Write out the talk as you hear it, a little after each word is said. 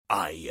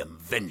I am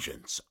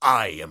vengeance.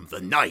 I am the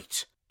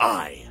night.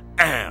 I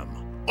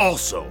am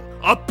also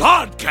a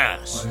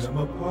podcast. I am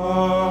a podcast.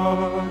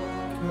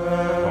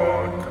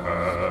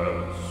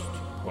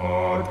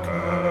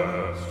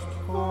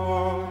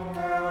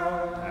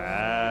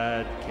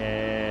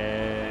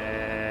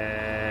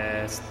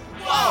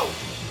 Whoa!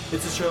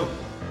 It's a show.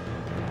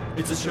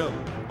 It's a show.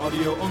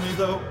 Audio only,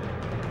 though.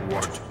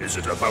 What is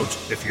it about?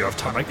 If you have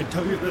time, I can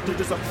tell you that it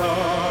is a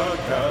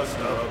podcast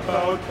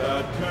about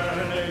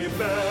Batman, a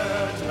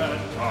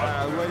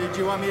Batman. What did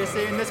you want me to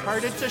say in this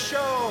part? It's a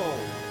show.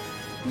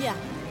 Yeah.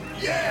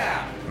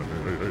 Yeah!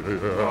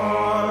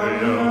 I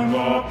am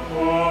a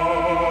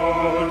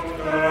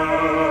podcast.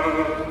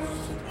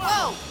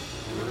 Whoa!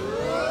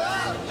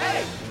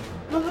 Hey!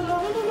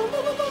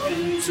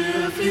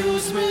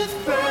 Interviews with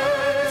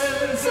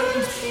fans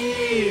and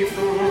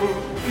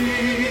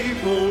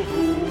people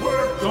who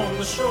work on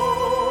the show.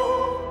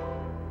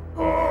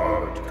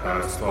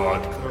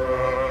 Podcast.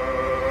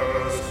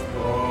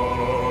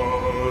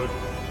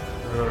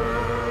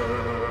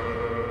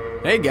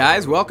 Hey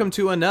guys, welcome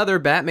to another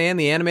Batman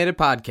the Animated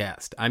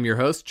Podcast. I'm your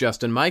host,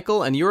 Justin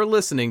Michael, and you're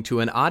listening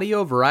to an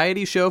audio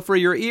variety show for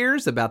your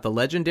ears about the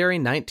legendary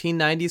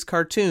 1990s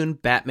cartoon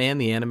Batman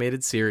the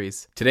Animated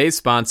Series. Today's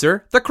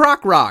sponsor, the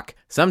Croc Rock.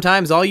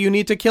 Sometimes all you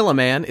need to kill a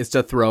man is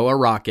to throw a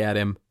rock at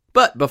him.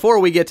 But before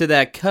we get to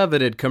that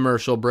coveted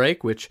commercial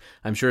break, which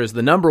I'm sure is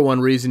the number one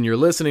reason you're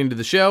listening to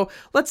the show,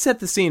 let's set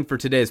the scene for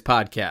today's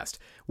podcast.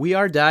 We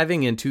are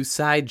diving into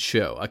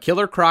Sideshow, a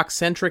Killer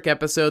Croc-centric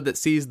episode that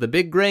sees the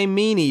Big Gray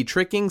Meanie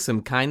tricking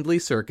some kindly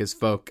circus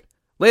folk.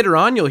 Later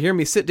on, you'll hear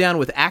me sit down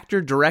with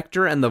actor,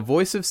 director, and the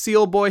voice of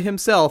Seal Boy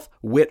himself,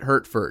 Whit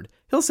Hertford.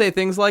 He'll say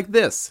things like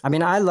this. I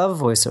mean, I love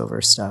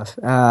voiceover stuff,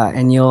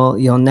 and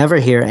you'll never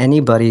hear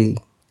anybody.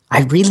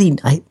 I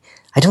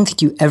don't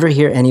think you ever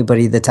hear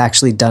anybody that's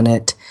actually done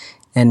it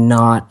and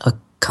not a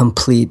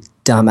complete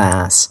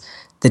dumbass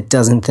that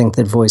doesn't think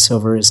that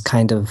voiceover is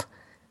kind of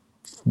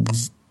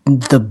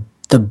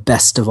the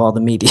best of all the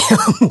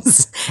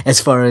mediums as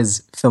far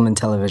as film and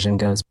television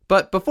goes.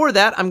 But before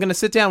that, I'm going to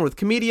sit down with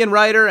comedian,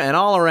 writer, and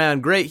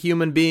all-around great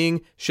human being,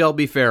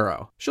 Shelby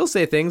Farrow. She'll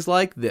say things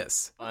like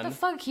this. What the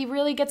fuck? He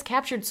really gets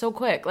captured so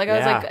quick. I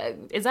was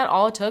like, is that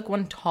all it took?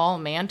 One tall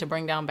man to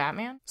bring down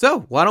Batman?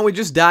 So, why don't we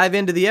just dive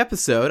into the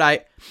episode?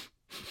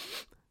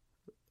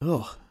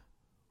 Ugh,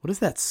 what is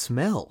that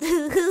smell?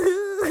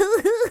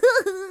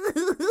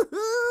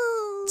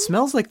 It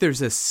smells like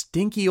there's a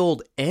stinky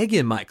old egg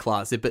in my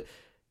closet, but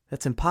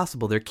that's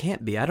impossible. There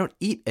can't be. I don't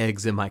eat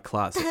eggs in my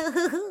closet.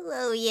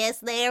 Oh, yes,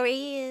 there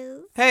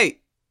is.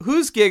 Hey,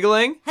 who's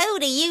giggling? Who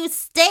do you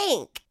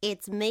stink?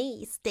 It's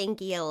me,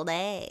 stinky old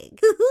egg.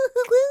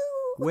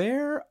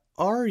 Where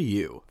are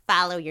you?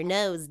 Follow your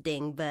nose,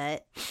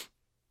 dingbutt.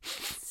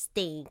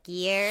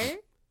 Stinkier.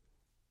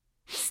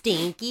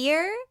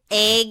 Stinkier.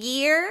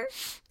 Eggier.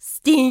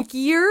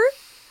 Stinkier.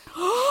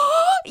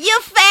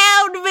 You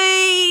found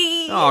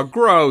me! Oh,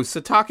 gross.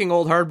 A talking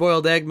old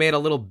hard-boiled egg made a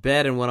little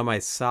bed in one of my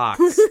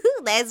socks.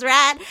 That's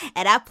right,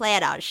 and I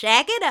plan on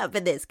shacking up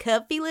in this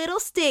comfy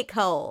little stick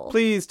hole.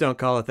 Please don't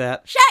call it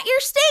that. Shut your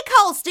stick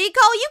hole, stick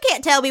hole! You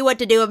can't tell me what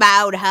to do in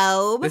my own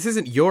home. This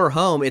isn't your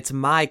home, it's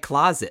my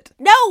closet.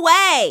 No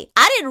way!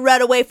 I didn't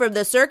run away from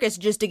the circus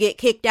just to get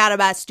kicked out of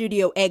my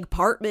studio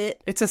egg-partment.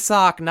 It's a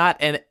sock, not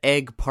an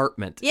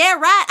egg-partment. Yeah,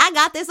 right, I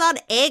got this on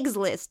Eggs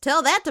List.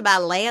 Tell that to my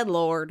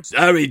landlord.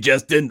 Sorry,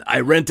 Justin.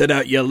 I rented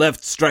out your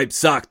left striped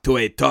sock to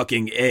a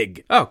talking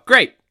egg. Oh,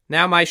 great.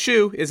 Now my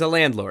shoe is a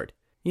landlord.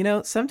 You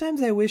know,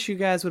 sometimes I wish you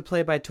guys would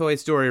play by Toy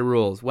Story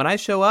rules. When I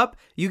show up,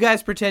 you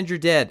guys pretend you're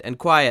dead and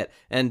quiet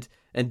and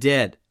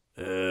dead.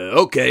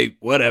 Okay,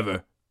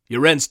 whatever. Your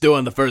rent's due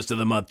on the 1st of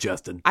the month,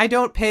 Justin. I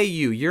don't pay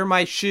you. You're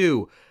my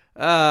shoe.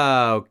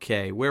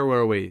 Okay, where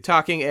were we?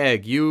 Talking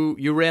egg. You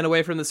ran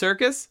away from the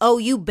circus? Oh,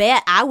 you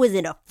bet. I was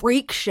in a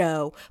freak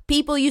show.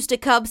 People used to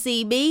come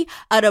see me,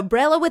 an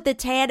umbrella with a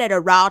tan and a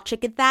raw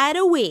chicken thigh and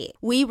a wig.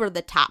 We were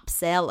the top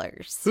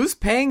sellers. Who's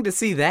paying to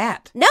see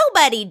that?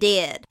 Nobody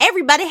did.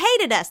 Everybody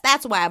hated us.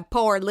 That's why I'm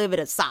poor and live in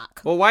a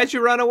sock. Well, why'd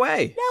you run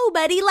away?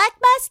 Nobody liked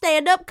my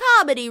stand-up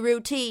comedy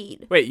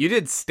routine. Wait, you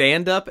did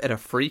stand-up at a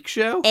freak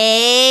show?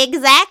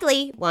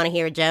 Exactly. Want to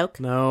hear a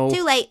joke? No.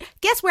 Too late.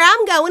 Guess where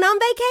I'm going on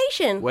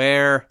vacation? Where?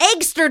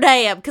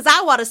 Amsterdam, because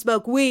I want to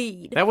smoke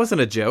weed. That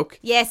wasn't a joke.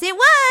 Yes, it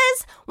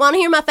was. Want to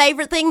hear my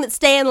favorite thing that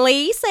Stan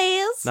Lee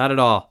says? Not at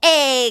all.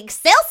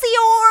 Excelsior!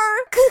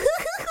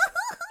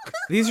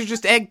 These are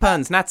just egg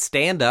puns, not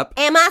stand-up.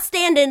 Am I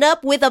standing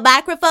up with a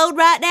microphone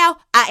right now?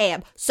 I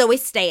am, so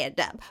it's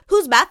stand-up.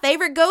 Who's my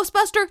favorite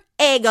Ghostbuster?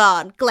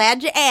 Egon.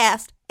 Glad you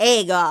asked.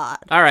 Egon.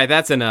 All right,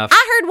 that's enough.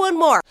 I heard one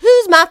more.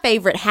 Who's my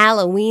favorite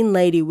Halloween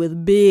lady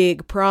with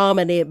big,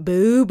 prominent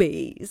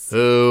boobies?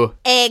 Who?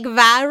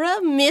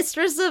 Eggvira,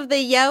 mistress of the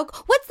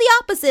yoke. What's the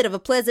opposite of a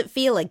pleasant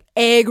feeling?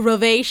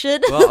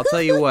 Aggravation. Well, I'll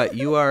tell you what.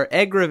 You are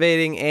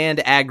aggravating and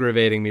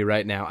aggravating me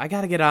right now. I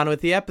gotta get on with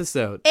the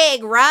episode.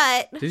 Egg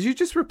right. Did you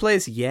just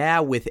replace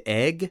yeah with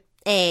egg?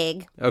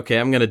 Egg. Okay,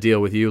 I'm gonna deal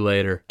with you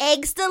later.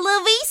 Eggsta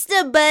la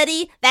vista,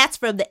 buddy. That's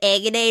from the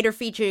Egginator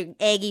featuring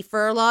Eggy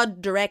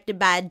Furlong, directed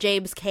by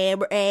James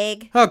Cameron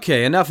Egg.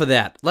 Okay, enough of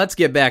that. Let's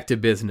get back to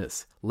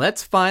business.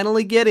 Let's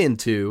finally get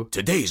into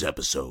today's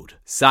episode.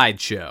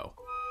 Sideshow.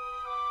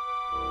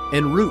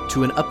 En route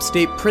to an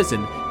upstate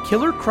prison,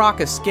 Killer Croc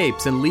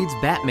escapes and leads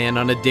Batman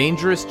on a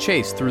dangerous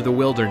chase through the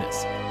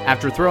wilderness.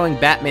 After throwing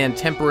Batman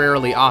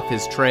temporarily off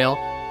his trail,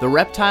 the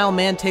Reptile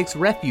Man takes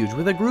refuge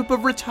with a group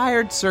of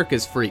retired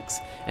circus freaks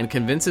and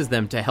convinces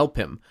them to help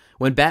him.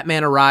 When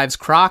Batman arrives,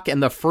 Croc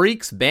and the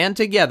freaks band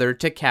together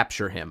to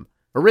capture him.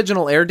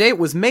 Original air date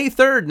was May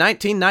 3rd,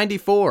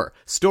 1994.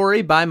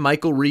 Story by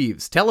Michael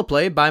Reeves.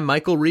 Teleplay by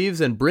Michael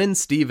Reeves and Bryn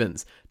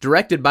Stevens.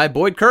 Directed by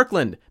Boyd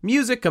Kirkland.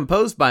 Music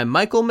composed by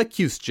Michael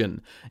McCuistion.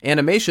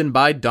 Animation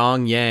by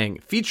Dong Yang.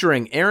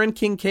 Featuring Aaron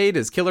Kincaid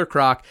as Killer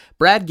Croc,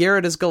 Brad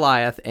Garrett as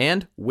Goliath,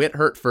 and Whit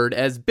Hertford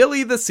as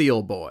Billy the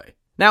Seal Boy.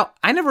 Now,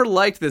 I never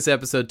liked this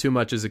episode too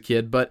much as a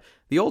kid, but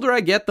the older I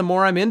get, the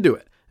more I'm into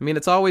it. I mean,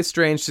 it's always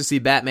strange to see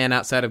Batman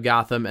outside of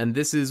Gotham, and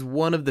this is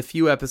one of the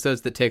few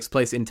episodes that takes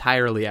place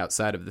entirely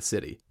outside of the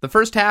city. The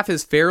first half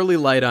is fairly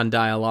light on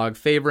dialogue,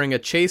 favoring a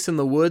chase in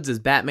the woods as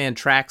Batman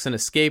tracks an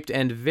escaped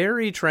and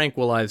very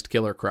tranquilized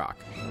Killer Croc.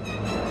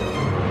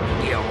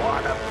 You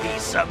want a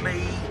piece of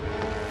me?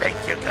 Think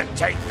you can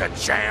take the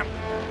champ?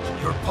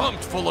 You're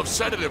pumped full of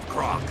sedative,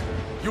 Croc.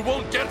 You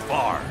won't get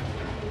far.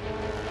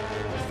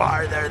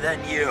 Farther than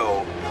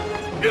you.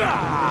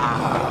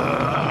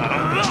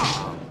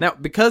 Now,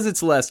 because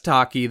it's less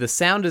talky, the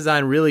sound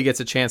design really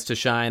gets a chance to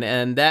shine,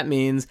 and that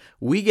means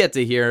we get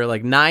to hear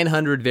like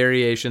 900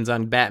 variations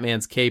on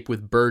Batman's cape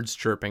with birds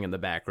chirping in the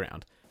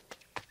background.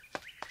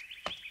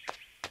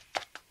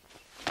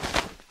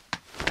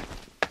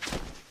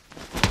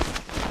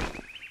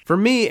 For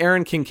me,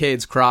 Aaron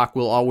Kincaid's Croc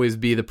will always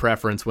be the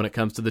preference when it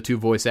comes to the two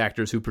voice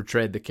actors who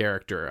portrayed the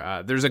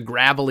character. There's a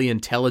gravelly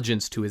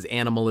intelligence to his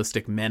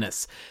animalistic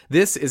menace.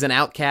 This is an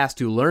outcast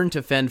who learned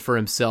to fend for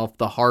himself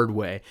the hard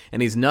way,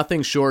 and he's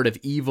nothing short of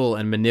evil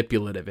and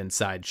manipulative in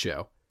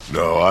Sideshow.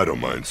 No, I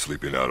don't mind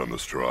sleeping out on the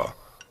straw.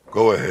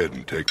 Go ahead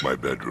and take my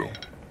bedroom.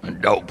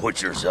 And don't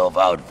put yourself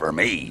out for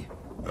me.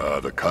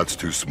 The cot's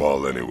too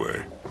small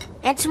anyway.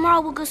 And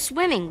tomorrow we'll go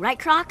swimming, right,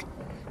 Croc?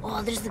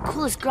 Oh, there's the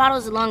coolest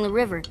grottos along the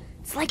river.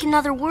 It's like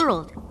another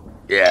world.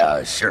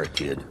 Yeah, sure,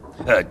 kid.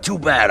 Too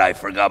bad I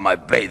forgot my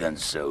bathing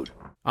suit.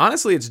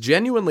 Honestly, it's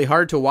genuinely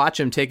hard to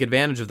watch him take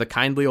advantage of the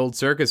kindly old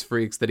circus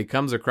freaks that he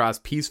comes across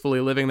peacefully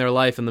living their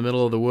life in the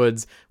middle of the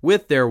woods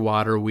with their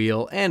water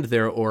wheel and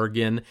their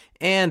organ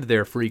and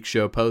their freak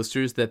show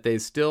posters that they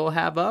still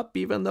have up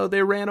even though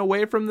they ran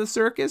away from the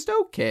circus.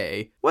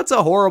 Okay. What's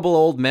a horrible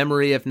old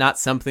memory if not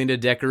something to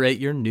decorate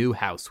your new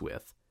house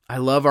with? I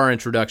love our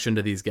introduction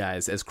to these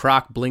guys as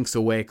Croc blinks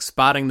awake,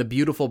 spotting the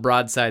beautiful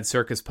broadside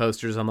circus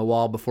posters on the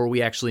wall before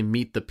we actually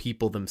meet the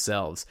people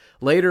themselves.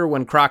 Later,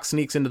 when Croc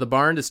sneaks into the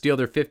barn to steal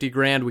their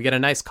 $50,000, we get a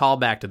nice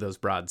callback to those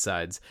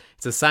broadsides.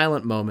 It's a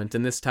silent moment,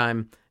 and this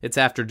time, it's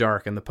after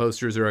dark, and the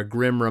posters are a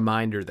grim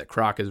reminder that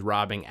Croc is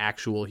robbing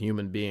actual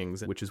human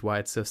beings, which is why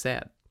it's so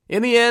sad.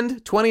 In the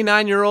end,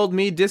 29-year-old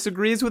me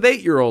disagrees with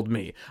 8-year-old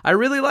me. I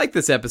really like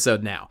this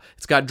episode now.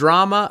 It's got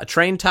drama, a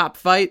train top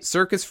fight,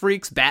 circus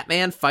freaks,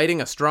 Batman fighting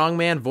a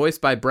strongman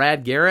voiced by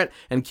Brad Garrett,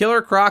 and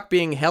Killer Croc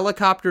being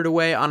helicoptered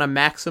away on a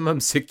maximum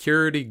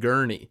security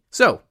gurney.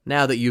 So,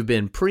 now that you've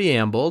been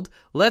preambled,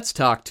 let's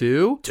talk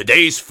to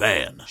today's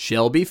fan,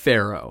 Shelby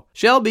Farrow.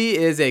 Shelby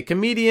is a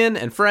comedian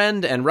and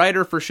friend and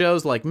writer for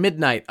shows like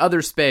Midnight,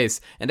 Other Space,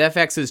 and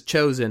FX's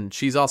Chosen.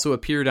 She's also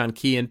appeared on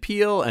Key and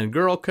Peele and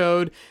Girl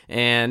Code,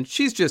 and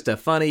she's just a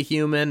funny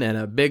human and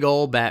a big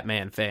ol'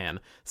 Batman fan.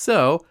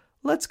 So,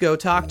 let's go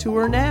talk to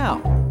her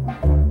now.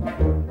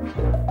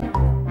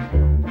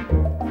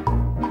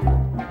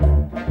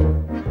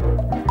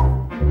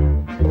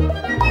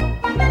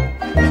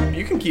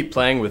 You can keep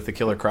playing with the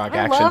Killer Croc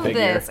action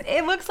figure. I love this.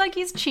 It looks like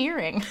he's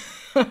cheering.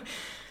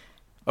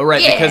 Oh,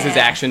 right, yeah. Because his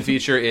action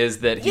feature is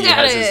that he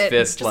has his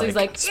fist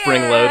like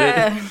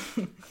spring-loaded.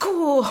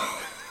 Cool.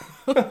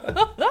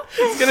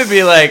 It's going to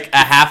be like a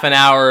half an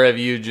hour of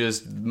you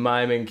just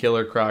miming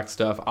Killer Croc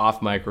stuff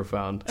off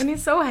microphone. And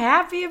he's so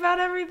happy about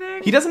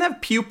everything. He doesn't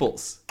have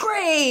pupils.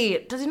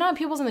 Great. Does he not have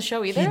pupils in the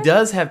show either? He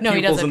does have pupils,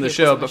 he does have in the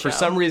show, but for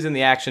some reason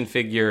the action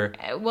figure...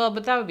 Well,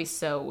 but that would be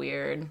so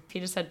weird. If he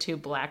just had two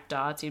black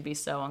dots, you'd be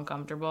so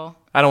uncomfortable.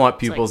 I don't want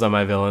pupils on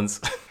my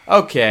villains.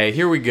 Okay,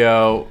 here we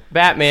go.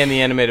 Batman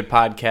the Animated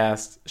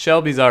Podcast.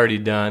 Shelby's already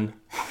done.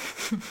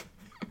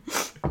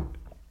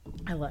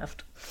 I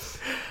left.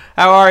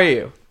 How are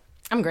you?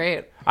 I'm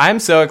great. I'm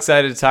so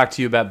excited to talk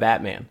to you about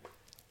Batman.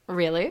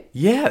 Really?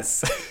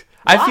 Yes.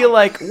 I feel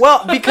like,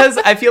 well, because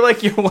I feel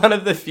like you're one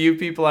of the few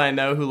people I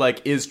know who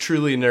like is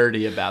truly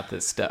nerdy about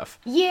this stuff.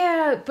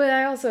 Yeah, but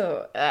I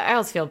also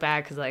feel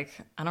bad because like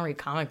I don't read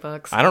comic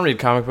books. I don't read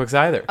comic books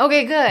either.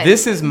 Okay, good.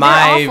 This is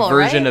my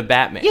version of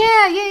Batman.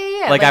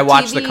 Yeah. Like I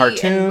watched TV the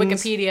cartoons. And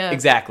Wikipedia.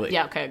 Exactly.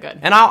 Yeah. Okay. Good.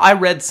 And I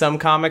read some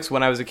comics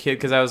when I was a kid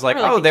because I was like,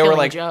 or like they were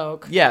like,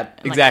 joke. Yeah,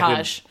 And exactly.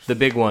 Hush. The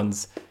big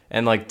ones.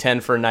 and like 10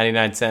 for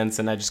 99 cents,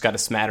 and I just got a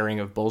smattering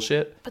of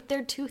bullshit. But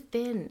they're too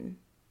thin.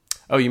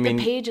 Oh, you mean...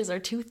 The pages are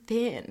too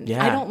thin.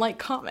 Yeah. I don't like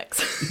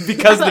comics.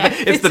 Because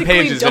it's the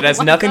pages. It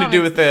has nothing to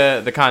do with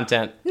the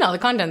content. No, the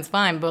content's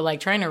fine, but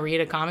like trying to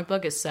read a comic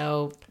book is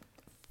so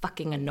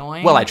fucking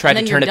annoying. Well, I tried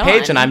to turn a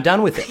page and I'm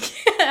done with it.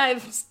 I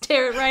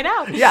tear it right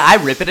out. Yeah,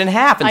 I rip it in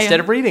half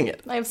instead of reading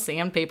it. I have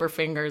sandpaper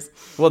fingers.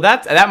 Well,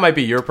 that might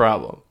be your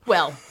problem.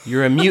 Well.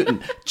 You're a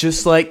mutant,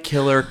 just like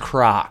Killer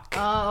Croc.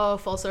 Oh,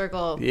 full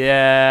circle.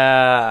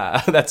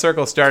 Yeah. That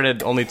circle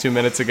started only 2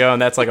 minutes ago,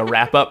 and that's like a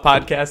wrap-up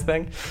podcast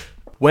thing.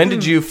 When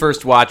did you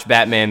first watch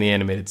Batman the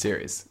Animated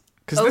Series?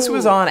 Because this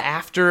was on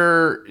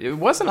after... It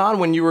wasn't on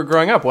when you were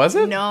growing up, was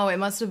it? No, it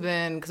must have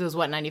been... Because it was,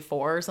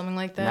 94 or something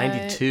like that?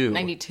 92.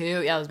 92,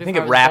 yeah. It was before I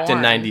think it wrapped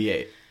in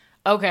 98.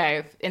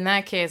 Okay, in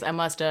that case, I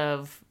must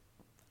have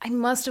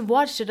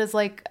watched it as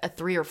like a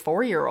 3 or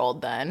 4 year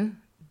old then.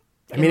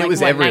 I mean, it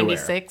was everywhere.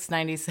 96,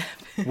 97.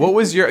 What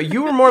was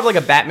you were more of like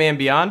a Batman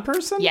Beyond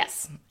person?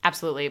 Yes,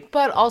 absolutely.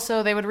 But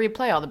also, they would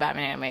replay all the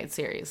Batman animated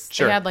series.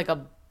 Sure. They had like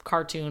a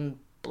cartoon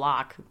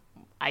block,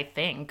 I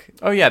think.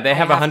 Oh yeah, they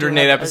have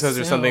 108 episodes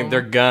or something.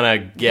 They're gonna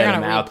get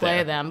them out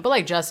there. Replay them, but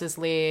like Justice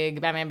League,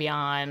 Batman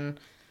Beyond,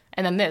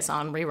 and then this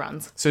on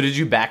reruns. So did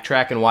you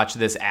backtrack and watch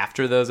this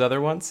after those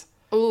other ones?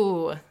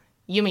 Ooh,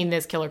 you mean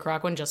this Killer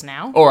Croc one just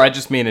now? Or I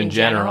just mean in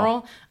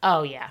general?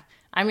 Oh yeah.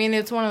 I mean,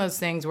 it's one of those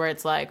things where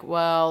it's like,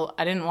 well,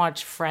 I didn't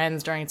watch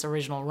Friends during its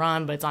original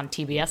run, but it's on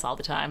TBS all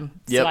the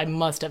time. Yep. So I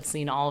must have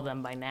seen all of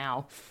them by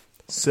now.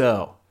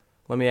 So,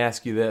 let me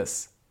ask you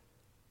this.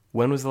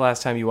 When was the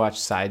last time you watched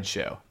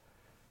Sideshow?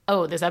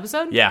 Oh, this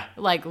episode? Yeah.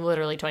 Like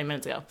literally 20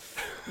 minutes ago.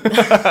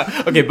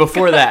 Okay,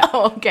 before that.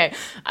 Oh, okay.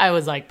 I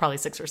was like probably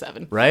 6 or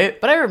 7. Right?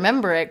 But I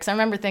remember it because I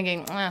remember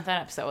thinking, that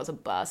episode was a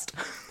bust.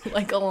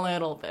 Like a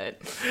little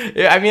bit.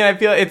 Yeah, I mean, I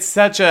feel it's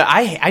such a...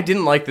 I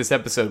didn't like this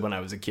episode when I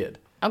was a kid.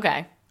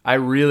 Okay. I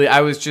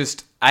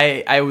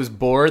was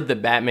bored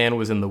that Batman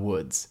was in the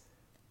woods.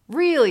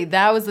 Really?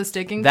 That was the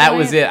sticking point? That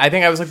was it. I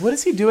think I was like, what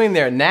is he doing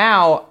there?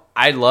 Now,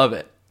 I love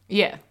it.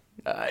 Yeah.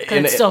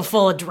 It's so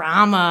full of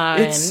drama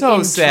and so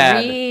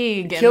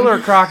intrigue. Sad. Killer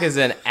Croc is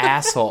an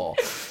asshole.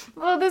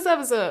 Well, this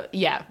episode,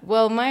 yeah.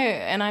 Well,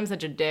 I'm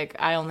such a dick.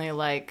 I only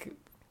like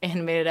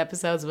animated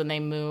episodes when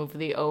they move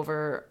the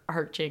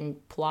overarching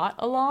plot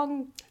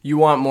along. You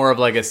want more of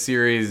like a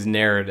series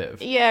narrative.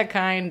 Yeah,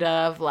 kind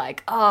of.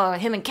 Like, oh,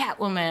 him and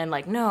Catwoman.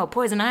 Like, no,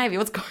 Poison Ivy,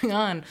 what's going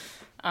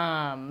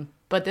on?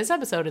 But this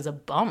episode is a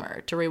bummer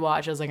to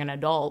rewatch as like an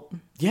adult.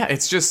 Yeah,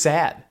 it's just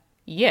sad.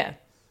 Yeah.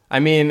 I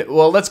mean,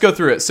 well, let's go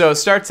through it. So it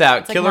starts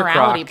out, it's Killer like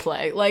morality Croc.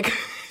 Play. Like,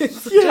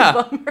 it's yeah,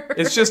 a bummer.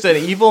 It's just an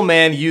evil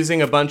man using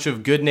a bunch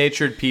of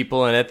good-natured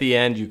people, and at the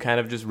end, you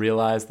kind of just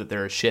realize that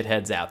there are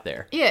shitheads out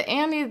there.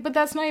 Yeah, but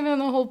that's not even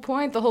the whole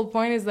point. The whole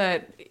point is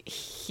that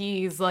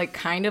he's like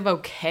kind of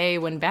okay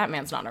when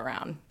Batman's not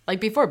around. Like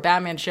before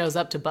Batman shows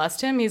up to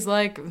bust him, he's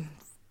like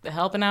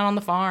helping out on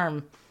the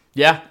farm.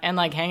 Yeah. And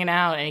like hanging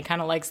out, and he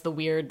kind of likes the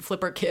weird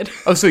flipper kid.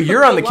 Oh, so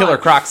you're on the Killer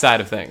Croc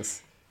side of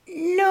things.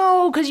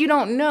 No, because you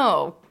don't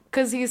know.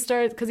 Because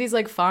he's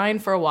like fine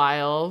for a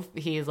while.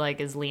 He's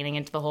like is leaning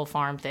into the whole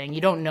farm thing. You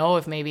don't know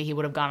if maybe he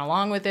would have gone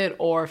along with it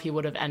or if he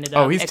would have ended up.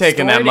 Oh, he's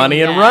taking that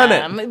money and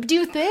running. Do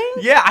you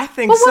think? Yeah, I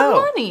think so.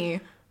 What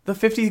money? The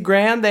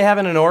 $50,000 they have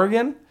in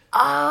Oregon.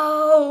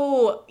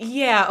 Oh,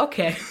 yeah.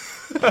 Okay.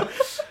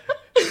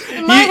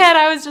 In my head,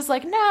 I was just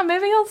like, nah,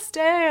 maybe he'll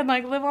stay and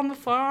like live on the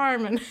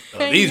farm and.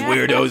 These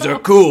weirdos are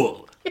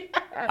cool. Yeah.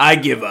 I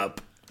give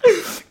up.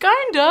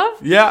 Kind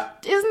of. Yeah.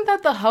 Isn't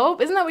that the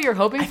hope? Isn't that what you're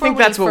hoping for? I think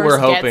that's what we're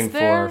hoping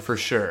for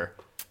sure.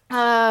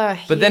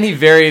 But then he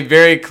very,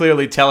 very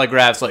clearly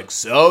telegraphs, like,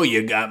 so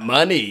you got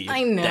money.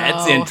 I know.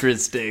 That's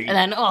interesting.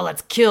 And then,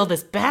 let's kill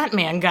this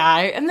Batman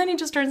guy. And then he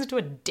just turns into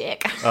a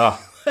dick. Oh.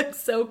 Like,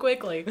 so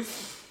quickly.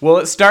 Well,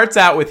 it starts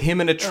out with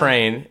him in a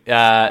train.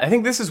 I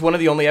think this is one of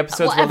the only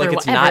episodes where like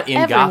it's not in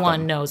Gotham.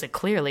 Everyone knows it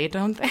clearly,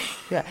 don't they?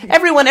 Yeah.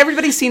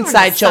 Everybody's seen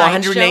Sideshow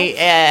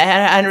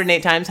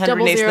 108 times.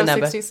 108 is the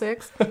number.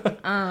 0066.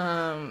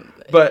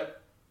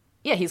 But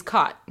yeah, he's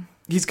caught.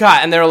 He's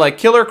caught, and they're like,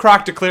 Killer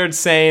Croc declared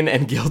sane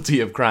and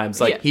guilty of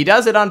crimes. Like, he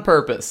does it on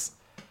purpose.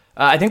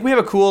 I think we have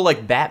a cool,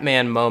 like,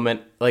 Batman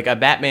moment, like a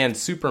Batman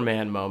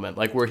Superman moment,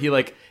 like where he,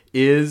 like,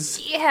 is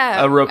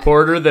a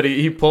reporter that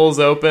he pulls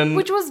open.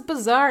 Which was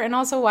bizarre, and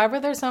also, why were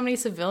there so many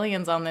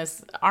civilians on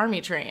this army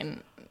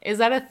train? Is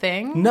that a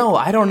thing? No,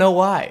 I don't know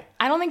why.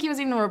 I don't think he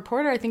was even a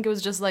reporter. I think it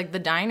was just like the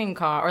dining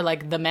car or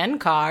like the men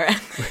car.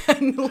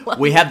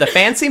 We have the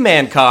fancy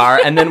man car,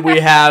 and then we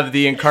have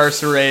the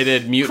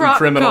incarcerated mutant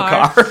criminal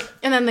car.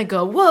 And then they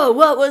go, whoa,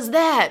 what was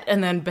that?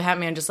 And then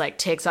Batman just like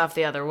takes off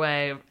the other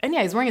way. And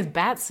yeah, he's wearing his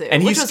bat suit.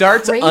 And he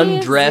starts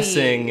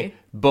undressing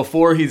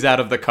before he's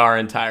out of the car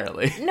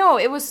entirely. No,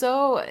 that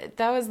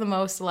was the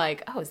most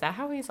like, is that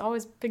how he's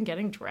always been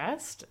getting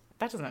dressed?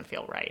 That doesn't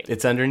feel right.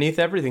 It's underneath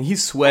everything.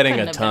 He's sweating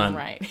a ton.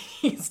 Right.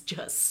 He's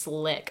just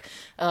slick.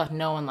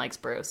 No one likes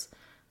Bruce.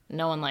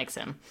 No one likes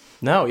him.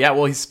 No, yeah,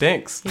 well, he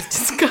stinks. He's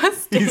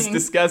disgusting. He's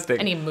disgusting.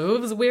 And he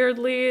moves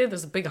weirdly.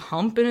 There's a big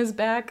hump in his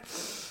back.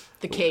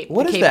 The cape.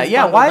 What The is cape that?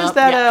 Yeah, bundled why is up.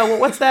 that? Yeah.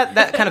 What's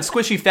that kind of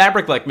squishy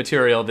fabric-like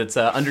material that's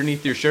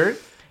underneath your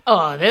shirt?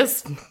 Oh,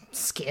 this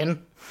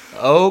skin.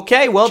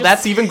 Okay, well,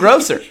 that's even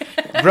grosser.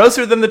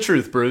 Grosser than the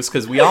truth, Bruce,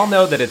 because we all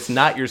know that it's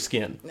not your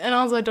skin. And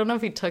also, I don't know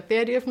if he took the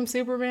idea from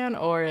Superman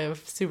or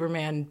if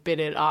Superman bit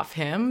it off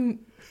him.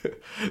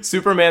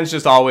 Superman's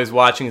just always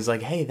watching. He's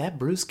like, hey, that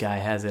Bruce guy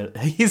has it.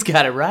 He's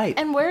got it right.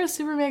 And where has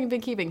Superman been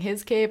keeping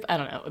his cape? I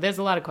don't know. There's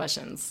a lot of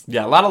questions.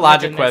 Yeah, a lot of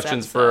logic within this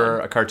questions for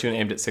episode. a cartoon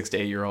aimed at 6 to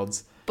 8 year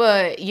olds.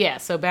 But yeah,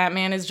 so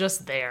Batman is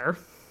just there.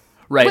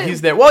 Right, Wait.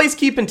 he's there. Well, he's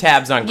keeping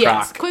tabs on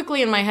Yes, Croc.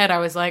 quickly in my head I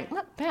was like,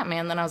 "What,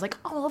 Batman?" Then I was like,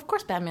 oh, well, of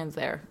course Batman's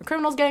there. A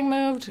criminal's getting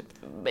moved.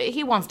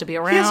 He wants to be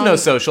around. He has no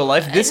social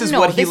life. This is No,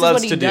 what he this is loves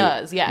what he to do.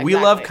 does. Yeah, We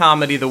love exactly.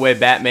 comedy the way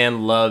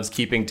Batman loves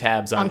keeping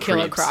tabs on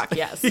Killer creeps. Croc,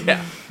 yes.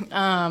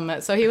 Yeah.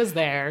 So he was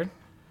there.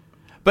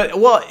 But,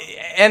 well,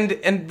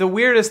 and the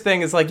weirdest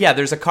thing is, like, yeah,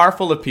 there's a car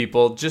full of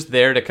people just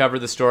there to cover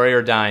the story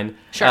or dine.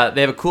 Sure.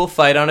 They have a cool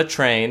fight on a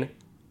train.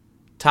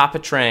 Top a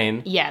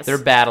train. Yes. They're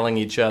battling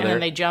each other. And then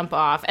they jump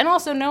off. And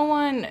also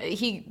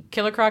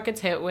Killer Croc gets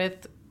hit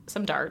with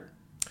some dart.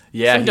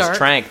 yeah, some he's dart.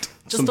 tranked.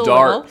 Just Some a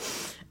dart. little.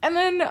 And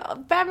then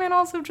Batman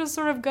also just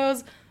sort of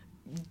goes,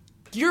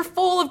 "You're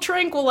full of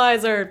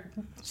tranquilizer.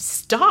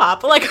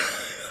 Stop." Like,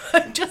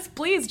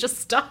 please, just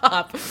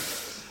stop.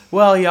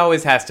 Well, he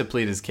always has to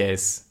plead his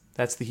case.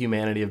 That's the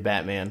humanity of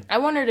Batman. I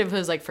wondered if it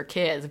was like for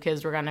kids. If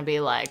kids were going to be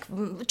like,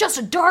 "Just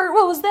a dart?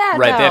 What was that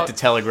Right, about?" they have to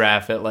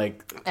telegraph it.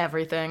 Like,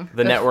 Everything.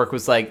 the network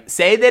was like,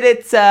 say that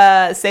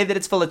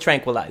it's full of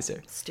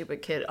tranquilizer.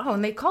 Stupid kid. Oh,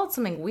 and they call it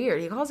something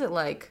weird. He calls it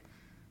like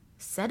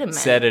sediment.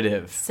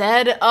 Sedative.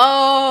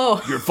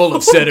 Oh. You're full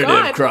of sedative,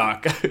 God.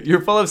 Croc.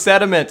 You're full of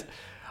sediment.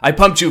 I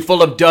pumped you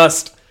full of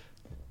dust.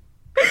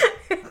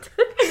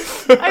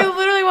 I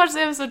literally watched the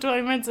episode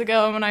 20 minutes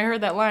ago, and when I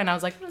heard that line, I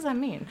was like, what does that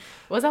mean?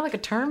 Was that like a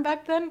term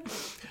back then?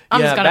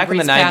 Yeah, back in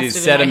the 90s,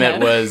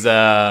 sediment was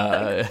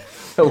a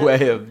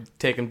way of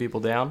taking people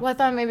down. Well, I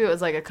thought maybe it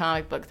was like a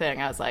comic book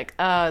thing. I was like,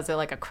 oh, is it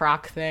like a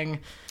Croc thing?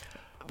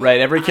 Right,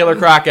 every Killer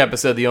Croc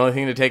episode, the only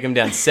thing to take him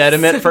down,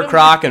 sediment for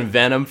Croc and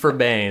venom for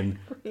Bane.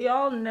 We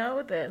all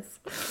know this.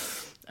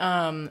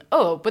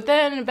 But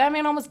then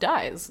Batman almost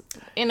dies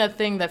in a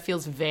thing that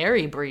feels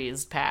very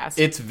breezed past.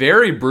 It's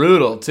very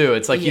brutal, too.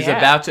 It's like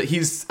Yeah.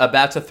 he's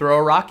about to throw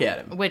a rock at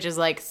him. Which is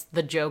like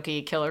the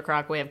jokey Killer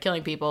Croc way of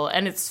killing people,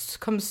 and it's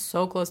come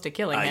so close to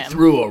killing I him.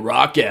 threw a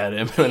rock at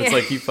him, and it's Yeah.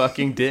 like he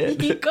fucking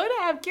did. He could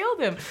have killed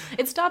him.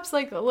 It stops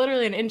like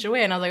literally an inch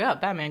away, and I was like, oh,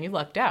 Batman, you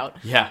lucked out.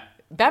 Yeah.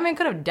 Batman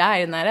could have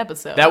died in that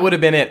episode. That would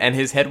have been it, and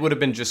his head would have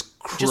been just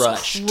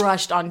crushed. Just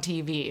crushed on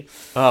TV.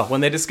 Oh,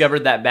 when they discovered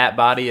that bat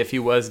body, if he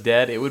was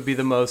dead, it would be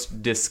the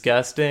most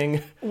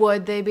disgusting.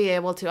 Would they be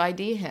able to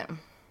ID him?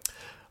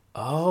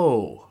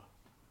 Oh.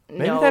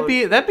 Maybe No.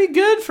 that'd be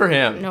good for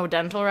him. No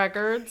dental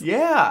records?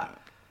 Yeah.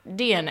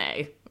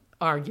 DNA,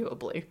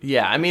 arguably.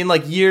 Yeah, I mean,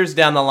 like, years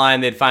down the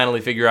line, they'd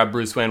finally figure out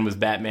Bruce Wayne was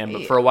Batman,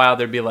 but for a while,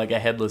 there'd be, like, a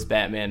headless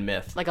Batman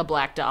myth. Like a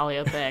Black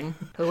Dahlia thing.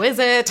 Who is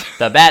it?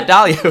 The Bat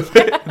Dahlia.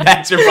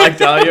 That's your Black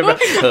Dahlia.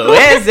 Who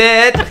is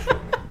it?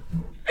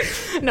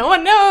 No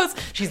one knows.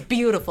 She's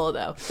beautiful,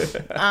 though.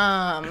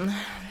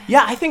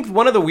 Yeah, I think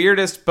one of the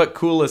weirdest but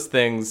coolest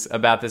things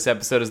about this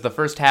episode is the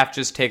first half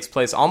just takes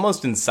place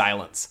almost in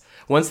silence.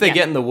 Once they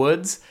get in the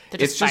woods,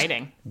 They're it's just just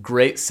fighting.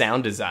 great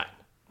sound design.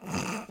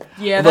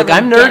 Yeah, Look, that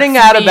I'm really nerding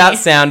gets out me. about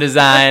sound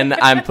design.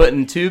 I'm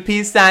putting two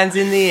peace signs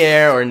in the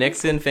air or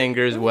Nixon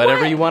fingers,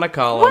 whatever you want to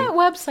call them.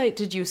 What website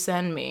did you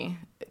send me?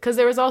 Because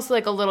there was also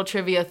like a little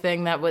trivia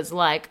thing that was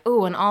like,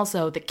 oh, and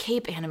also the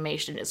cape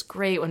animation is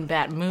great when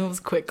Bat moves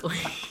quickly.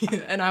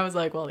 And I was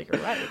like, well,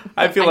 you're right.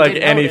 I feel like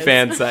did any notice.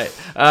 fan site.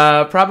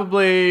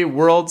 Probably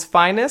World's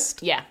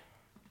Finest. Yeah.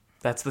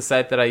 That's the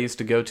site that I used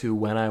to go to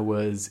when I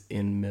was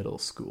in middle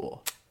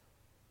school.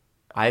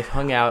 I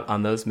hung out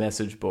on those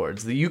message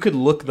boards. You could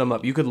look them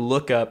up. You could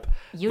look up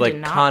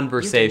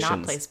conversations. You did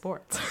not play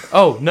sports.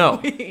 Oh,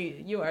 no.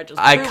 You are just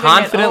I proving it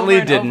confidently over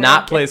and did over not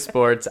again. play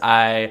sports.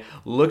 I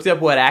looked up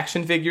what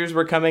action figures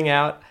were coming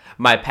out.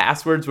 My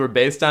passwords were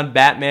based on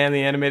Batman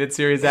the Animated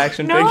Series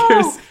action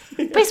figures.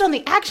 Based on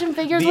the action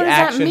figures, The what does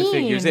that action mean?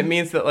 figures. It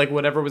means that like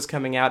whatever was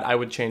coming out, I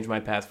would change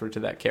my password to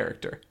that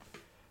character.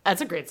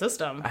 That's a great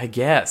system. I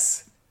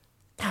guess.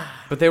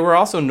 But they were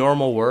also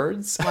normal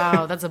words.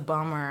 Wow, that's a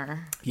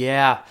bummer.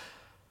 Yeah.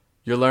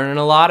 You're learning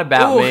a lot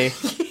about Ooh. me.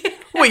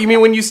 What, you mean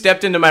when you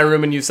stepped into my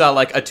room and you saw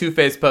like a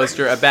Two-Face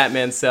poster, a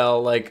Batman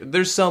cell, like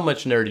there's so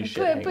much nerdy shit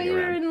But hanging you're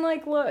around. in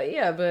like,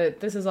 yeah,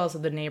 but this is also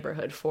the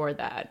neighborhood for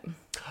that.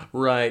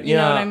 Right, You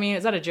know what I mean?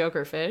 Is that a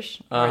Joker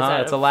fish? Or is that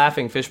It's a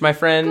laughing fish. My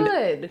friend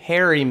Good.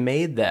 Harry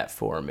made that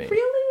for me.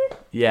 Really?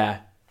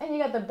 Yeah. And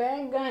you got the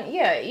bang gun.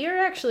 Yeah, you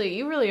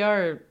really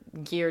are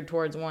geared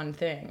towards one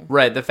thing.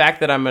 Right, the fact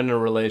that I'm in a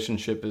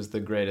relationship is the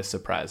greatest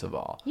surprise of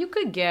all. You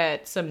could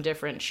get some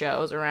different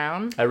shows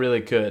around. I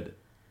really could.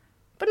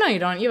 But no, you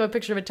don't. You have a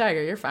picture of a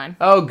tiger. You're fine.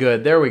 Oh,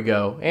 good. There we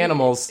go.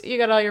 Animals. You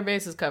got all your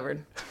bases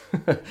covered.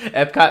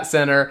 Epcot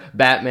Center,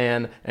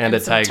 Batman, and a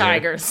some tiger.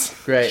 tigers.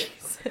 Great.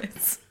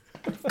 Jesus.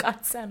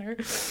 Epcot Center.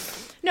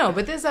 No,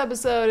 but this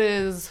episode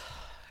is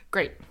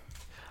great.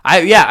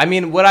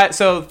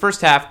 So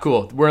first half,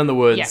 cool. We're in the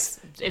woods. Yes,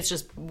 it's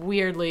just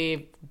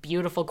weirdly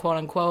beautiful, quote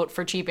unquote,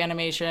 for cheap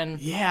animation.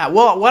 Yeah,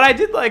 well, what I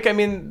did like,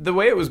 the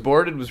way it was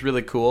boarded was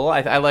really cool.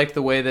 I liked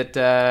the way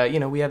that,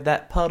 we have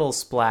that puddle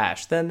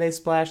splash. Then they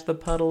splash the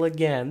puddle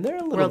again. There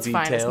are little World's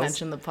details. Finest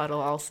mentioned the puddle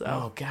also.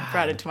 Oh, God.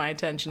 Brought it to my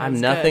attention. I'm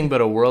nothing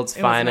but a world's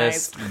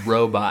finest nice.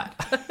 robot.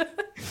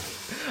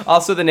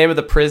 Also, the name of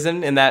the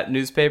prison in that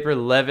newspaper,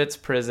 Levitt's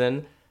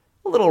Prison.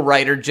 A little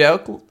writer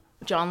joke.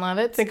 John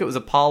Lovitz? I think it was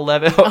a Paul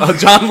Levitt.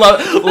 John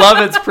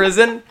Lovett's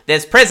prison.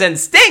 This prison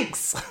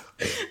stinks!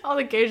 All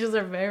the cages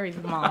are very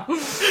small.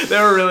 They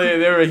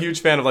were a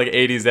huge fan of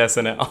 80s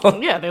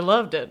SNL. Yeah, they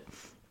loved it.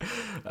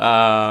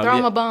 Throw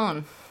them a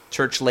bone.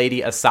 Church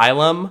Lady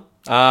Asylum.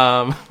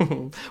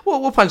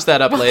 We'll punch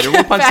that up later.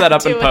 We'll punch that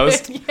up in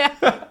post.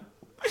 Yeah.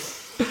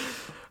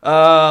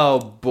 Oh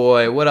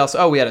boy, what else?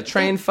 Oh, we had a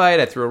train fight.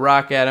 I threw a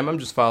rock at him. I'm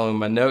just following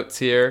my notes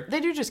here. They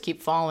do just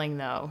keep falling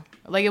though.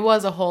 It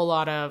was a whole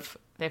lot of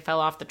they fell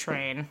off the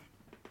train,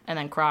 and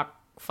then Croc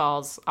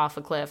falls off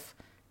a cliff,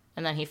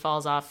 and then he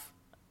falls off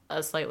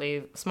a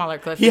slightly smaller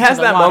cliff. He has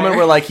that moment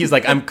where he's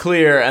like, I'm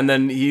clear, and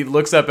then he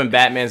looks up and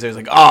Batman's there. He's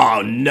like,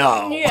 oh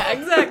no. Yeah,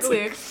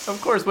 exactly. Of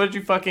course, what did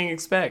you fucking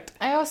expect?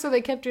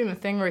 They kept doing the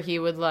thing where he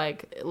would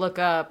look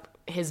up,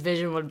 his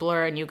vision would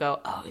blur, and you go,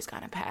 oh, he's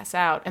gonna pass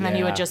out, and then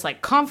he would just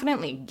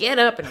confidently get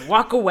up and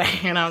walk away,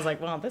 and I was like,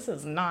 well, this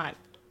is not.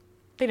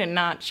 They did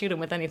not shoot him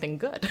with anything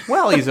good.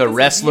 Well, he's a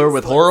wrestler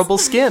with horrible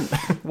skin.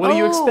 What do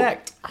you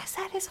expect? Is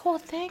that his whole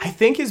thing? I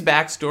think his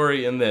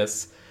backstory in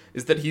this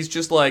is that he's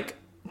just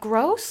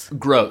gross?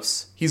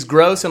 Gross. He's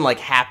gross and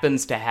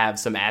happens to have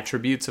some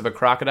attributes of a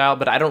crocodile,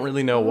 but I don't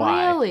really know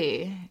why.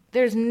 Really?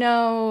 There's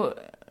no...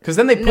 Because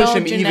then they push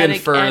him even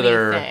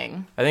further.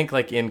 Anything. I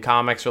think in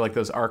comics or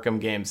those Arkham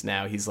games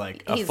now, he's a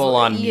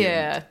full-on mutant.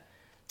 Yeah.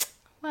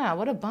 Wow,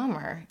 what a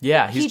bummer.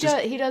 Yeah, he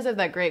does have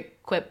that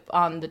great quip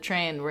on the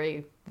train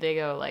where they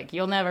go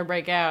you'll never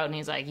break out, and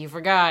he's like, you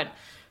forgot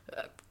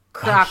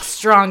Croc's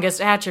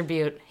strongest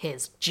attribute,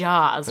 his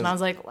jaws. And I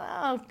was like,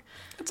 well...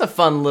 It's a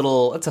fun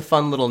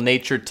little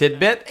nature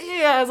tidbit.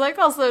 Yeah, I was like,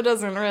 also it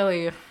doesn't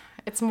really...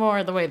 It's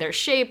more the way they're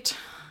shaped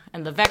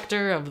and the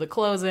vector of the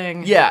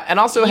closing. Yeah, and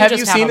also, have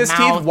you seen his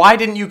teeth? Why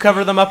didn't you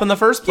cover them up in the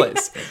first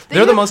place?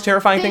 They're the most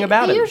terrifying thing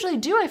about it. They usually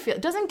do, I feel.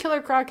 Doesn't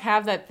Killer Croc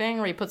have that thing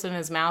where he puts it in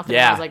his mouth and it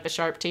has the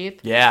sharp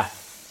teeth? Yeah.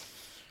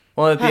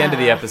 Well, at the end of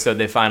the episode,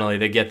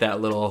 they get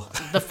that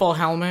the full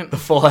helmet. The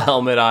full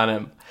helmet on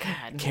him.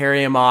 God.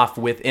 Carry him off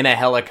in a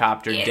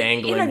helicopter,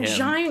 dangling him. In a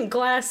giant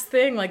glass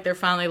thing. They're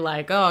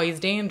finally oh, he's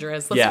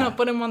dangerous. Let's not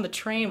put him on the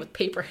train with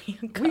paper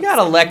handcuffs. We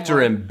gotta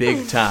lecture him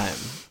big time.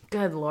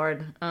 Good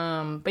Lord.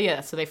 But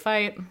yeah, so they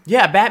fight.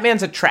 Yeah,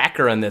 Batman's a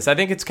tracker in this. I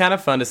think it's kind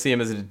of fun to see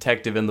him as a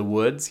detective in the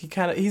woods.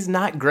 He's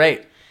not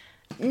great.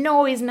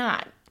 No, he's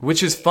not.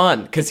 Which is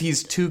fun, because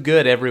he's too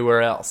good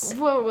everywhere else.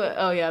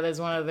 Oh yeah, there's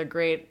one of the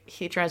great,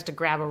 he tries to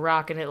grab a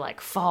rock and it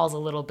falls a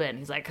little bit, and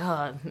he's like,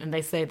 and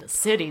they say the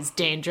city's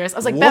dangerous. I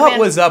was like, what Batman,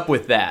 was up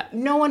with that?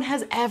 No one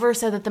has ever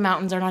said that the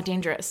mountains are not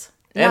dangerous.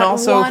 And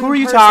also, who are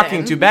you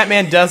talking to?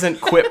 Batman doesn't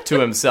quip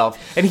to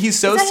himself. And he's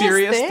so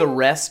serious the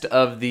rest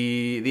of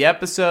the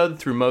episode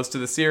through most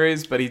of the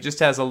series, but he just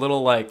has a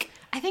little I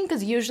think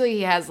because usually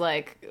he has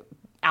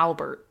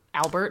Albert.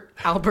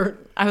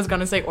 I was going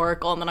to say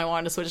Oracle, and then I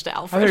wanted to switch to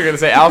Alfred. I thought you were going to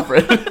say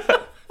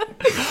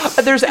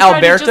Alfred. There's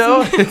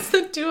Alberto. It's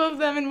the two of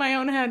them in my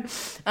own head.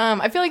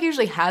 I feel he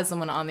usually has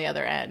someone on the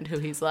other end who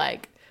he's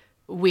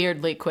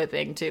weirdly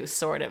quipping to,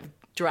 sort of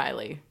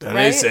dryly. Right?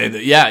 They say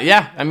that.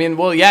 Yeah. I mean,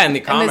 well, yeah, in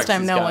the comics. And this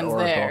time no one's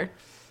Oracle. there.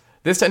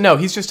 This time, no,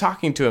 he's just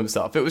talking to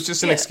himself. It was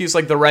just an excuse.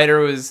 The writer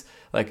was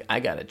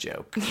I got a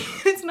joke.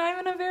 It's not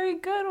even a very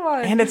good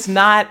one. And it's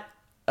not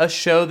a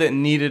show that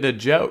needed a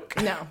joke.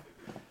 No.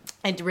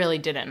 It really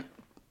didn't.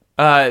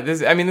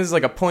 This is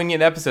a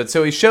poignant episode.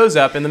 So he shows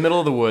up in the middle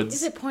of the woods.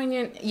 Is it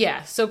poignant?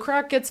 Yeah. So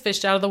Croc gets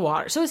fished out of the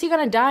water. So is he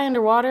going to die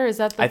underwater? Is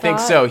that the I think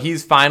so.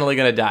 He's finally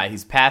going to die.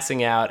 He's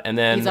passing out, and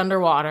then... He's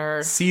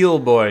underwater. Seal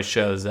Boy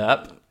shows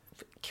up.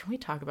 Can we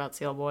talk about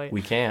Seal Boy?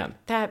 We can.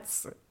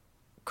 That's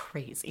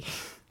crazy.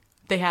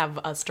 They have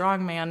a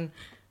strong man,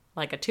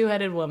 a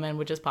two-headed woman,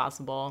 which is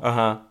possible.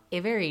 Uh-huh. A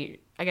very,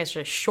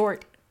 just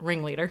short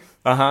ringleader.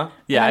 Uh-huh.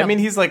 Yeah,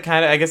 he's I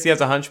guess he has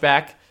a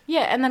hunchback.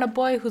 Yeah, and then a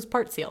boy who's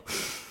part seal.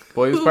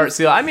 Boy who's part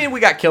seal.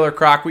 We got Killer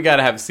Croc. We got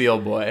to have Seal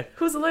Boy.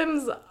 Whose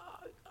limbs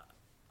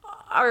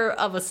are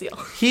of a seal.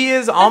 He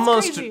is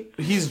almost... Crazy.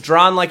 He's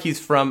drawn like he's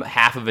from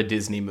half of a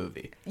Disney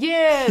movie.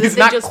 Yeah, he's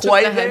they not just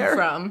quite took the there. Head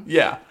from.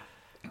 Yeah.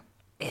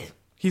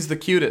 He's the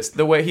cutest.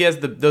 The way he has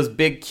those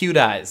big cute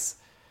eyes.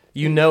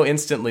 You know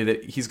instantly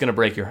that he's going to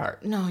break your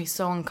heart. No, he's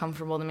so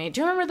uncomfortable to me.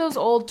 Do you remember those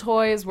old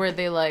toys where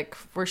they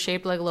were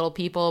shaped like little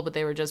people, but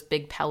they were just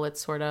big pellets,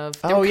 sort of?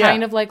 They were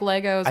kind of like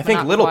Legos. I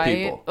think Little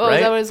People. Oh, right?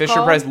 is that what it's Fisher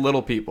called? Price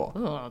Little People.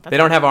 Oh, they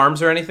don't have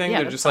arms or anything.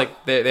 Yeah, They're just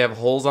they have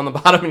holes on the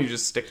bottom, and you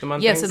just stick them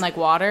on things. Yes, in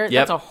water. Yep.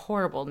 That's a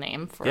horrible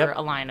name for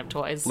a line of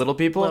toys. Little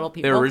People. Little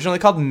People. They were originally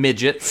called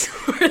midgets.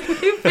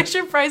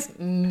 Fisher Price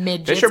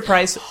midgets. Fisher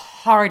Price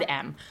hard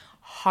M.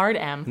 hard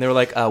M. And they were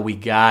like, oh, we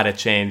gotta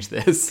change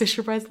this.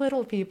 Fisher Price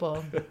Little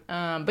people.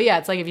 But yeah,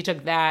 it's like if you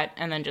took that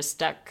and then just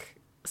stuck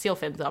seal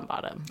fins on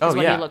bottom. That's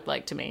what he looked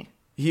like to me.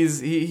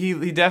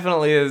 He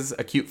definitely is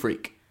a cute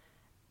freak.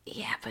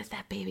 Yeah, but if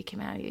that baby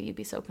came out of you, you'd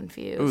be so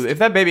confused. Ooh, if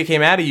that baby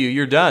came out of you,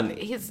 you're done.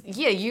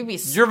 You'd be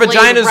your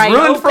vagina's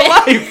ruined for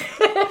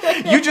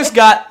life. You just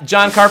got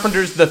John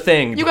Carpenter's The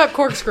Thing. You got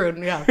corkscrewed,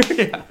 yeah.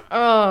 Yeah.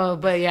 Oh,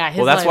 but yeah.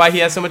 Well, that's why he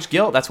has so much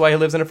guilt. That's why he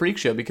lives in a freak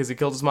show, because he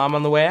killed his mom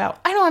on the way out.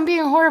 I know, I'm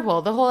being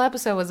horrible. The whole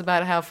episode was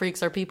about how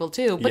freaks are people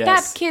too. But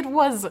that kid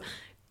was...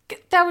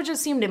 That would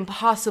just seemed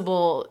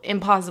impossible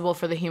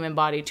for the human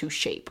body to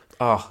shape.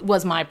 Oh.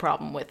 Was my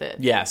problem with it.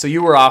 Yeah, so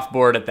you were off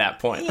board at that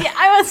point. Yeah,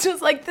 I was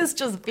just like, this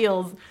just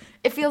feels...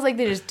 It feels like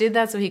they just did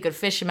that so he could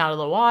fish him out of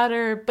the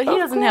water. But he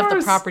doesn't have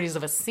the properties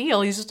of a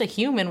seal. He's just a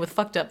human with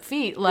fucked up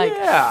feet. Like,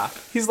 yeah,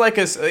 he's like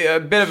a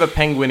bit of a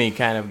penguin-y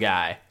kind of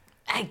guy.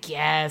 I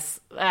guess.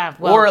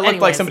 Or it looked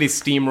like somebody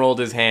steamrolled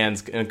his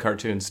hands in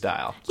cartoon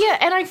style. Yeah,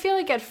 and I feel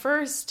like at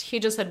first he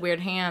just had weird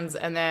hands,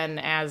 and then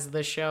as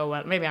the show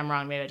went... Maybe I'm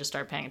wrong, maybe I just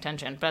started paying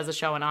attention. But as the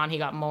show went on, he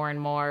got more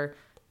and more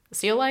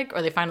seal-like,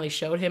 or they finally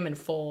showed him in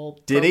full...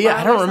 Did he?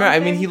 I don't remember.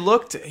 I mean, he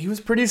was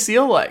pretty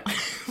seal-like.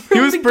 He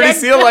was pretty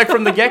seal-like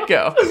from the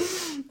get-go.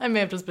 I may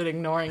have just been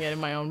ignoring it in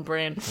my own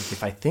brain. Like,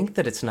 if I think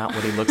that it's not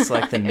what he looks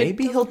like, then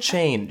maybe he'll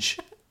change.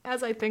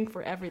 As I think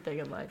for everything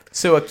in life.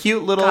 So a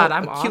cute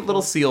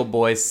little seal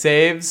boy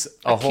saves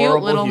a horrible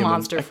cute little human.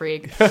 Monster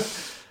freak.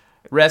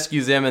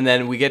 Rescues him, and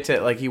then we get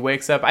to, like, he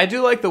wakes up. I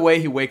do like the way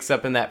he wakes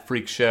up in that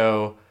freak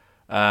show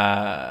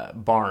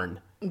barn.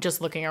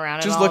 Just looking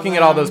around Just looking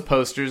at all those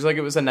posters. Like,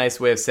 it was a nice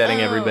way of setting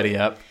everybody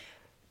up.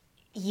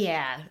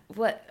 Yeah.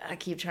 What? I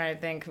keep trying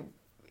to think.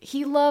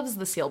 He loves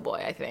the seal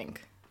boy, I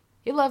think.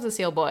 He loves the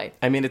seal boy.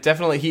 I mean,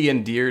 he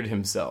endeared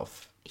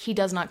himself. He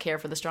does not care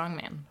for the strong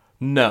man.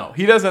 No,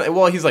 he doesn't.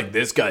 Well, he's like,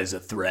 this guy's a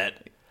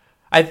threat.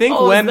 I think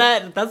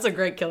that's a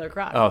great Killer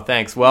Croc. Oh,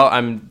 thanks. Well,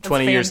 I'm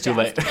 20 years too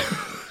late.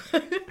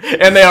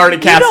 And they already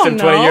cast him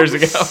 20 years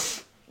ago.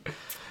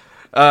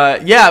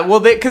 Yeah, well,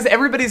 because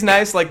everybody's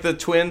nice, like the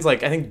twins,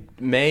 like I think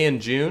May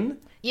and June.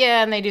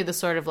 Yeah, and they do the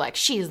sort of like,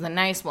 she's the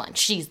nice one,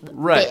 she's the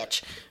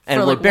bitch.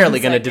 And we're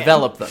barely going to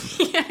develop them.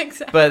 Yeah,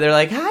 exactly. But they're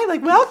like, hi,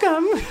 like,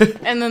 welcome.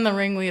 And then the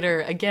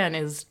ringleader, again,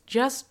 is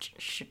just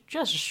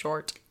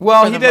short.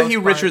 Well, he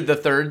Richard the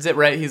Third's it,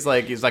 right? He's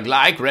like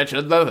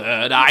Richard the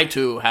Third, I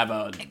too have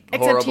a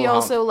Except he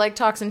also like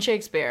talks in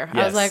Shakespeare.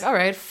 Yes. I was like, all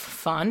right,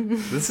 fun.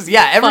 This is,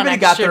 everybody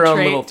got their own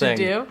little thing.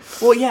 To do.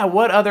 Well, yeah,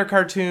 what other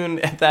cartoon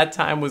at that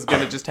time was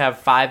going to just have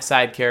 5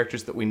 side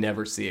characters that we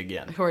never see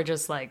again? Who are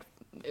just like,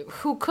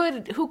 who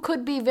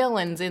could be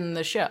villains in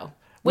the show?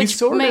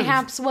 Which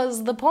mayhaps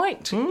was the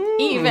point,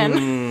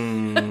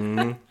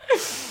 even.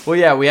 Well,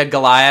 yeah, we had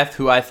Goliath,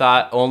 who I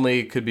thought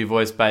only could be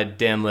voiced by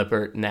Dan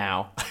Lippert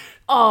now.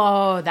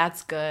 Oh,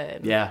 that's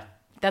good. Yeah.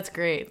 That's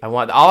great. All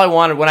I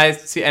wanted when I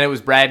see, and it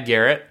was Brad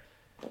Garrett.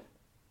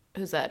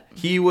 Who's that?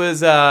 He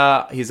was,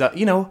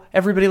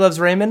 Everybody Loves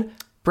Raymond.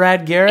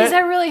 Brad Garrett. Is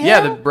that really him?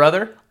 Yeah, the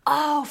brother.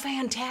 Oh,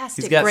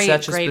 fantastic. He's got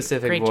such a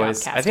specific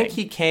voice. I think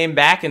he came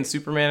back in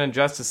Superman and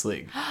Justice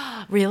League.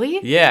 Really?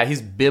 Yeah,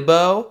 he's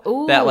Bibbo,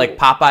 Ooh. that like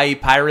Popeye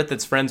pirate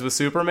that's friends with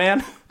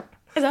Superman.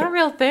 Is that a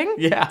real thing?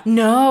 Yeah.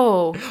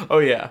 No. Oh,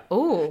 yeah.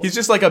 Ooh. He's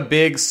just like a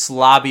big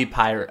slobby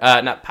pirate.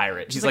 Not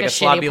pirate. He's like a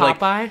slobby shitty Popeye?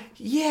 like...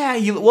 Yeah.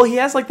 He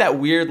has like that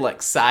weird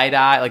like side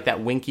eye, like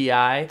that winky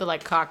eye. The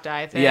like cocked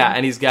eye thing. Yeah,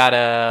 and he's got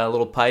a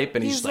little pipe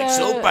and he's just like,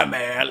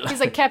 Superman. He's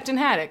like Captain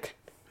Haddock.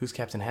 Who's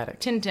Captain Haddock?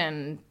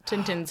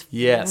 Tintin's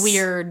yes.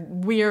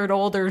 weird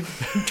older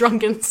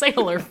drunken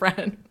sailor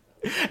friend.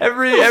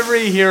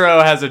 Every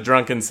hero has a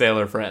drunken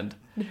sailor friend.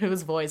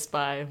 Who's voiced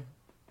by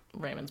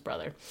Raymond's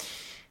brother.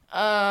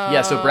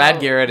 Yeah, so Brad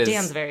Garrett is...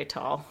 Dan's very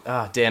tall.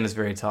 Dan is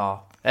very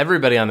tall.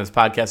 Everybody on this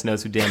podcast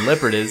knows who Dan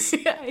Lippert is.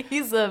 Yeah,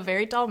 he's a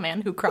very tall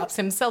man who crops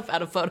himself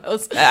out of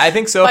photos. I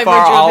think so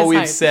far all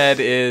we've said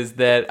is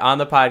that on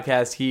the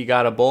podcast he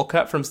got a bowl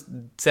cut from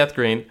Seth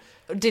Green.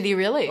 Did he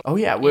really? Oh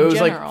yeah, it was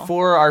like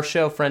for our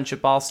show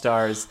Friendship All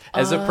Stars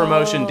as a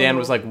promotion. Dan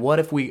was like,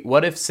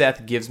 "What if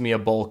Seth gives me a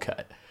bowl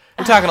cut?"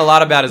 We're talking a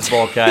lot about his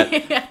bowl cut,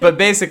 yeah. But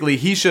basically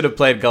he should have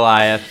played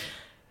Goliath.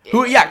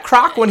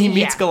 Croc when he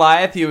meets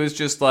Goliath, he was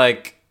just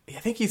like, I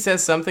think he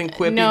says something quippy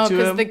to him. No,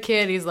 because the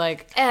kid, he's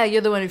like,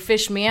 you're the one who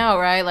fished me out,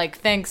 right? Like,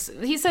 thanks.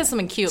 He says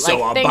something cute, so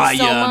like, I'll thanks buy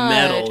so you a much.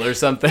 medal or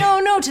something.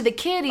 No, to the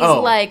kid, he's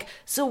like,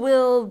 so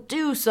we'll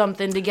do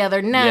something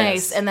together,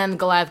 nice. Yes. And then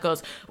Goliath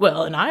goes,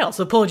 well, and I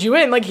also pulled you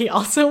in. Like, he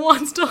also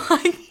wants to,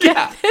 like,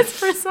 get this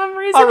for some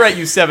reason. All right,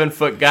 you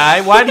 7-foot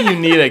guy. Why do you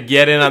need to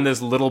get in on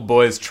this little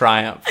boy's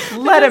triumph?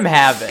 Let him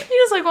have it. He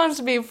just, like, wants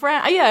to be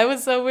friends. Yeah, it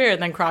was so weird.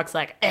 And then Croc's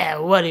like,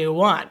 what do you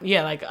want?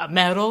 Yeah, like, a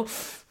medal?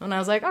 And I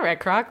was like, all right,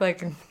 Croc,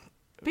 like...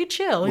 Be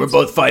chill. We're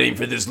both fighting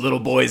for this little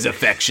boy's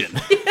affection.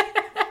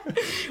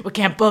 We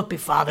can't both be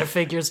father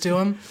figures to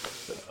him.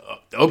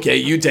 Okay,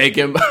 you take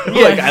him.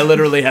 Like, I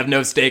literally have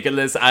no stake in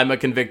this. I'm a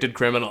convicted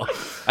criminal.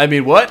 I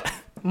mean, what?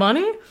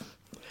 Money?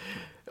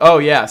 Oh,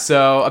 yeah.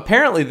 So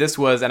apparently this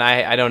was, and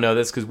I don't know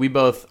this because we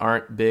both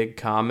aren't big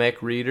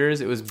comic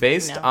readers. It was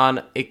based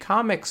on a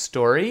comic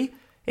story.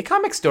 A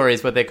comic story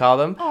is what they call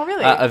them. Oh,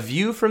 really? A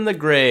View from the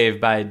Grave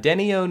by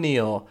Denny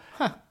O'Neil.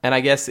 Huh. And I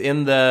guess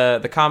in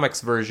the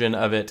comics version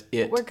of it...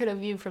 Where could A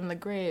View from the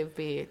Grave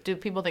be? Do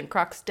people think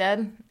Croc's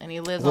dead and he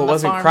lives well, on the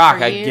farm? Well, it wasn't Croc.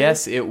 for years? I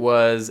guess it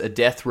was a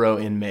death row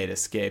inmate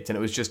escaped, and it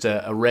was just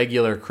a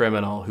regular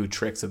criminal who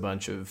tricks a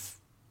bunch of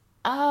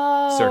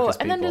circus people.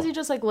 And then does he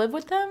just, like, live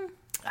with them?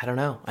 I don't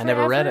know. I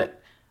never read it.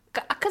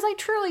 Because I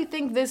truly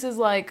think this is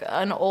like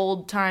an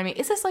old-timey...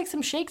 Is this like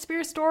some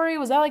Shakespeare story?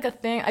 Was that like a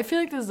thing? I feel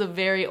like this is a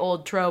very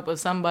old trope of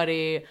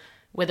somebody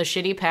with a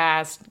shitty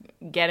past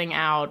getting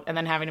out and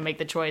then having to make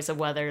the choice of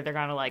whether they're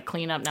going to like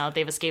clean up now that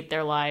they've escaped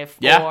their life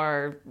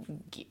or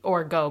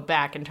go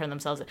back and turn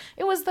themselves in.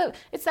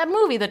 It's that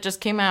movie that just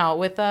came out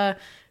with,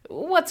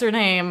 what's her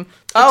name?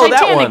 The Titanic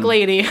that one.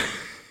 Lady.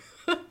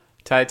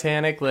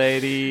 Titanic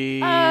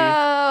Lady.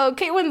 Oh,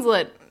 Kate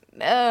Winslet.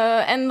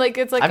 And like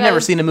it's like I've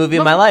never seen a movie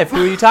in my life.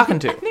 Who are you talking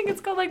to? I think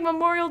it's called like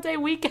Memorial Day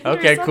Weekend.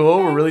 Okay, or something. cool.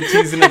 We're really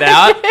teasing it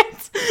out.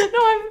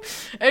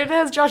 It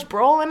has Josh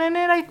Brolin in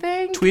it, I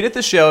think. Tweet at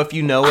the show if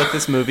you know what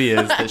this movie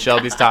is that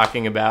Shelby's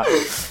talking about.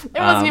 It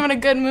wasn't even a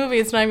good movie.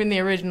 It's not even the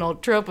original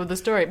trope of the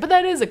story. But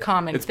that is a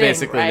common it's thing,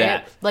 basically right?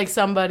 that. Like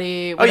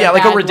somebody with like a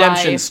bad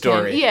redemption life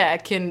story.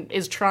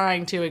 is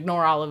trying to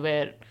ignore all of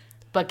it.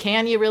 But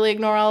can you really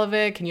ignore all of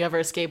it? Can you ever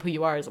escape who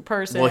you are as a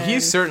person? Well, he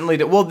certainly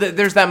did. Well,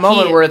 there's that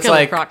moment where it's Killer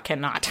like... Croc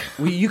cannot.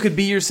 You could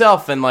be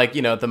yourself, and like,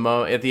 you know,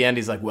 at the end,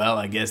 he's like, well,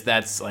 I guess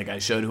that's, like, I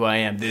showed who I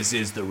am. This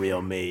is the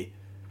real me.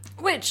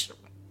 Which,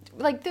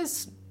 like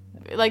this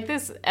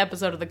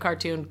episode of the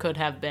cartoon could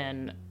have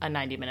been a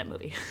 90-minute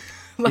movie.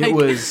 It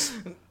was...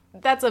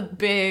 That's a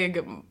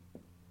big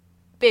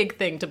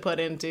thing to put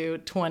into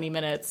 20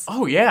 minutes.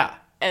 Oh, yeah.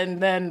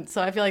 And then,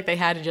 so I feel like they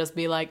had to just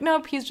be like,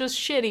 nope, he's just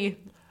shitty.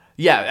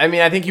 Yeah, I mean,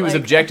 I think he was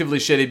objectively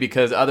shitty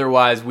because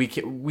otherwise we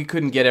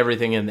couldn't get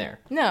everything in there.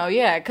 No,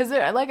 yeah, because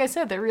like I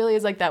said, there really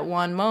is like that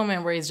one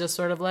moment where he's just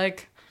sort of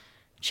like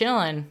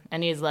chilling,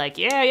 and he's like,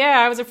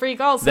 yeah, I was a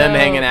freak also. Them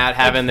hanging out,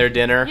 having their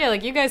dinner. Yeah,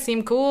 like, you guys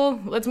seem cool.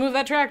 Let's move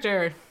that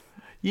tractor.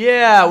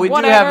 Yeah, we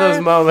Whatever. do have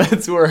those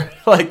moments where,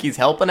 like, he's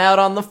helping out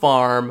on the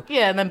farm.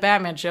 Yeah, and then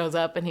Batman shows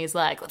up, and he's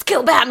like, let's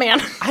kill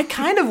Batman. I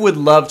kind of would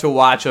love to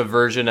watch a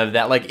version of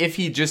that. Like, if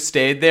he just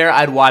stayed there,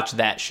 I'd watch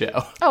that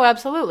show. Oh,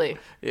 absolutely.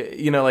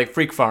 You know, like,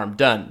 Freak Farm,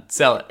 done,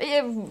 sell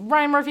it.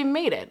 Ryan Murphy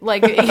made it.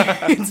 Like,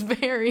 it's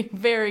very,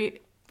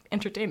 very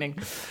entertaining.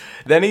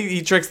 Then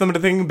he tricks them into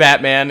thinking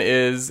Batman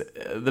is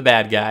the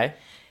bad guy.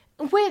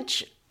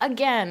 Which,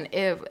 again,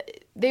 if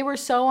they were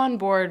so on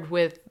board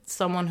with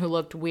someone who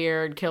looked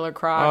weird, Killer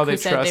Croc, who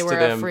said they were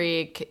a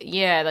freak.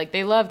 Yeah, like,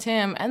 they loved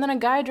him. And then a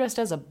guy dressed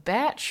as a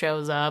bat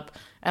shows up,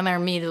 and they're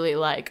immediately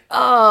like,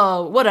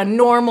 oh, what a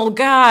normal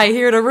guy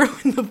here to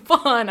ruin the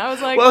fun. I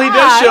was like, well, he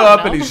does show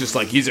up, and he's just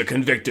like, he's a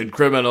convicted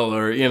criminal,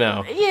 or, you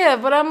know. Yeah,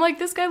 but I'm like,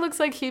 this guy looks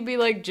like he'd be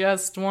like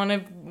just one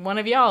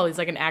of y'all. He's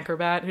like an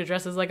acrobat who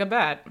dresses like a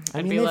bat.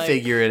 I mean, they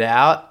figure it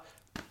out.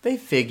 They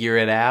figure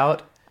it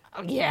out.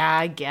 Yeah,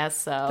 I guess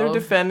so. They're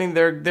defending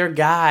their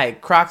guy.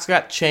 Croc's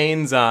got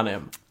chains on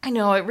him. I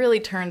know, it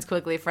really turns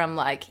quickly from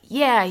like,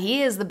 yeah,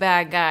 he is the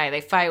bad guy. They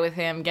fight with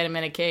him, get him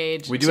in a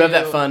cage. We do have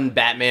that fun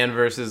Batman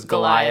versus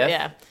Goliath.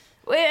 Yeah.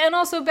 And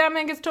also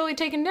Batman gets totally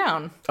taken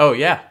down. Oh,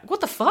 yeah.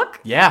 What the fuck?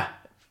 Yeah.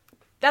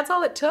 That's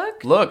all it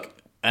took? Look,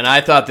 and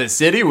I thought the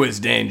city was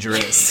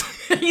dangerous.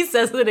 He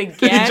says it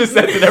again. He just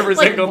says it every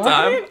single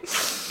time.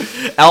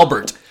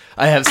 Albert,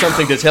 I have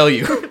something to tell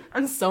you.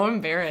 I'm so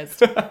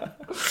embarrassed.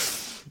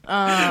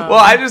 Well,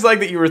 I just like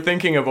that you were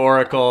thinking of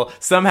Oracle,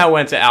 somehow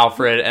went to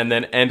Alfred, and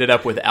then ended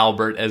up with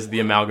Albert as the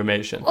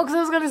amalgamation. Well, because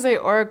I was going to say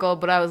Oracle,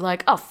 but I was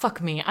like, oh,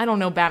 fuck me. I don't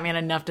know Batman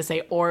enough to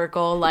say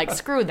Oracle. Like,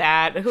 screw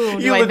that. Who do I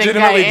think I am? You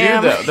legitimately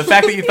do, though. The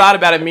fact that you thought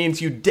about it means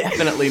you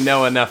definitely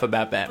know enough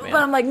about Batman.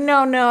 But I'm like,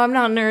 no, I'm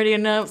not nerdy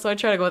enough. So I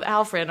try to go with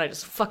Alfred, and I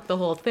just fuck the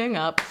whole thing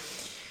up.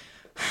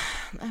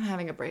 I'm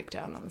having a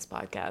breakdown on this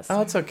podcast. Oh,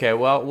 it's okay.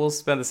 Well, we'll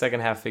spend the second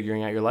half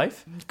figuring out your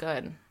life.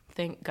 Good.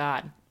 Thank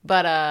God.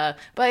 But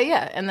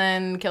yeah, and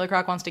then Killer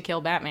Croc wants to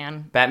kill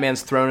Batman.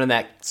 Batman's thrown in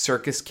that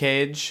circus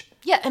cage.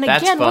 Yeah, and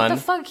that's again, fun. What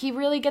the fuck? He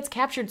really gets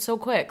captured so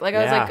quick. Like,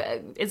 I was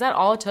like, is that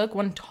all it took?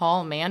 One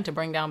tall man to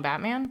bring down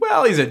Batman?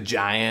 Well, he's a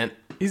giant.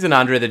 He's an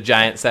Andre the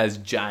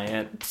Giant-sized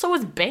giant. So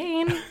is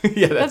Bane.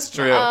 Yeah, that's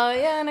true.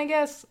 Yeah, and I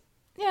guess,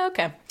 yeah,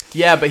 okay.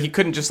 Yeah, but he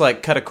couldn't just,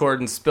 like, cut a cord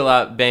and spill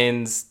out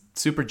Bane's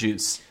super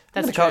juice.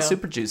 That's true. Call it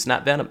super juice,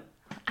 not venom.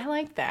 I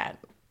like that.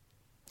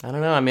 I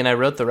don't know. I mean, I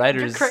wrote the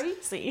writers. You're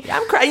crazy.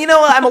 I'm crazy. You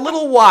know what? I'm a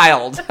little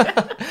wild.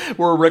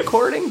 We're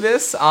recording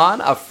this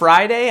on a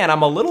Friday, and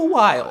I'm a little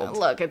wild.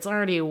 Look, it's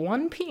already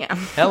 1 p.m.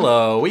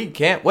 Hello. We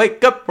can't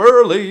wake up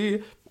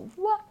early.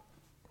 What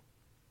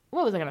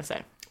was I going to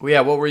say? Well,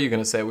 yeah, what were you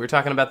going to say? We were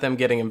talking about them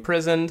getting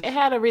imprisoned. It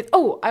had a reason.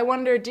 Oh, I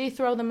wonder, did he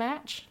throw the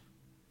match?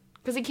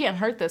 Because he can't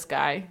hurt this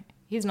guy.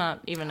 He's not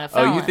even a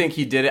felon. Oh, you think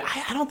he did it?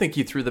 I don't think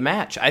he threw the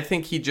match. I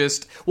think he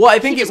just... Well, I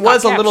think it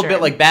was a little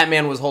bit like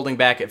Batman was holding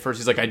back at first.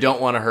 He's like, I don't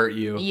want to hurt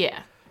you. Yeah.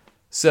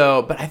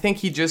 So, but I think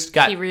he just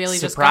got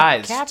surprised just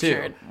got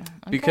captured.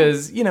 too,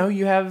 because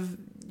you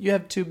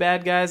have two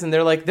bad guys, and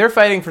they're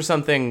fighting for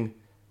something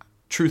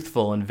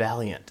truthful and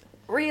valiant.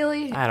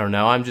 Really? I don't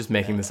know. I'm just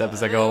making this up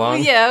as I go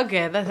along. Yeah,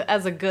 okay. That's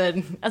as a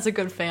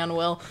good fan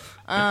will.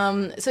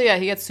 So yeah,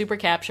 he gets super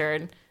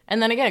captured,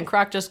 and then again,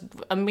 Croc just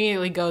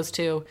immediately goes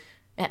to,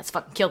 let's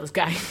fucking kill this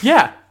guy.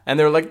 Yeah, and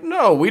they're like,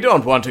 no, we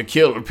don't want to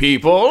kill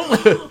people.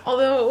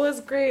 Although it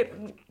was great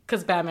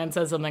because Batman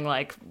says something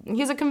like,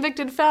 he's a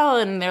convicted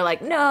felon, and they're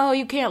like, no,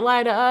 you can't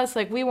lie to us.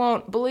 Like, we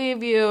won't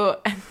believe you.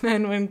 And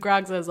then when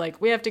Croc says,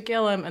 like, we have to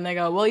kill him, and they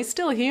go, well, he's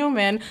still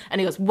human. And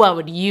he goes, what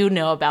would you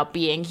know about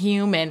being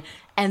human?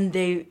 And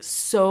they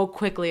so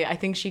quickly, I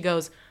think she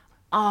goes,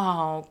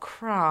 oh,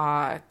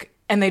 Croc.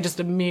 And they just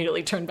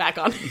immediately turn back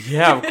on him.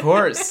 Yeah, of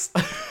course.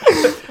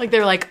 Like,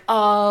 they're like,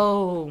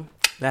 oh,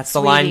 that's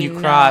the line you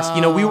crossed.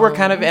 No. We were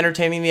kind of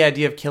entertaining the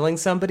idea of killing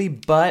somebody,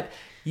 but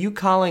you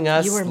calling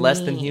us less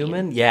than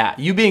human? Yeah,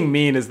 you being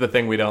mean is the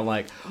thing we don't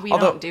like. We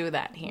don't do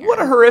that here. What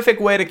a horrific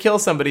way to kill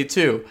somebody,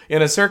 too.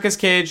 In a circus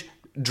cage,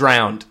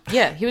 drowned.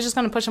 Yeah, he was just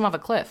going to push him off a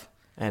cliff.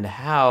 And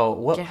how?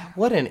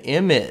 What an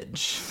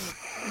image.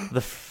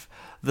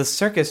 The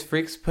circus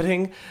freaks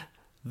putting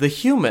the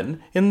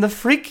human in the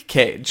freak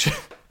cage.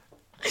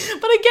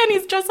 But again,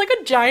 he's dressed like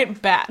a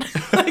giant bat.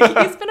 Like,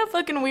 he's been a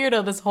fucking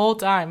weirdo this whole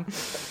time,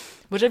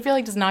 which I feel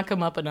like does not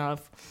come up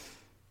enough.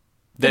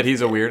 That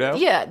he's a weirdo?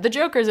 Yeah, the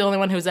Joker's the only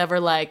one who's ever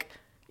like,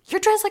 you're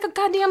dressed like a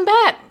goddamn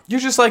bat. You're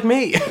just like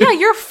me. Yeah,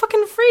 you're a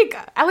fucking freak.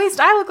 At least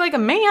I look like a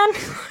man.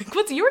 Like,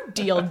 what's your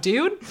deal,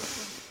 dude?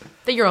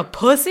 That you're a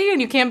pussy and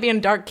you can't be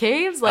in dark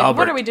caves? Like, Albert,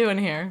 what are we doing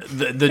here?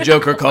 The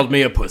Joker called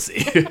me a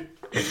pussy.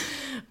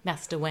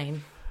 Master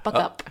Wayne, buck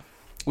up.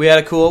 We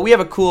have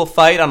a cool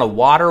fight on a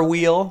water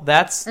wheel.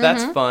 That's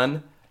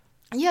fun.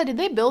 Yeah, did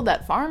they build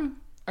that farm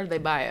or did they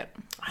buy it?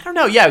 I don't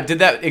know. Yeah, did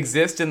that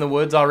exist in the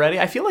woods already?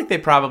 I feel like they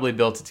probably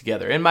built it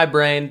together. In my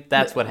brain,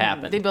 that's what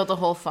happened. They built a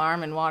whole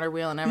farm and water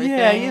wheel and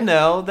everything.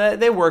 Yeah,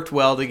 they worked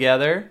well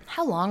together.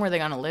 How long were they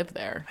going to live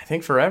there? I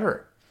think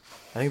forever.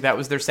 I think that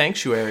was their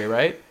sanctuary,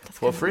 right?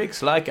 For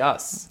freaks like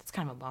us. It's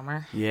kind of a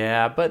bummer.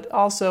 Yeah, but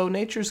also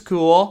nature's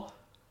cool.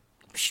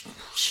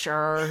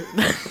 Sure.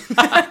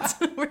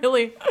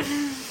 Really.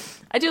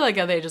 I do like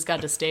how they just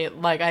got to stay.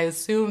 Like, I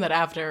assume that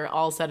after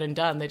all said and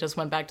done, they just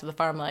went back to the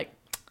farm like,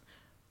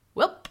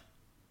 well,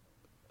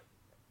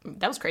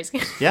 that was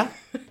crazy. Yeah.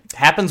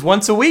 Happens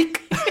once a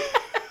week.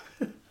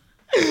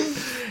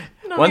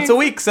 Once a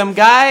week, some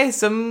guy,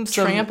 some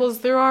tramples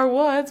through our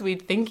woods. We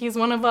think he's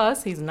one of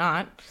us. He's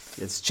not.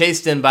 Gets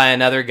chased in by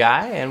another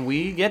guy, and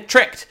we get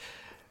tricked.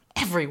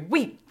 Every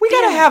week. We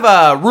gotta have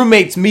a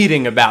roommates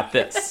meeting about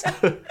this.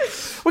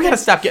 We gotta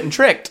stop getting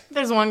tricked.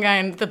 There's one guy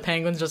and the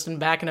Penguin's just in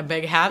back in a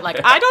big hat. Like,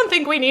 I don't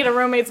think we need a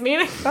roommates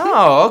meeting.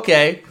 Oh,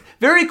 okay.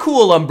 Very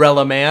cool,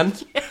 Umbrella Man.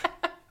 Yeah.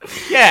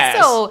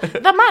 Yes. So,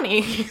 the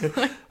money.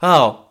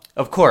 Oh,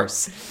 of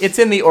course. It's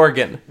in the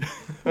organ.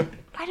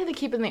 Why do they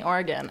keep it in the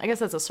organ? I guess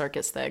that's a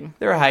circus thing.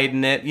 They're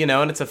hiding it,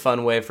 and it's a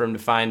fun way for him to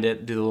find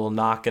it, do the little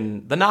knock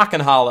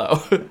and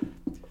hollow.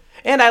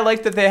 And I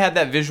like that they had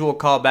that visual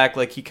callback,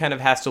 like he kind of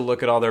has to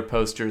look at all their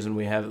posters and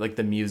we have like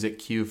the music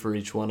cue for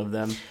each one of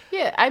them.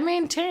 Yeah, I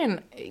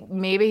maintain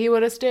maybe he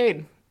would have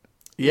stayed.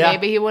 Yeah.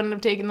 Maybe he wouldn't have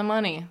taken the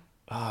money.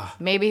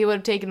 Maybe he would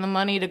have taken the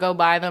money to go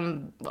buy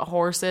them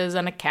horses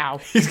and a cow.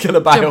 He's going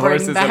to buy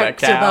horses and a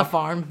cow. To the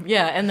farm.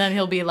 Yeah, and then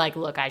he'll be like,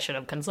 look, I should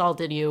have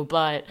consulted you,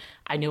 but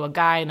I knew a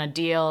guy in a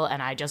deal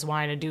and I just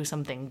wanted to do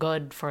something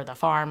good for the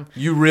farm.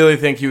 You really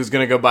think he was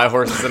going to go buy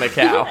horses and a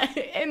cow?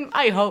 And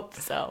I hope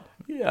so.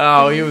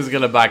 Oh, he was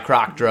going to buy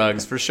Croc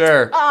drugs for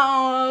sure.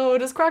 Oh,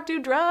 does Croc do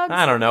drugs?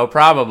 I don't know,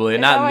 probably.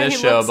 Not in this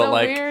show, but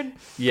like... Weird?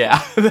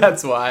 Yeah,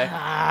 that's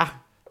why.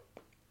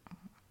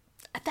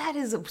 That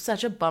is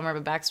such a bummer of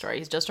a backstory.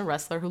 He's just a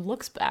wrestler who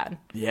looks bad.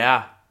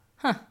 Yeah.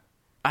 Huh.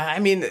 I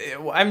mean,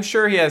 I'm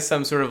sure he has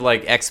some sort of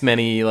like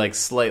X-Men-y, like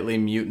slightly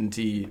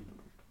mutant-y... I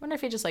wonder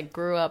if he just like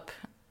grew up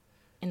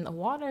in the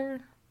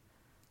water.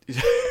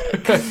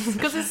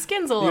 Because his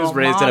skin's a little He was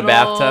raised mottled. in a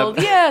bathtub.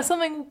 Yeah,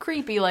 something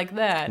creepy like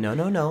that.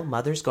 No.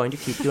 Mother's going to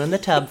keep you in the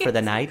tub for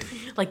the night.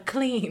 Like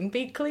clean.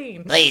 Be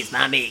clean. Please,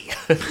 Mommy.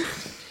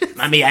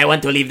 Mommy, I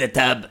want to leave the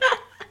tub.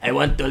 I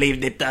want to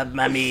leave the tub,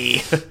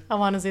 Mommy. I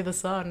want to see the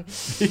sun.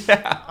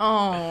 Yeah.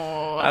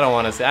 Oh. I don't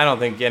want to see. I don't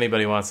think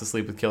anybody wants to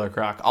sleep with Killer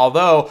Croc.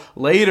 Although,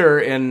 later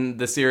in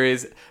the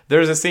series,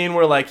 there's a scene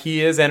where like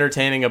he is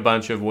entertaining a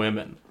bunch of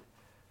women.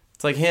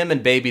 It's like him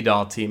and Baby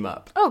Doll team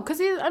up. Oh, because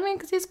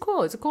he's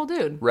cool. He's a cool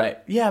dude. Right.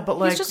 Yeah, but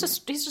like... He's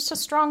just a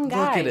strong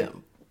guy. Look at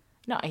him.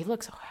 No, he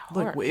looks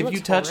horrible. Look, if you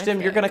touched him,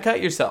 you're going to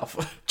cut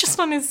yourself. Just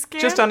on his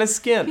skin? Just on his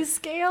skin. He's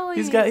scaly.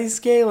 He's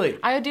scaly.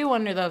 I do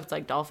wonder, though, if it's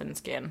like dolphin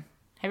skin.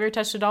 Have you ever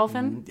touched a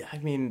dolphin? I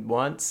mean,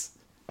 once.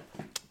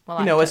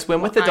 Well, a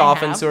swim with the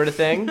dolphin sort of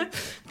thing.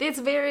 It's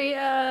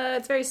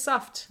very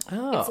soft.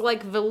 Oh. It's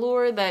like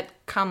velour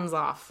that comes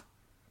off.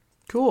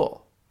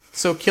 Cool.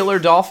 So Killer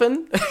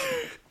Dolphin?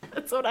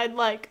 That's what I'd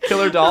like.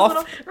 Killer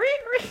Dolphin?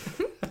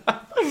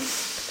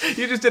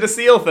 You just did a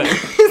seal thing.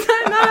 Is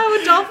that not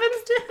what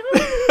dolphins do?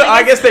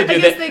 I guess they do.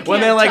 they When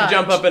they can't like touch.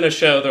 jump up in a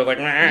show, they're like,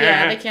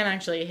 Yeah, they can't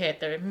actually hit.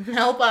 They're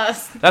help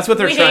us. That's what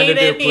they're We trying to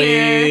hate do. it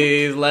here.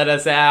 Please let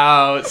us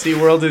out.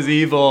 SeaWorld is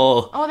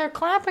evil. Oh, they're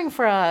clapping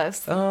for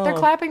us. Oh. They're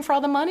clapping for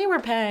all the money we're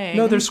paying.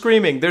 No, they're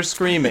screaming. They're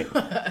screaming.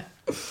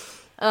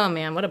 Oh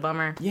man, what a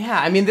bummer. Yeah,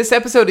 I mean, this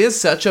episode is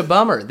such a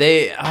bummer.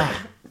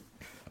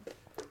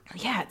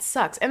 Yeah, it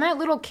sucks. And that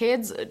little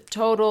kid's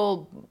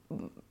total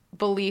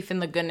belief in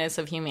the goodness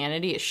of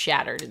humanity is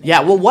shattered. Yeah,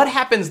 well, what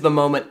happens the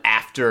moment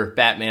after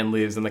Batman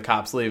leaves and the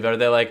cops leave? Are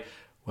they like,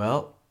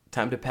 well,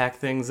 time to pack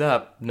things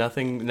up.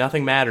 Nothing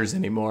matters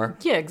anymore.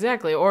 Yeah,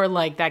 exactly. Or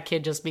like that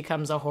kid just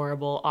becomes a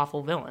horrible,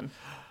 awful villain.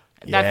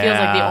 That feels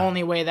like the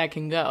only way that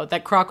can go.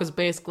 That Croc was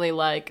basically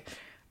like,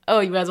 oh,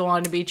 you guys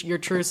wanted to be your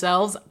true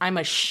selves? I'm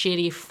a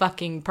shitty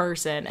fucking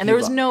person. And there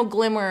was no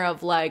glimmer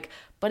of like,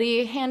 but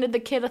he handed the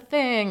kid a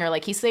thing, or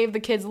like he saved the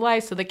kid's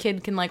life so the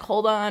kid can like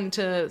hold on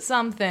to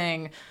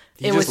something.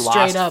 He it just was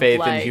straight lost up faith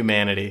like, in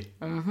humanity.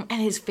 And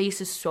his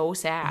face is so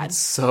sad.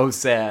 So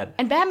sad.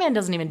 And Batman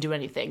doesn't even do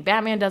anything.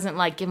 Batman doesn't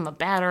like give him a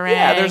batarang.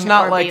 Yeah, there's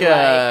not or like be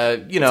a,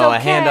 "It's a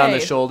hand on the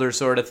okay." shoulder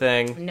sort of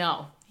thing.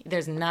 No,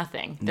 there's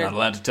nothing. Not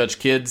allowed to touch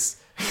kids.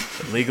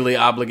 Legally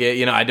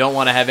obligated. I don't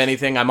want to have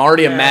anything. I'm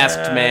already a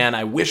masked man.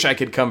 I wish I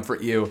could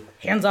comfort you.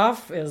 Hands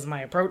off is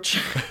my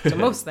approach to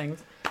most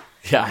things.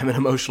 Yeah, I'm an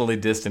emotionally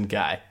distant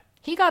guy.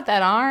 He got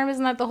that arm.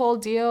 Isn't that the whole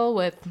deal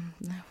with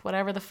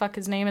whatever the fuck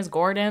his name is,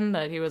 Gordon,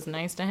 that he was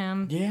nice to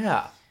him?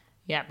 Yeah.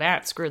 Yeah,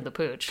 that screwed the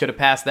pooch. Could have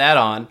passed that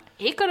on.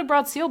 He could have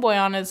brought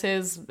Steelboy on as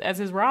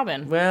his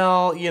Robin.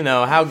 Well,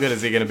 how good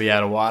is he going to be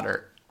out of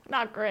water?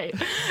 Not great.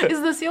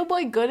 Is the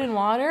Steelboy good in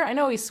water? I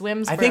know he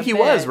swims for I think a he bit.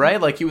 was, right?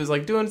 Like he was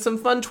like doing some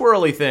fun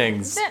twirly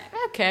things.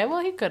 Okay,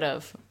 well, he could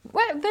have.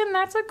 Well, then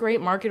that's a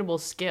great marketable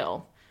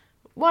skill.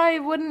 Why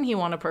wouldn't he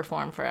want to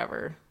perform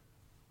forever?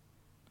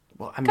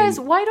 Well, I mean, Guys,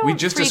 why don't we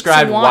just freaks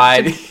described want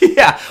why? to-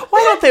 Yeah,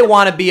 why don't they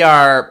want to be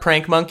our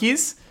prank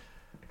monkeys?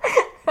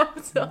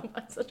 I'm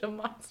such a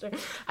monster.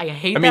 I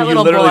hate I that mean, you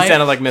little literally boy.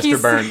 sounded like Mr.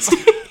 He's- Burns.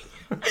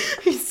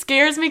 He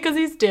scares me because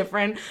he's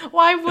different.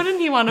 Why wouldn't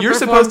he want to You're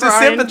perform supposed to for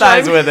our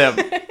sympathize enjoyment?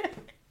 with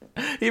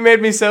him. He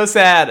made me so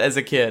sad as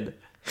a kid.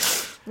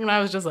 And I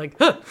was just like,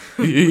 huh,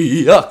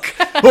 Yuck.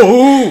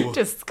 Oh.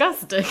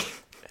 disgusting.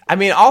 I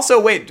mean,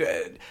 also, wait,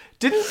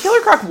 didn't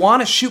Killer Croc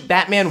want to shoot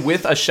Batman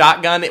with a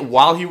shotgun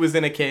while he was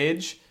in a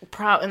cage?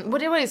 And what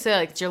did he say?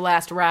 Like, it's your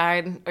last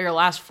ride or your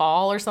last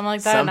fall or something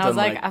like that. And I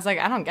was like,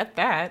 I don't get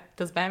that.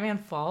 Does Batman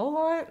fall a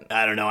lot?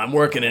 I don't know. I'm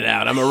working it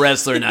out. I'm a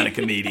wrestler, not a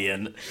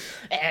comedian.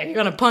 You're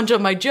gonna punch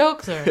up my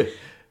jokes, or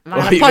I'm Well,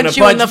 gonna you're punch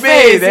gonna you in the me.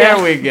 face? There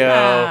Yeah. we go.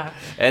 Ah.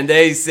 And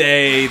they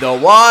say the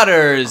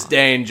water's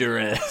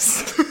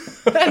dangerous.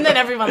 And then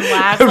everyone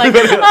laughs like,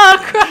 oh,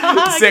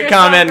 Croc, you're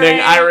Sitcom so ending.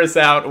 great. Iris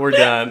out. We're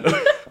done.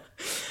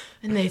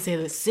 And they say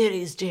the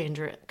city's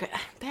dangerous.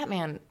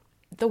 Batman,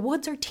 the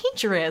woods are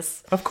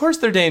dangerous. Of course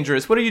they're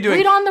dangerous. What are you doing?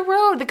 Read on the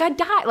road. The guy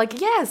died.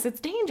 Like, yes, it's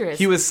dangerous.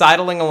 He was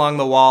sidling along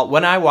the wall.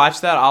 When I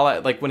watched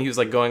that, when he was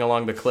like going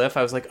along the cliff,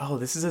 I was like, "Oh,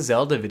 this is a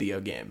Zelda video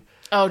game."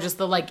 Oh, just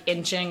the like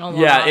inching along.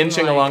 Yeah,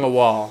 inching like, along a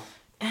wall.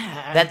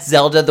 That's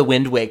Zelda the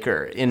Wind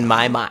Waker in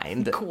my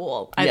mind.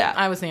 Cool. Yeah.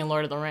 I was thinking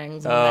Lord of the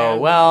Rings. in Oh, there,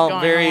 well,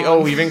 going very,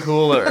 along. even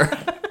cooler.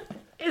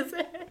 Is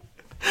it?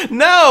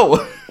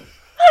 No!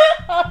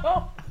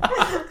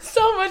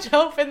 So much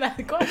hope in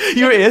that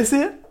question. Is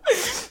it?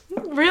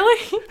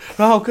 Really?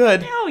 Oh,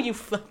 good. No, you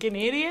fucking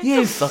idiot.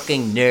 You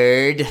fucking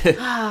nerd. You're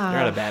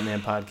on a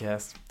Batman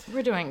podcast.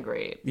 We're doing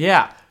great.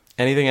 Yeah.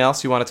 Anything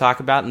else you want to talk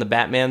about in the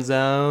Batman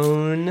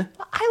zone?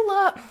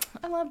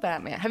 I love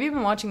Batman. Have you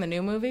been watching the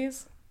new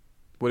movies?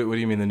 What do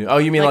you mean the new? Oh,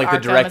 you mean like the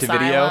Arkham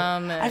direct-to-video?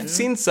 Asylum and- I've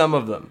seen some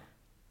of them.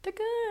 They're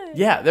good.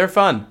 Yeah, they're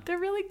fun. They're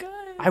really good.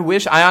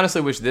 I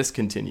honestly wish this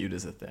continued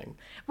as a thing.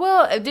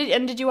 Well,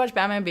 did you watch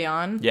Batman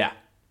Beyond? Yeah.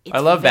 It's I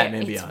love ve-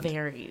 Batman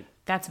Beyond.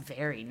 That's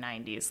very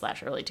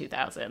 90s / early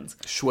 2000s.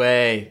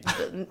 Shui.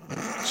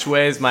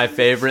 Shui is my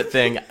favorite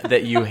thing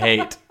that you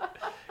hate.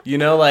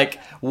 Like,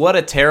 what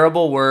a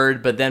terrible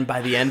word, but then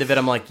by the end of it,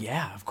 I'm like,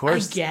 yeah, of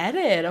course. I get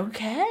it.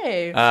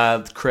 Okay.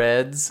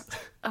 Creds.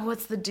 Oh,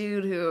 what's the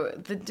dude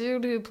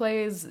who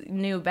plays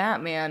new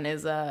Batman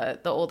is the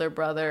older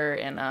brother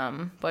in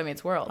Boy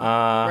Meets World,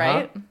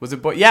 right? Was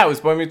it Boy? Yeah, it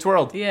was Boy Meets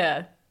World.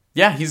 Yeah.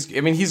 Yeah,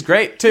 he's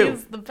great too.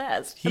 He's the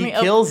best. He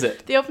kills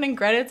it. The opening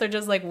credits are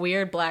just like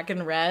weird black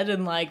and red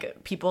and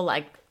like people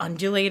like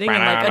undulating in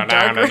like a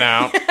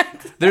dark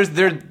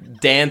They're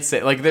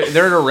dancing, like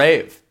they're at a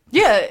rave.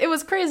 Yeah, it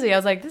was crazy. I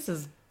was like, this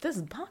is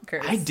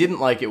bonkers. I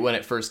didn't like it when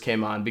it first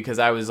came on because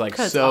I was like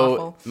 'Cause so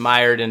awful.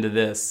 mired into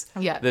this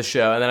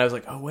show, and then I was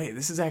like, oh wait,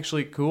 this is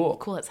actually cool.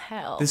 Cool as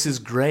hell. This is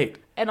great.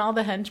 And all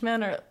the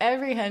henchmen, or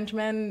every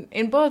henchman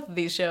in both of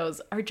these shows,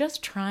 are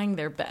just trying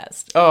their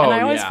best. Oh, and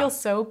I always yeah. feel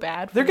so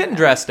bad for They're getting them.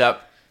 dressed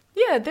up.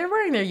 Yeah, they're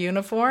wearing their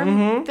uniform.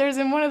 Mm-hmm. There's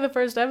in one of the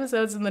first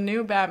episodes in the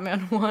new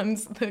Batman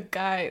ones,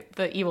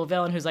 the evil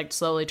villain who's like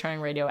slowly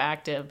turning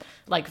radioactive,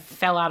 like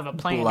fell out of a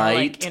plane or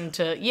like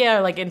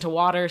into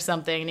water or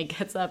something, and he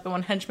gets up and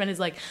one henchman is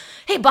like,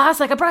 hey boss,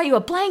 like I brought you a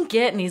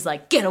blanket, and he's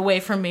like, get away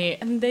from me,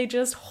 and they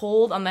just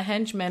hold on the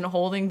henchman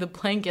holding the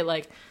blanket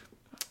like,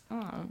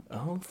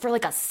 For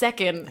like a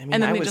second, I mean,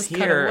 and then I they was just here.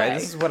 cut away.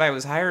 This is what I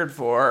was hired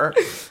for.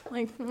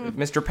 Like,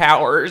 Mr.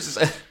 Powers.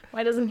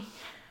 why doesn't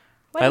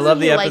I love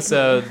the he like me?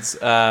 episodes.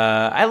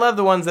 I love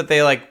the ones that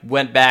they like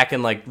went back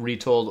and like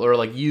retold or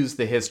like used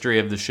the history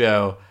of the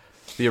show.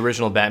 The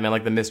original Batman,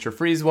 like the Mr.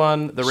 Freeze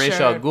one. The Ra's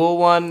al Ghul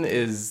one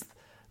is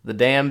the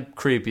damn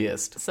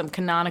creepiest. Some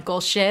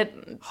canonical shit.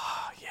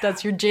 Oh, yeah.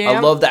 That's your jam. I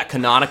love that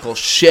canonical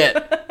shit.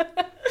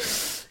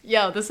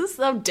 Yo, this is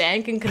so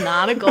dank and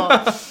canonical.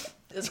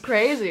 It's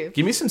crazy.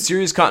 Give me some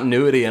serious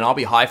continuity and I'll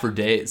be high for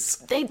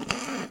days.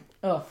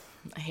 Oh,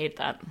 I hate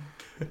that.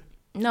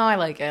 No, I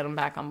like it. I'm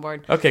back on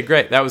board. Okay,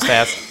 great. That was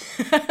fast.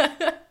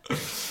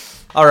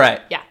 All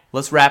right. Yeah.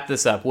 Let's wrap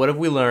this up. What have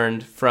we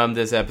learned from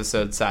this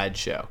episode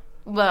Sideshow?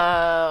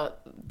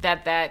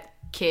 That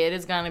kid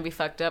is gonna be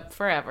fucked up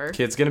forever.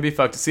 Kid's gonna be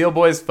fucked. Seal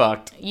Boy's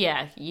fucked.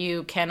 Yeah,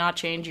 you cannot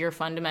change your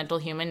fundamental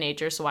human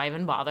nature, so why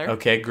even bother?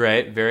 Okay,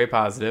 great. Very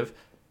positive.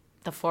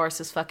 The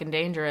Force is fucking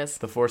dangerous.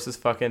 The Force is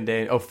fucking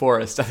dangerous. Oh,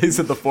 Forest. I think you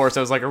said the Force.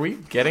 I was like, are we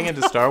getting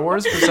into Star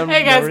Wars for some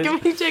Hey guys, reason?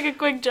 can we take a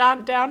quick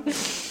jaunt down?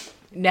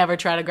 Never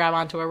try to grab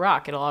onto a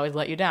rock. It'll always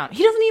let you down.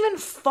 He doesn't even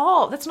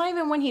fall. That's not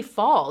even when he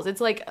falls. It's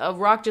like a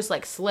rock just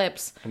like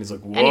slips. And he's like,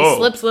 whoa. And he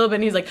slips a little bit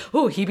and he's like,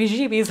 oh,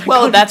 heebie-jeebies. Like,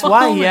 well, I'm that's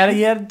why he falling.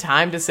 had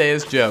time to say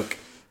his joke.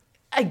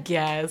 I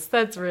guess.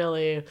 That's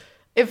really...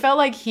 It felt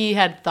like he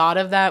had thought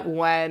of that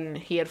when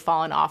he had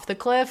fallen off the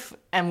cliff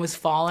and was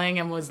falling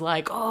and was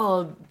like,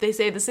 oh, they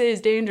say this is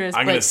dangerous.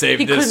 I'm going to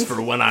save this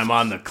for when I'm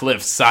on the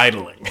cliff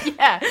sidling.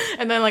 Yeah.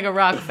 And then like a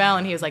rock fell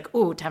and he was like,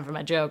 ooh, time for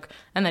my joke.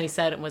 And then he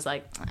said it and was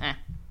like, eh.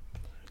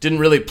 Didn't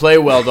really play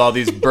well to all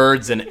these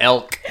birds and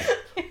elk.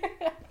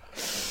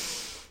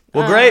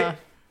 Well, great.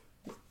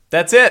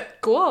 That's it.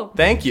 Cool.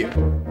 Thank you.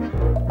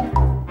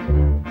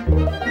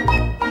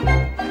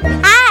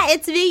 Hi,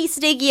 it's me,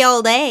 Sticky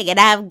Old Egg, and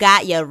I've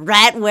got you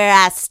right where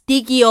I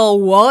sticky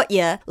old want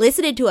you,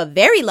 listening to a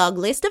very long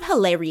list of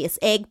hilarious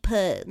egg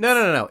puns.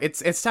 No.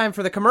 It's time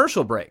for the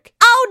commercial break.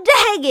 Oh,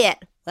 dang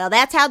it! Well,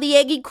 that's how the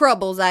eggy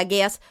crumbles, I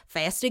guess.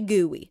 Fast and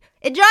gooey.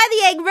 Enjoy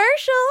the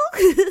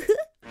egg-versal!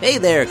 Hey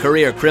there,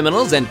 career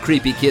criminals and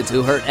creepy kids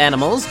who hurt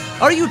animals.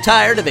 Are you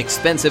tired of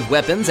expensive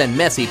weapons and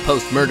messy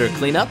post-murder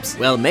cleanups?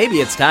 Well, maybe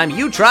it's time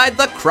you tried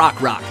the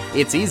Croc Rock.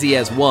 It's easy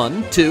as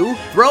 1, 2,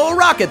 throw a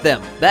rock at them.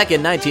 Back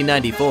in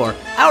 1994,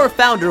 our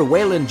founder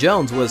Waylon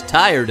Jones was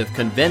tired of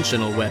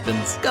conventional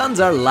weapons. Guns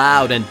are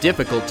loud and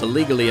difficult to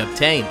legally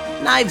obtain.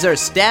 Knives are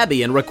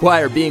stabby and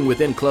require being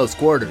within close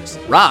quarters.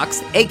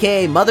 Rocks,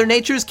 aka Mother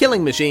Nature's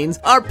killing machines,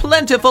 are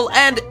plentiful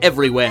and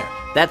everywhere.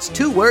 That's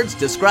 2 words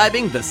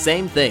describing the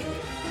same thing.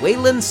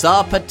 Waylon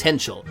saw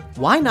potential.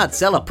 Why not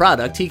sell a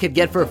product he could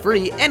get for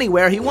free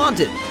anywhere he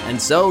wanted?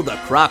 And so the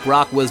Croc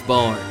Rock was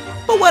born.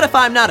 But what if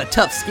I'm not a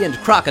tough-skinned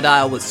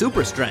crocodile with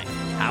super strength?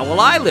 How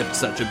will I lift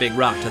such a big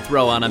rock to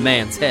throw on a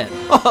man's head?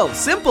 Oh,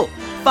 simple!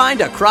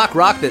 Find a Croc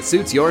Rock that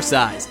suits your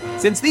size.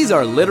 Since these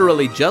are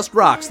literally just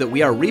rocks that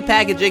we are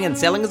repackaging and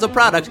selling as a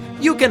product,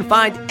 you can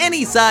find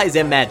any size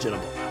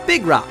imaginable.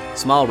 Big rock,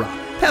 small rock,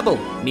 pebble,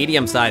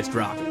 medium-sized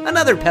rock,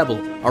 another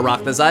pebble, a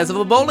rock the size of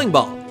a bowling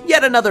ball,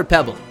 yet another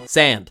pebble,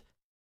 sand.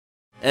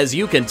 As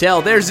you can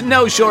tell, there's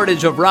no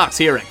shortage of rocks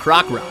here at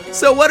Croc Rock.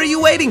 So what are you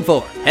waiting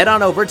for? Head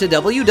on over to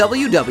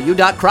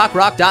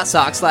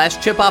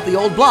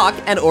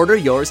www.crocrock.sock/chipofftheoldblock and order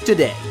yours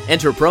today.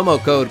 Enter promo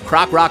code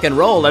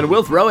CrocRock'n'Roll and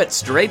we'll throw it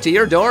straight to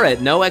your door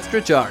at no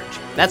extra charge.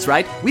 That's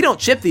right, we don't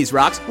ship these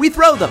rocks, we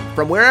throw them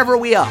from wherever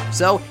we are,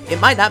 so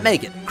it might not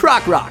make it.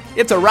 Croc Rock,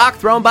 it's a rock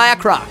thrown by a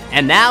croc.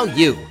 And now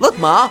you. Look,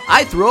 Ma,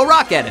 I threw a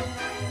rock at him.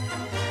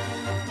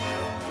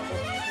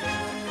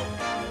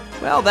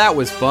 Well, that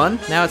was fun.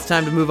 Now it's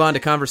time to move on to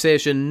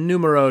conversation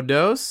numero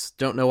dos.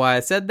 Don't know why I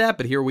said that,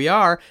 but here we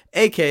are,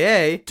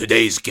 a.k.a.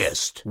 today's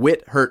guest,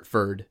 Whit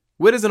Hertford.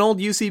 Whit is an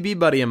old UCB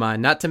buddy of mine,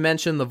 not to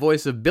mention the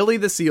voice of Billy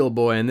the Seal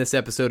Boy in this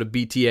episode of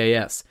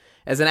BTAS.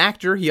 As an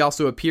actor, he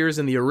also appears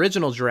in the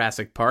original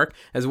Jurassic Park,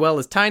 as well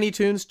as Tiny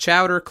Toons,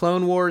 Chowder,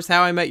 Clone Wars,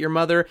 How I Met Your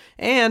Mother,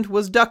 and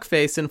was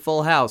Duckface in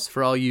Full House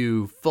for all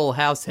you Full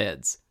House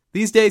heads.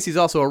 These days, he's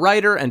also a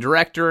writer and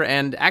director,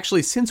 and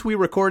actually, since we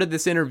recorded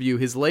this interview,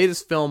 his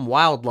latest film,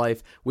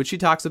 Wildlife, which he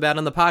talks about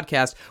in the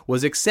podcast,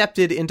 was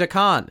accepted into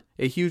Cannes.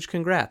 A huge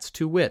congrats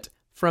to Whit,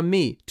 from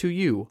me to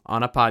you,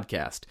 on a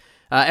podcast.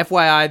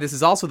 FYI, this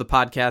is also the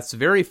podcast's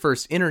very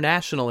first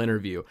international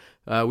interview.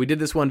 We did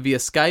this one via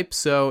Skype,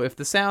 so if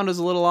the sound is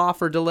a little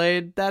off or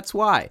delayed, that's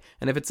why.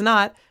 And if it's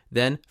not,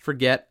 then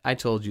forget I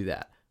told you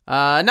that.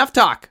 Enough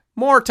talk.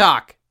 More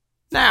talk.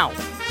 Now.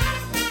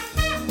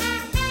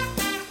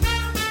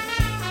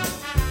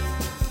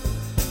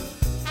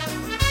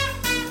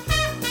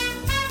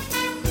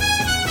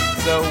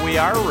 So we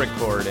are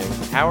recording.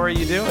 How are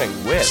you doing,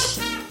 Whit?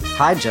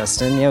 Hi,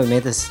 Justin. Yeah, we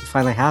made this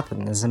finally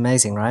happen. This is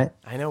amazing, right?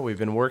 I know, we've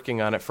been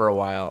working on it for a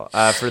while.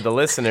 For the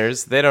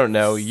listeners, they don't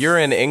know, you're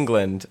in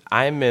England,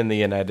 I'm in the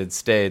United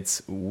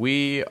States.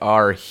 We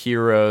are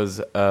heroes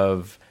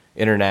of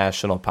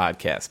international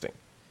podcasting.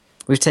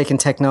 We've taken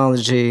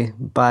technology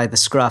by the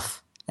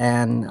scruff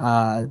and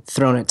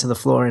thrown it to the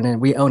floor, and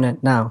we own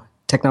it now.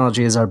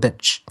 Technology is our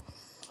bitch.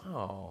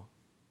 Oh.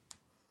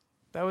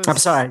 I'm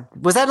sorry.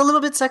 Was that a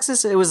little bit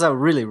sexist? It was a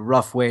really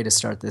rough way to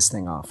start this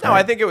thing off. No, right?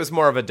 I think it was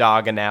more of a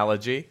dog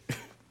analogy.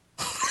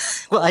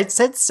 Well, I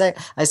said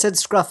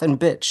scruff and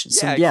bitch.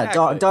 So Yeah,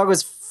 exactly. dog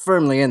was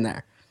firmly in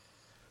there.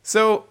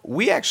 So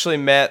we actually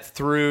met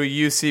through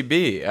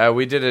UCB.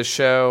 We did a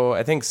show,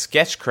 I think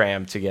Sketch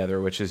Cram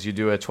together, which is you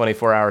do a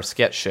 24-hour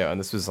sketch show, and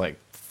this was like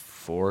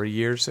 4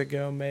 years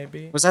ago,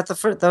 maybe. Was that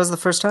that was the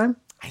first time?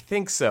 I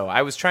think so.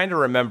 I was trying to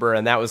remember,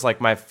 and that was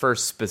like my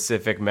first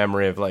specific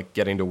memory of like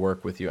getting to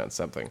work with you on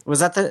something. Was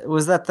that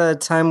the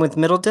time with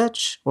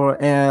Middleditch,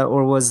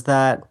 or was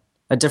that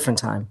a different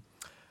time?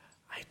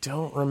 I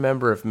don't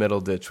remember if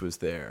Middleditch was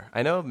there.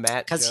 I know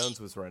Matt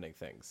Jones was running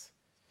things.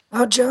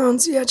 Oh,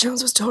 Jones. Yeah,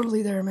 Jones was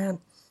totally there, man.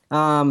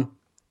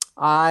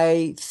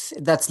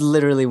 That's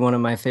literally one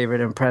of my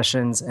favorite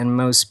impressions, and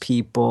most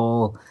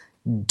people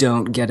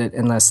don't get it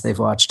unless they've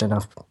watched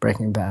enough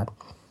Breaking Bad.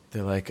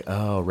 They're like,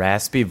 oh,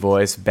 raspy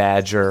voice,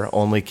 Badger,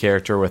 only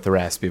character with a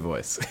raspy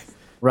voice.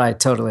 Right,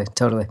 totally.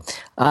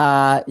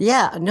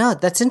 Yeah, no,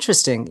 that's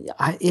interesting.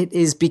 It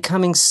is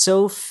becoming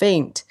so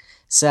faint,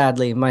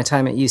 sadly, my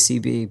time at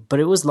UCB,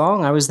 but it was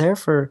long. I was there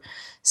for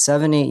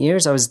 7-8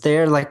 years. I was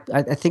there, like,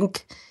 I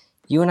think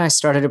you and I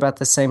started about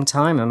the same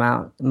time,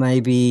 about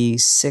maybe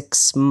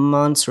 6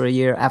 months or a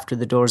year after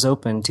the doors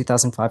opened,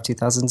 2005,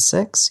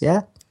 2006,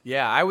 yeah?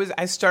 Yeah,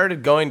 I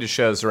started going to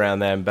shows around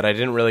then, but I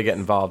didn't really get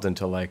involved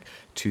until like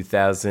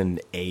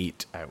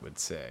 2008, I would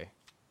say.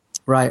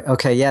 Right.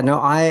 Okay. Yeah. No.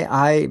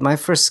 My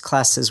first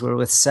classes were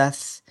with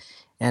Seth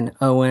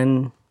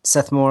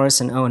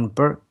Morris and Owen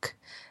Burke,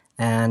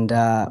 and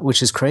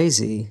which is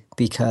crazy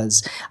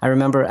because I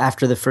remember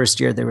after the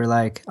first year they were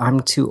like, "I'm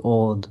too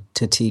old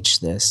to teach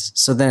this."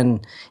 So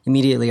then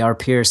immediately our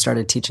peers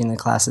started teaching the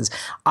classes.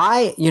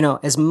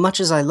 As much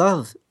as I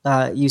love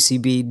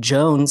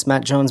UCB,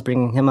 Matt Jones,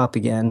 bringing him up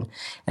again,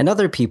 and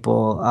other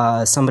people,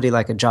 somebody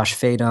like a Josh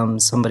Fadum,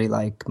 somebody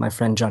like my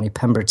friend Johnny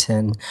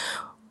Pemberton,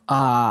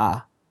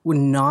 were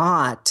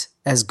not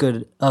as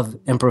good of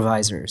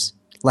improvisers.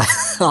 Like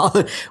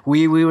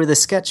we were the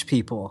sketch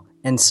people,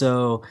 and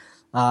so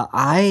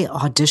I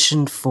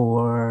auditioned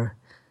for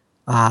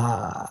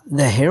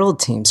the Herald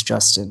teams,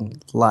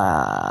 Justin,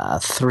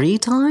 3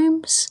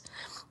 times.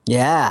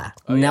 Yeah.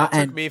 Oh, yeah,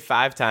 it took me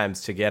 5 times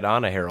to get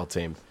on a Herald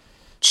team.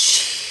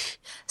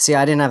 See,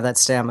 I didn't have that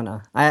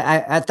stamina. I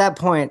at that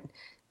point,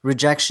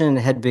 rejection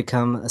had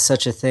become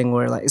such a thing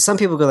where, like, some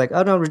people go like,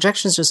 "Oh no,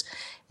 rejection is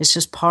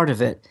just part of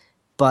it."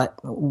 But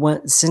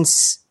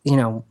since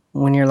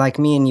when you're like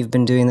me and you've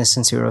been doing this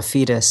since you were a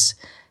fetus,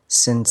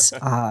 since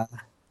the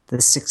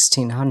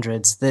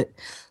 1600s, that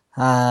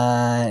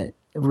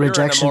rejection.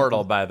 You're an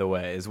immortal, by the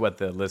way, is what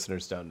the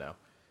listeners don't know.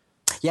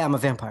 Yeah, I'm a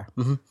vampire.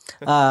 Mm-hmm.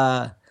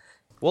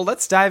 Well,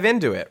 let's dive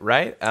into it,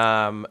 right?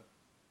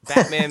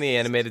 Batman the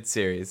Animated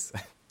Series.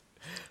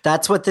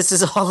 That's what this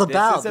is all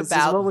about. This is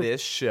about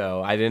this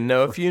show. I didn't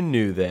know if you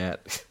knew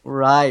that.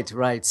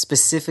 Right.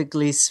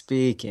 Specifically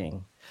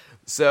speaking.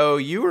 So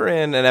you were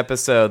in an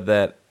episode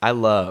that I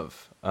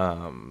love,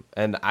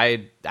 and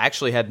I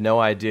actually had no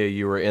idea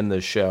you were in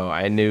the show.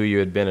 I knew you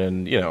had been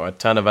in, a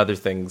ton of other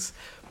things,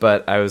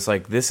 but I was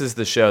like, this is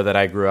the show that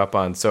I grew up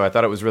on. So I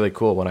thought it was really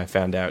cool when I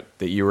found out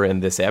that you were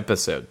in this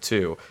episode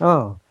too.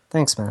 Oh,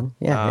 thanks, man.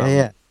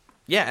 Yeah.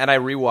 Yeah, and I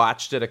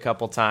rewatched it a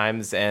couple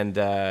times, and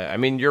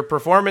your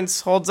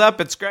performance holds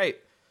up. It's great.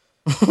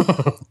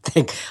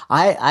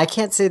 I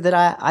can't say that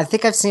I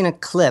think I've seen a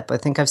clip. I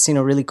think I've seen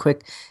a really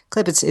quick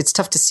clip. It's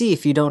tough to see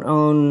if you don't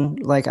own,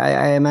 like,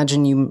 I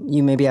imagine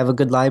you maybe have a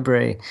good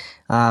library,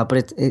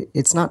 but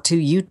it's not too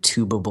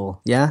YouTubeable,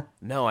 yeah?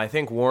 No, I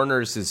think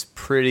Warner's is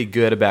pretty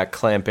good about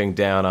clamping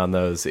down on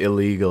those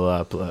illegal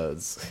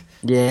uploads.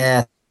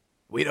 Yeah.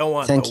 We don't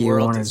want the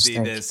world to see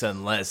this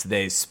unless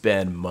they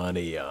spend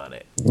money on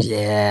it.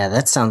 Yeah,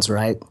 that sounds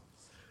right.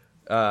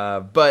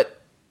 But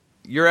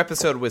your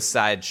episode was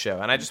Sideshow,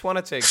 and I just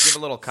wanted to give a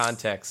little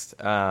context.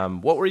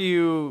 What were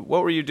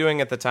you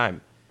doing at the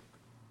time?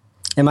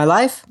 In my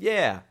life?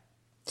 Yeah.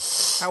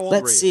 How old were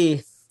you? Let's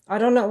see. I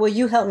don't know. Well,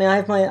 you help me. I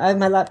have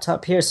my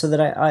laptop here so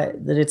that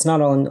that it's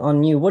not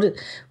on you.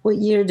 What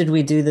year did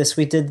we do this?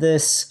 We did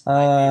this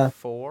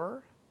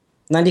 94?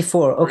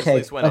 94. Okay. At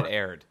least when it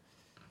aired.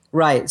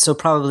 Right, so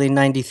probably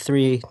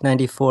 93,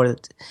 94,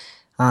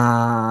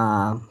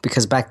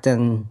 because back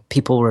then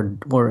people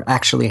were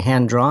actually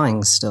hand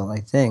drawing still, I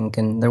think,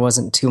 and there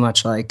wasn't too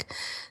much like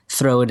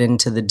throw it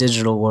into the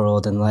digital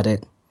world and let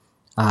it,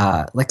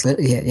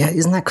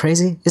 isn't that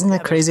crazy? Isn't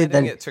that crazy?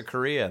 Sending it to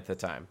Korea at the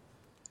time.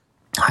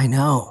 I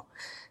know.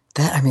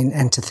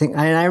 And to think,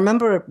 I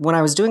remember when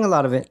I was doing a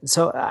lot of it,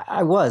 so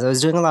I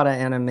was doing a lot of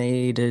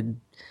animated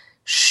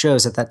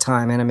shows at that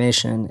time,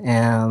 animation,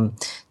 and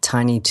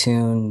Tiny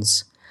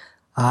Toons,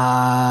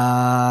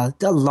 a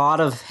lot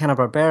of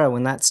Hanna-Barbera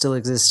when that still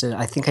existed.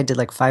 I think I did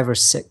like 5 or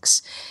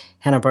 6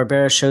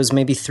 Hanna-Barbera shows,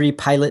 maybe 3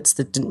 pilots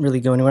that didn't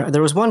really go anywhere.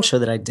 There was one show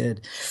that I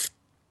did,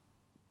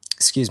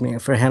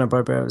 for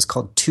Hanna-Barbera. It was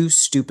called Two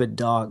Stupid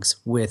Dogs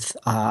with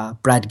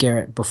Brad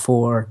Garrett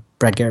before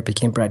Brad Garrett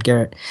became Brad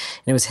Garrett.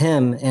 And it was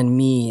him and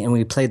me, and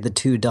we played the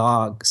 2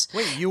 dogs.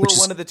 Wait, you were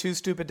one of the 2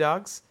 stupid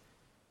dogs?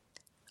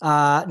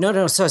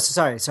 No.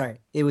 Sorry.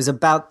 It was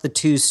about the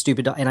two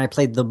stupid dogs, and I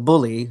played the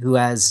bully who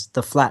has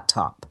the flat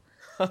top.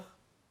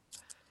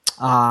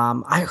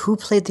 Who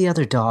played the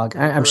other dog?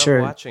 I'm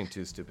sure. Watching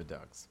Two Stupid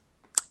Dogs.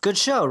 Good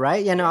show,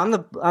 right? Yeah, no,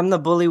 I'm the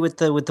bully with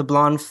the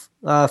blonde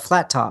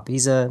flat top.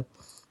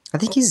 I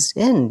think he's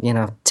in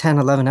 10,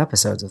 11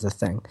 episodes of the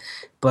thing,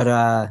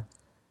 but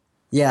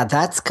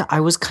yeah, I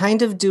was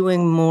kind of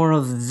doing more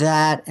of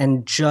that,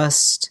 and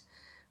just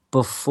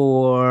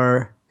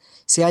before.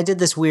 See, I did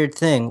this weird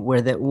thing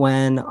where that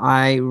when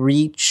I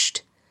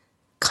reached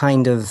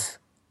kind of,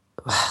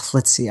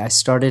 let's see, I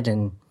started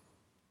in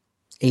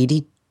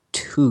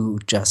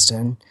 82,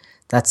 Justin.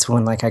 That's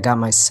when I got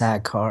my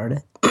SAG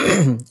card,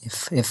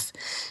 if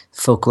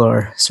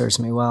folklore serves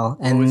me well.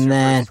 And what was your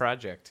then first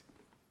project?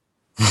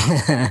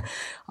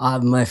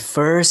 My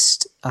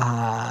first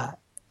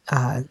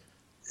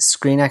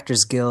Screen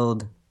Actors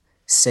Guild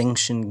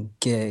sanctioned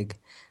gig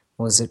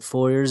was at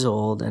 4 years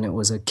old, and it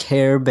was a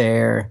Care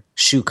Bear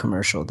shoe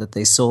commercial that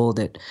they sold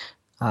at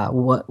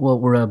what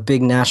were a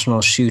big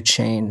national shoe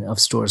chain of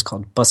stores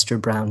called Buster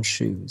Brown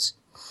Shoes,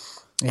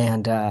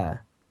 and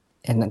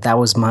that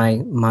was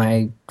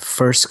my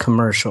first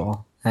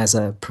commercial as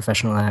a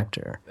professional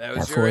actor. That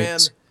was your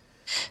end.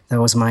 That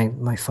was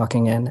my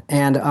fucking end,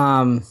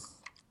 and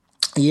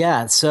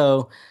yeah,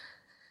 so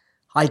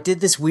I did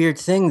this weird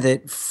thing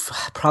that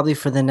probably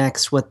for the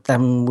next what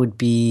then would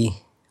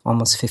be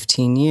almost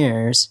 15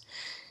 years.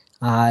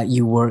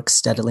 You work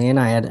steadily, and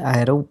I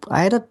had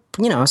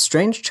a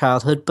strange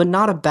childhood, but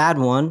not a bad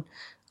one.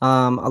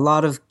 A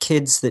lot of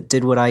kids that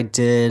did what I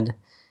did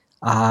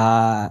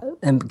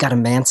and got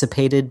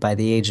emancipated by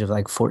the age of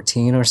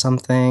 14 or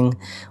something,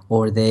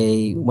 or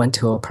they went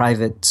to a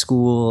private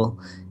school,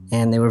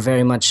 and they were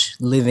very much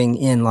living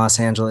in Los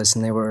Angeles,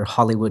 and they were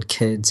Hollywood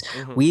kids.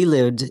 Mm-hmm. We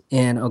lived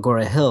in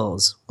Agora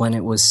Hills when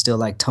it was still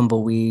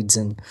tumbleweeds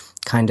and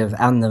kind of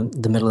out in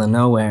the middle of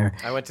nowhere.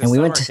 I went to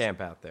summer camp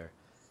out there.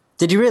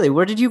 Did you really?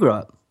 Where did you grow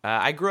up?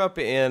 I grew up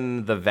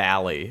in the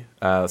Valley,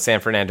 San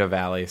Fernando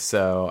Valley,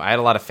 so I had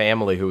a lot of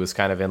family who was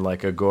kind of in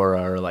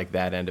Agora or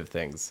that end of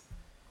things.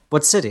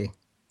 What city?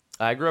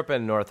 I grew up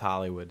in North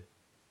Hollywood.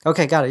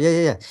 Okay, got it.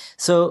 Yeah.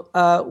 So,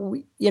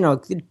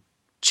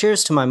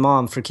 cheers to my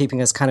mom for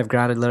keeping us kind of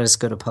grounded, let us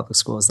go to public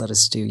schools, let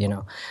us do,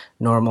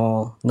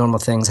 normal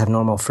things, have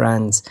normal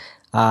friends.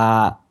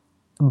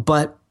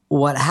 But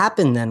what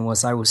happened then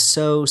was I was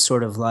so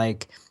sort of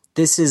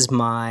this is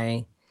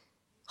my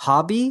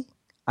hobby.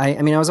 I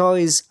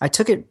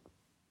took it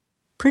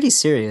pretty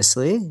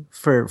seriously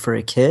for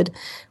a kid,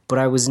 but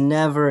I was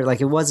never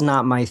it was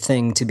not my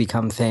thing to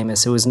become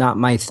famous. It was not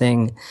my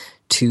thing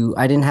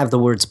I didn't have the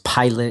words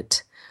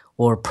pilot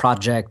or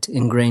project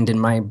ingrained in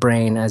my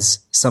brain as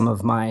some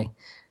of my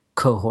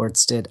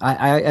cohorts did.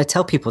 I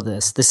tell people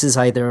this is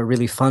either a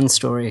really fun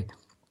story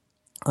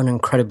or an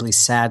incredibly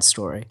sad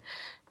story,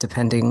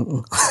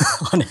 depending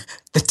on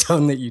the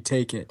tone that you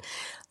take it.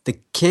 The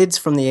kids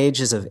from the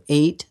ages of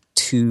 8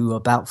 to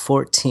about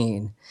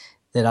 14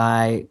 that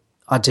I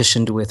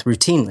auditioned with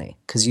routinely,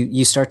 because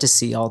you start to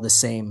see all the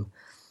same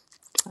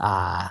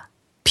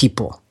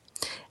people.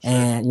 Sure.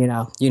 And,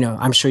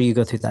 I'm sure you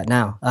go through that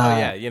now.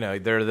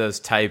 There are those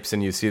types,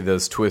 and you see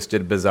those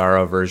twisted,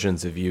 bizarro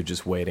versions of you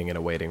just waiting in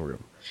a waiting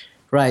room.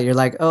 Right. You're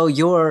like, oh,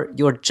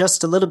 you're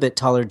just a little bit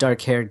taller,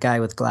 dark-haired guy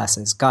with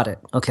glasses. Got it.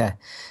 Okay.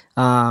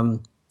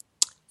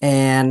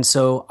 And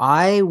so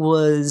I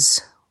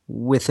was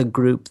with a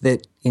group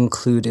that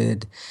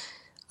included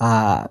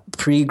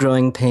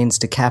pre-Growing Pains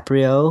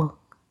DiCaprio,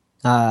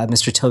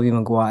 Mr. Tobey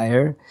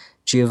Maguire,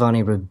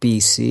 Giovanni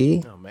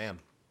Ribisi,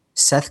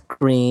 Seth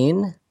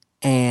Green,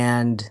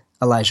 and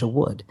Elijah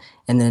Wood,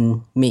 and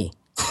then me.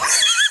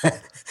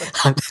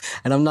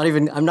 And I'm not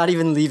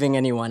even leaving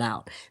anyone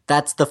out.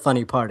 That's the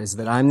funny part, is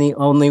that I'm the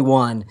only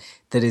one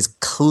that is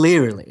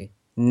clearly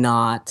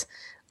not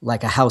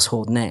a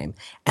household name.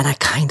 And I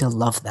kind of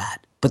love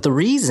that. But the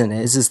reason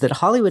is that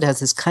Hollywood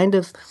has this kind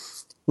of,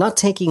 not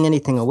taking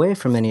anything away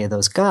from any of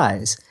those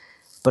guys,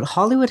 but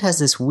Hollywood has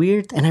this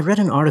weird, and I read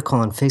an article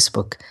on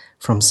Facebook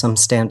from some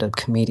stand-up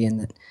comedian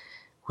that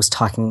was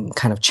talking,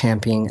 kind of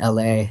championing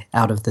LA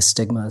out of the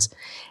stigmas.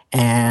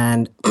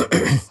 And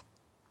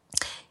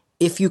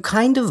if you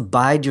kind of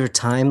bide your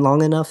time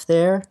long enough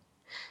there,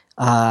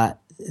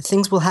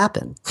 things will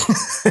happen.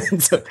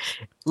 So,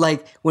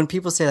 when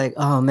people say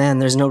oh man,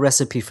 there's no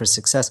recipe for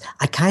success,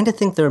 I kind of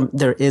think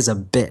there is a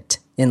bit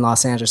in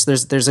Los Angeles.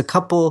 There's a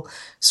couple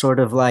sort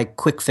of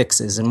quick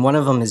fixes, and one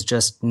of them is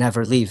just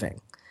never leaving.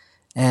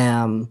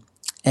 And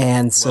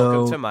so,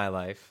 welcome to my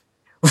life.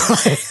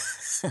 Right.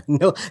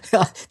 No,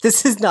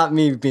 this is not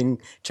me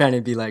trying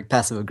to be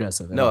passive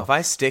aggressive. No, if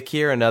I stick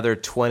here another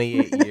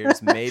 28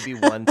 years, maybe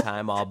one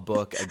time I'll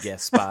book a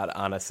guest spot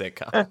on a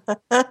sitcom.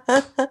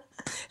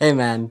 Hey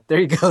man, there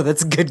you go.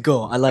 That's a good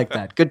goal. I like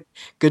that.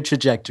 Good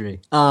trajectory.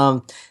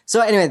 So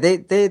anyway,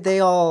 they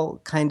all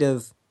kind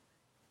of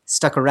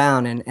stuck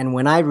around, and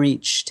when I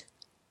reached,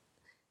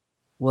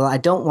 well, I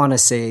don't want to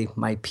say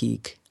my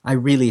peak. I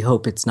really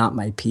hope it's not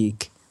my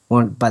peak.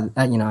 But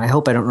I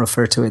hope I don't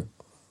refer to it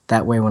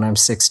that way when I'm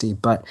 60.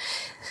 But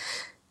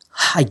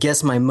I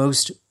guess my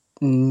most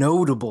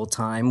notable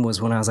time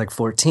was when I was like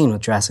 14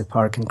 with Jurassic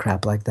Park and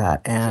crap like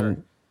that.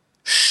 And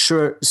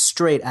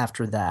straight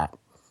after that,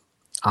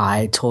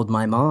 I told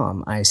my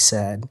mom, I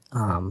said,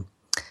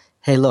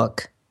 hey,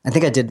 look, I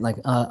think I did like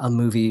a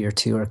movie or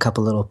two or a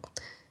couple little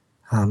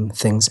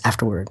things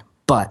afterward.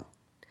 But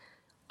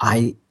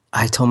I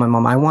told my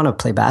mom, I want to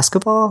play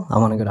basketball. I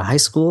want to go to high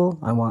school.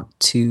 I want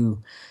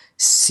to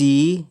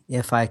see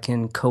if I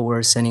can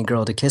coerce any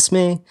girl to kiss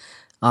me.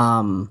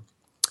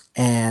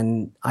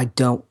 And I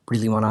don't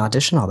really want to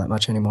audition all that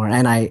much anymore.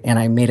 And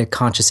I made a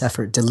conscious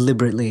effort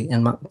deliberately.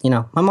 And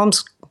my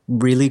mom's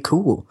really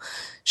cool.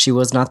 She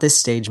was not this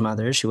stage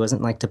mother. She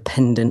wasn't like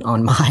dependent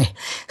on my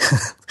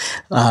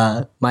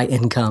my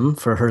income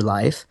for her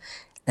life.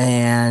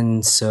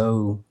 And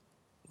so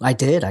I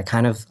did.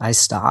 I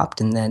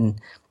stopped, and then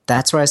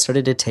that's where I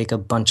started to take a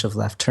bunch of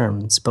left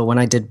turns. But when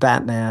I did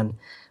Batman,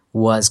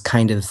 was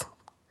kind of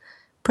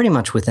pretty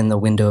much within the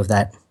window of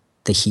the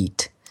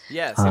heat.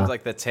 Yeah, it seems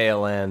like the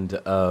tail end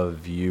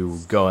of you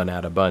going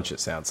out a bunch, it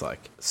sounds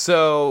like.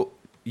 So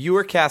you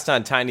were cast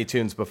on Tiny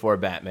Toons before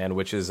Batman,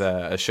 which is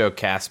a show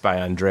cast by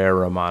Andrea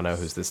Romano,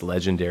 who's this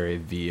legendary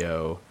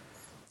VO.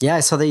 Yeah,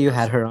 I saw that you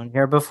had her on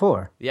here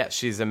before. Yeah,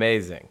 she's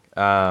amazing.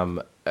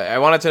 I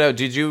wanted to know,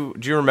 do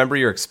you remember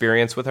your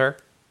experience with her?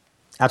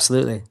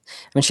 Absolutely.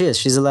 I mean,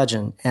 she's a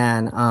legend.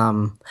 And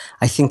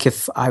I think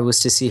if I was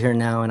to see her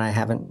now, and I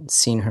haven't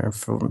seen her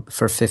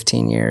for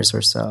 15 years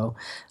or so,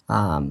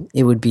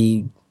 it would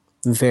be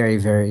very,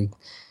 very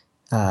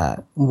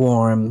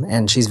warm,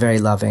 and she's very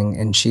loving,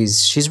 and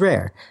she's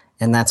rare.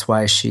 And that's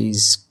why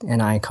she's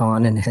an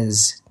icon and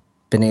has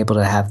been able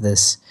to have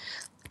this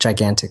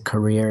gigantic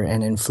career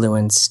and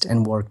influenced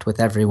and worked with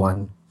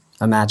everyone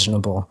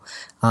imaginable.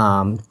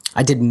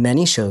 I did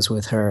many shows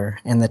with her,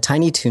 and the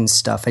Tiny Toons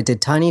stuff, I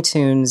did Tiny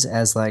Toons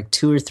as like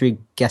 2 or 3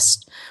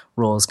 guest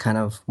roles, kind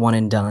of one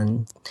and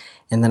done.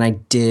 And then I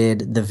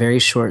did the very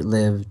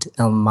short-lived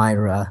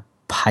Elmyra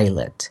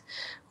pilot,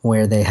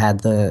 where they had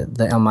the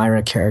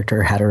Elmyra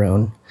character had her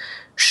own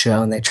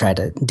show, and they tried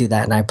to do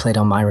that. And I played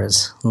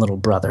Elmyra's little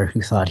brother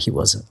who thought he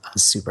was a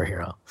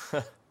superhero.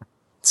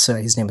 So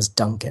his name was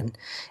Duncan.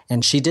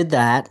 And she did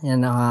that.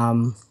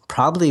 And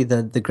probably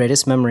the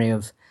greatest memory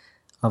of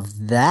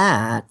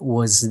that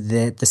was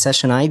that the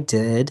session I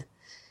did,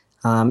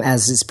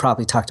 as is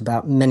probably talked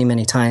about many,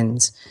 many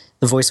times,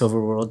 the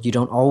voiceover world, you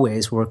don't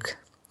always work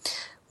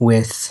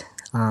with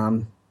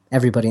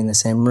everybody in the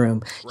same room.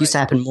 Right. Used to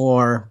happen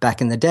more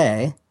back in the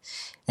day.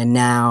 And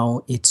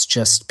now it's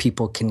just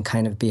people can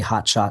kind of be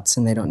hot shots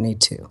and they don't need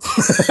to.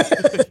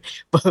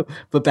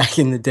 but back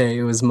in the day,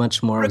 it was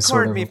much more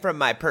Record me from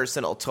my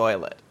personal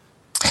toilet.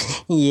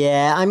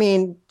 Yeah, I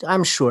mean,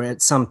 I'm sure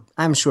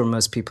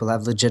most people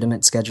have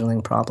legitimate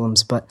scheduling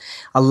problems, but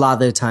a lot of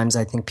the times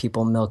I think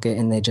people milk it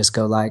and they just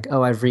go like,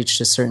 oh, I've reached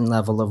a certain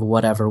level of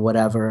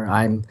whatever.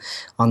 I'm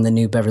on the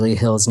new Beverly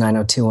Hills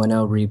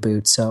 90210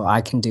 reboot, so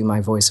I can do my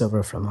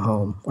voiceover from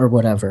home or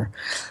whatever.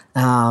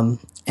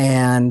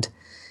 And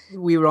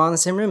we were all in the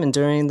same room, and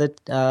during the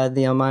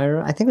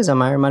Elmyra, I think it was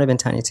Elmyra, might have been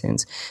Tiny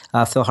Toons,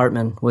 Phil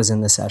Hartman was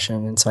in the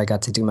session, and so I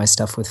got to do my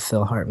stuff with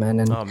Phil Hartman.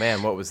 And oh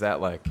man, what was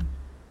that like?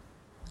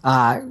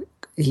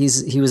 He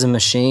was a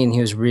machine. He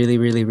was really,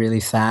 really, really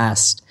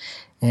fast,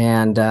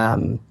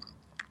 and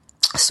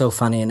so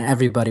funny, and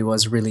everybody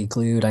was really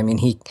glued. I mean,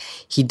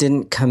 he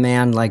didn't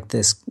command like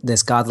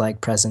this godlike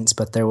presence,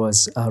 but there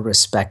was a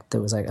respect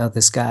that was like, oh,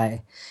 this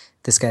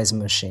guy's a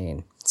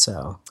machine.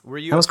 So were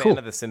you a fan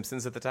of The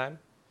Simpsons at the time?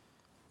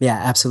 Yeah,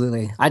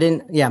 absolutely. I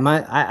didn't. Yeah,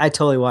 I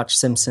totally watched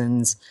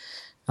Simpsons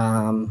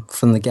from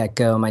the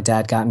get-go. My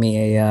dad got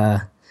me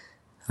I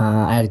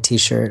had a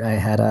T-shirt. I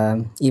had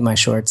a Eat My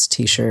Shorts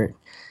T-shirt.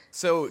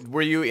 So,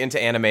 were you into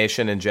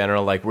animation in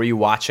general? Like, were you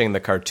watching the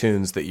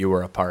cartoons that you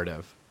were a part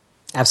of?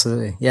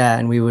 Absolutely, yeah.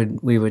 And we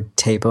would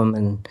tape them,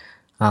 and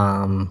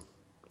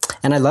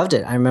I loved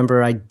it. I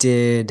remember I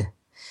did.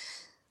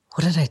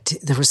 What did I do?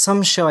 There was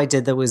some show I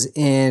did that was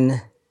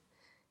in.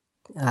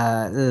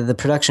 The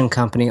production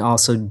company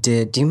also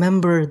did. Do you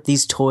remember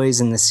these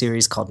toys in the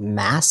series called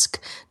Mask?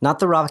 Not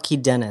the Rocky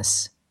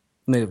Dennis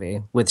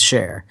movie with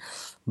Cher,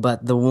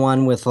 but the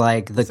one with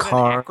like the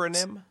car. An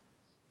acronym?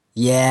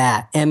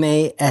 Yeah,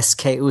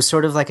 MASK. It was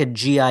sort of like a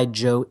G.I.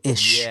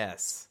 Joe-ish.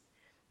 Yes.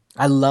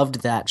 I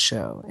loved that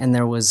show, and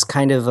there was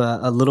kind of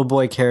a little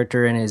boy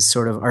character in his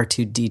sort of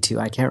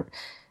R2-D2.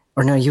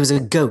 He was a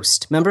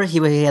ghost. Remember, he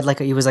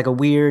was like a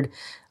weird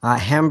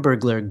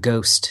Hamburglar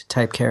ghost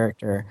type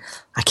character.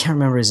 I can't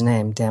remember his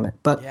name. Damn it!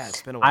 But yeah,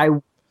 it's been a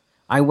while.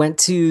 I went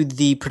to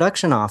the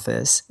production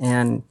office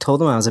and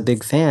told them I was a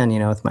big fan.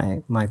 With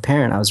my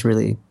parent, I was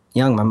really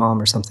young, my mom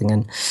or something,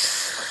 and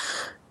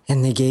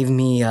they gave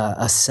me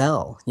a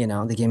cell.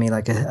 They gave me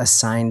like a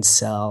signed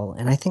cell,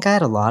 and I think I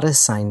had a lot of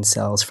signed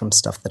cells from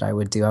stuff that I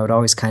would do. I would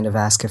always kind of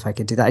ask if I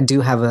could do that. I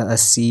do have a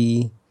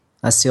Seal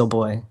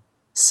Boy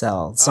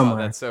cell somewhere.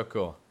 Oh, that's so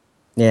cool.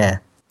 Yeah.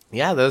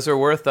 Yeah, those are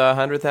worth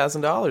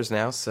 $100,000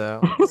 now, so.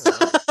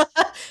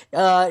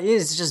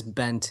 It's just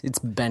bent. It's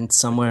bent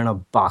somewhere in a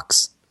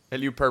box.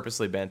 And you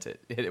purposely bent it.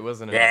 It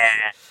wasn't an Yeah.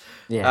 accident.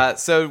 Yeah.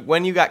 So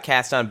when you got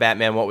cast on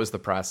Batman, what was the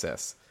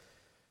process?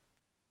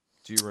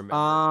 Do you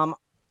remember?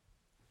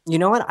 You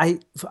know what? I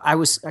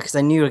was, because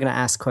I knew you were going to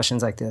ask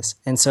questions like this.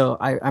 And so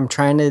I'm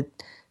trying to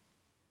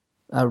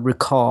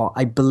recall.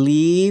 I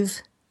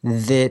believe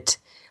that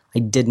I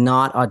did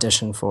not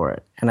audition for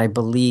it. And I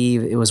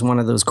believe it was one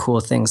of those cool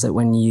things that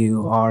when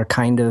you are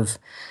kind of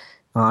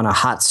on a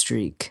hot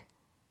streak,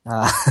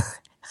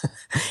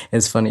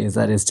 as funny as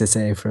that is to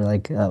say for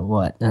like,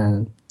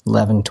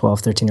 11,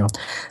 12,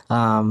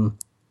 13-year-old,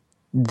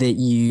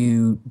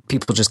 that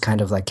people just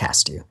kind of like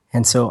cast you.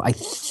 And so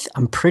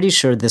I'm pretty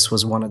sure this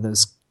was one of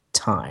those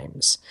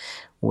times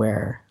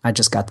where I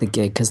just got the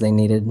gig because they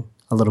needed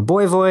a little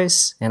boy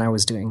voice, and I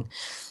was doing,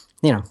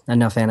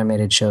 enough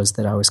animated shows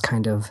that I was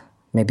kind of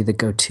maybe the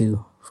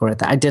go-to for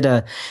it. I did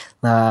a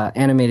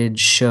animated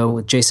show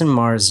with Jason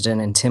Marsden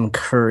and Tim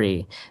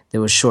Curry that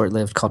was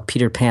short-lived called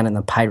Peter Pan and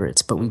the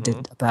Pirates, but we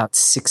did about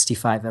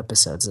 65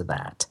 episodes of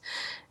that.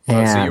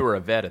 So you were a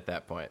vet at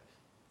that point.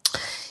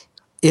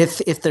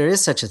 If there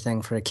is such a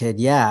thing for a kid,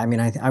 yeah. I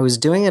mean, I was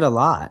doing it a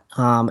lot.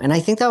 And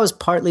I think that was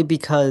partly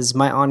because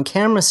my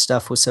on-camera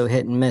stuff was so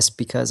hit and miss,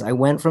 because I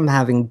went from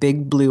having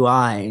big blue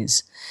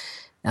eyes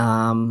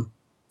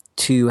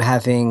to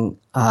having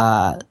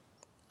kind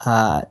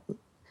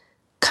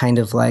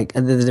of like,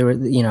 there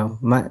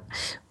were,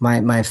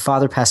 my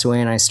father passed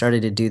away, and I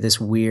started to do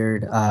this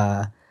weird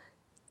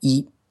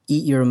eat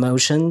your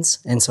emotions.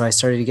 And so I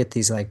started to get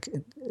these like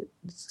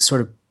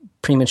sort of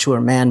premature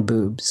man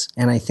boobs,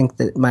 and I think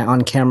that my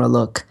on-camera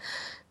look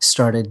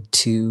started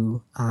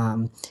to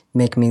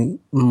make me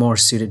more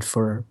suited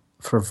for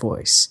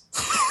voice.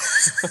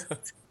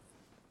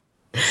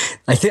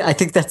 I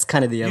think that's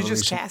kind of the evolution. You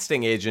just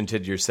casting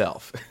agented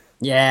yourself.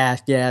 Yeah,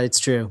 it's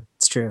true.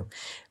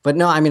 But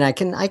no, I mean, I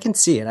can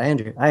see it. I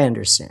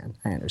understand.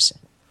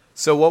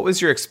 So what was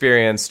your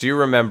experience? Do you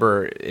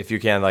remember, if you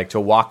can, like, to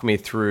walk me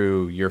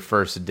through your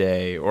first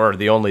day or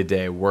the only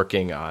day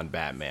working on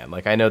Batman?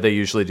 Like, I know they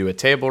usually do a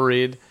table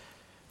read,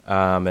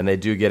 and they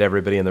do get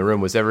everybody in the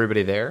room. Was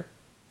everybody there?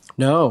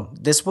 No,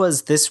 this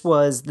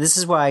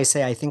is why I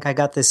say I think I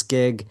got this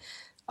gig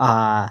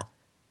kind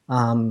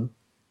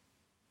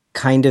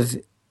of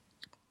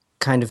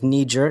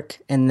knee jerk,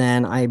 and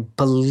then I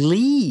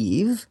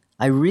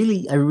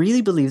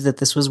really believe that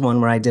this was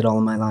one where I did all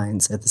of my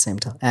lines at the same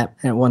time, at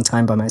one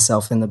time by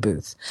myself in the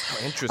booth.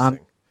 Oh, interesting.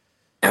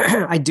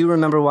 I do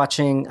remember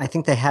watching, I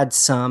think they had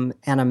some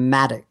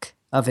animatic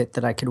of it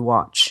that I could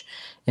watch.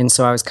 And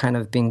so I was kind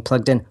of being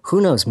plugged in. Who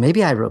knows?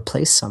 Maybe I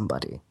replaced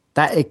somebody.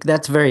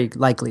 That's very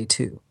likely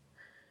too.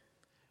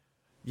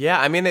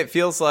 Yeah, I mean, it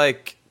feels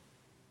like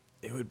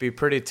it would be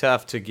pretty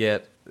tough to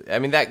get. I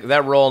mean,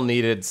 that role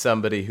needed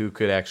somebody who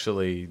could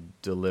actually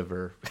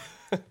deliver.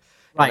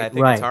 Right, I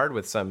think it's hard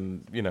with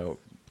some,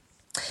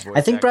 I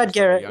think Brad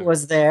Garrett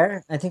was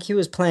there. I think he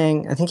was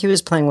playing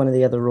one of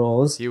the other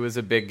roles. He was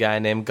a big guy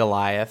named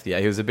Goliath. Yeah,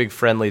 he was a big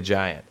friendly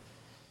giant.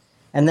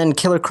 And then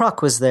Killer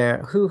Croc was there.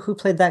 Who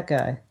played that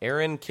guy?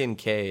 Aaron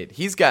Kincaid.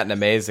 He's got an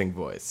amazing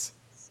voice.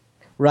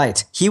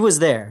 Right. He was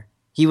there.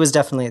 He was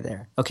definitely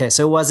there. Okay,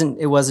 so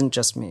it wasn't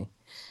just me.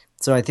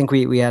 So I think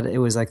we had, it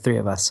was like three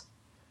of us.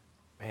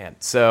 Man.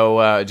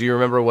 So do you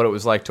remember what it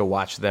was like to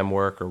watch them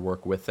work or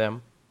work with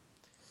them?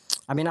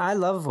 I mean, I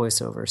love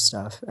voiceover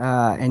stuff,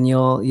 and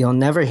you'll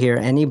never hear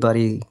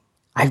anybody.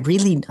 I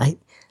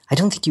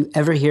don't think you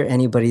ever hear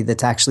anybody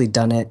that's actually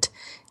done it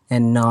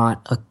and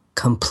not a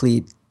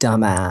complete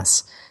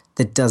dumbass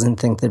that doesn't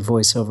think that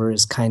voiceover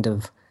is kind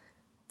of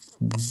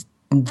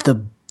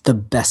the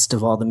best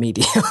of all the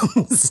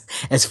mediums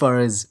as far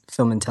as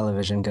film and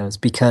television goes,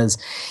 because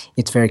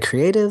it's very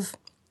creative.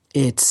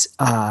 It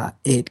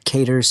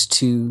caters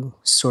to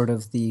sort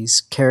of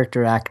these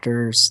character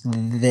actors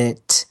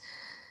that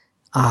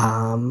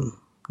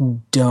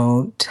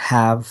don't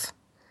have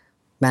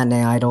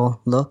matinee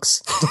idol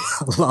looks,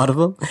 a lot of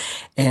them.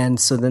 And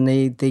so then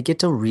they get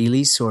to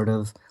really sort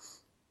of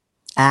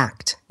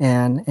act,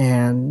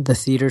 and the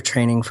theater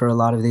training for a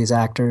lot of these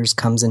actors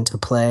comes into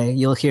play.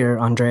 You'll hear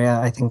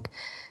Andrea, I think,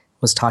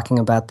 was talking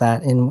about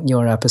that in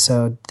your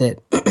episode, that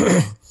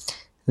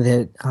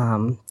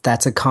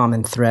that's a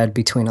common thread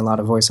between a lot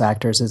of voice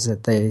actors, is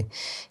that they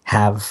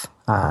have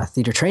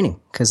theater training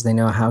because they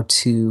know how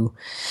to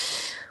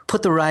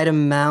put the right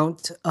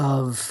amount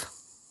of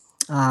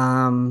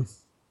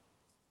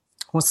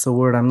what's the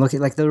word I'm looking,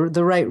 like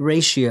the right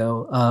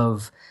ratio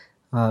of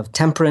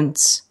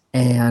temperance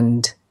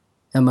and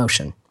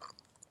emotion.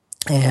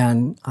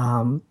 And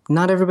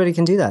not everybody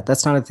can do that.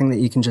 That's not a thing that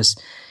you can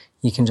just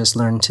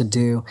learn to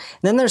do. And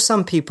then there's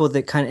some people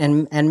that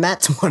and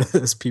Matt's one of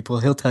those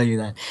people. He'll tell you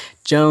that.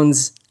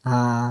 Jones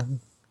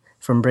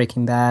from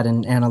Breaking Bad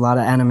and a lot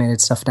of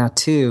animated stuff now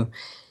too,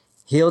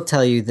 he'll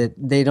tell you that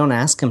they don't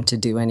ask him to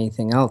do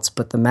anything else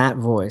but the Matt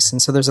voice.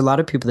 And so there's a lot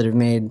of people that have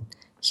made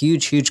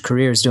huge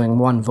careers doing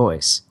one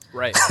voice.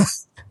 Right.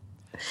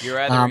 You're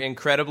either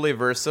incredibly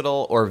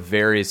versatile or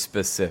very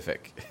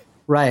specific.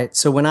 Right.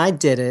 So when I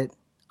did it,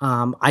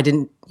 I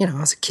didn't, I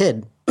was a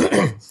kid.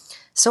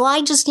 So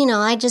I just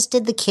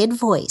did the kid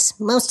voice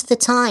most of the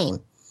time.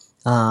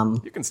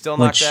 You can still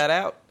knock that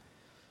out.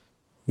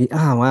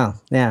 Oh, wow.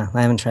 Yeah,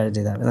 I haven't tried to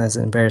do that. That's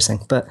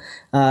embarrassing. But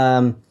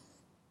and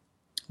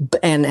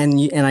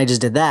I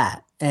just did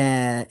that.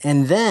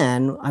 And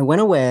then I went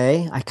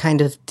away. I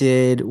kind of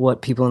did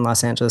what people in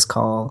Los Angeles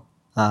call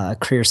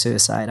career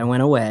suicide. I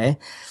went away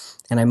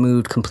and I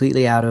moved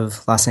completely out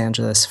of Los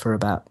Angeles for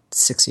about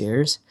 6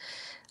 years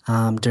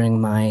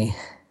during my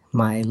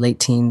late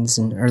teens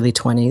and early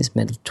 20s,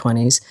 mid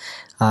 20s,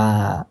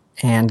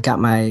 and got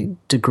my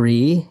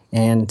degree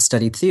and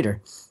studied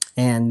theater.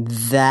 And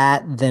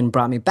that then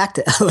brought me back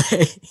to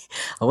LA.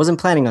 I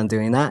wasn't planning on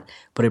doing that,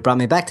 but it brought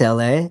me back to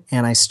LA,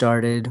 and I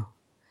started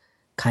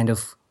kind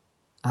of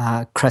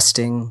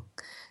cresting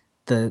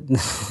the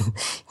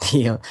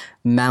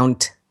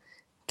Mount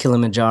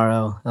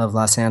Kilimanjaro of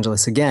Los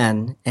Angeles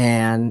again,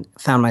 and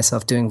found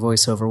myself doing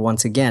voiceover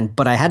once again.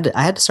 But I had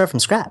to start from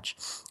scratch.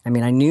 I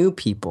mean, I knew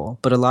people,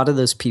 but a lot of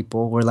those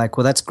people were like,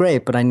 well, that's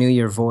great, but I knew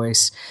your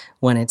voice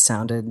when it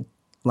sounded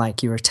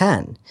like you were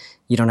 10.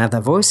 You don't have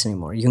that voice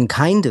anymore. You can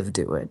kind of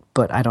do it,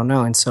 but I don't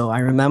know. And so I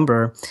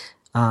remember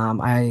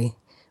I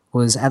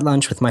was at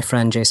lunch with my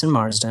friend Jason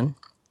Marsden,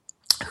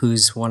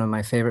 who's one of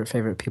my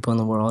favorite people in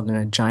the world and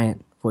a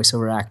giant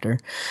voiceover actor.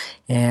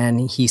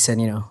 And he said,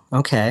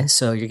 okay,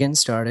 so you're getting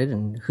started,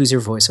 and who's your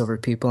voiceover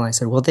people? And I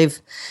said, well,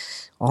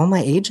 all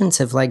my agents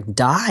have like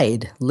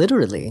died,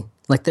 literally.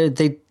 Like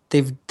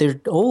they're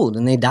old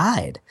and they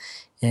died.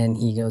 And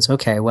he goes,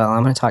 okay, well,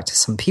 I'm going to talk to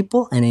some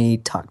people. And he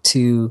talked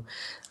to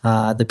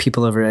the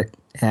people over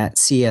at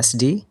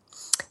CSD.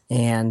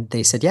 And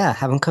they said, yeah,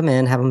 have them come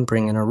in, have them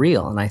bring in a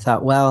reel. And I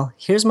thought, well,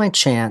 here's my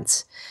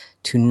chance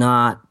to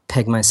not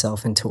peg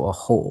myself into a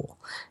hole.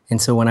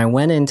 And so when I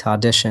went in to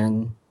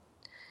audition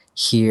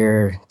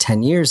here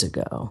 10 years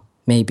ago,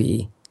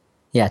 maybe,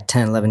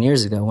 10, 11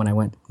 years ago when I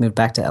moved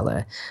back to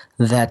LA,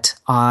 that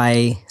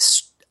I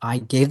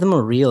gave them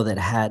a reel that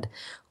had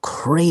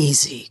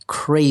crazy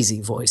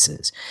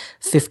voices,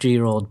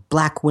 50-year-old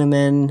black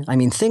women. I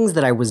mean, things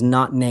that I was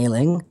not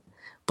nailing,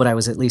 but I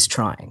was at least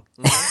trying.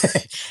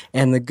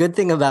 And the good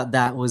thing about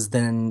that was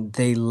then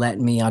they let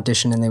me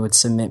audition and they would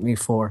submit me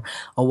for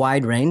a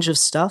wide range of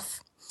stuff,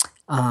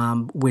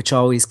 which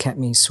always kept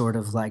me sort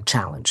of like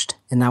challenged.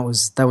 And that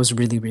was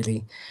really,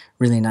 really,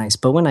 really nice.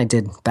 But when I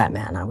did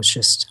Batman, I was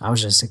just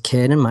a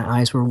kid and my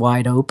eyes were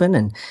wide open,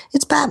 and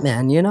it's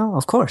Batman,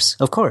 of course.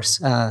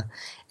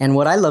 And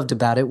what I loved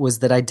about it was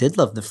that I did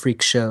love the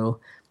freak show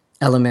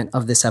element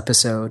of this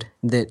episode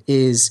that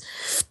is,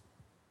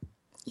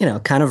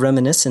 kind of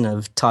reminiscent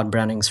of Todd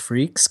Browning's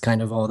Freaks,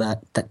 kind of all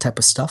that type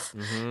of stuff.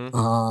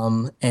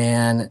 Mm-hmm.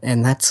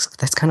 And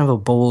that's kind of a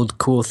bold,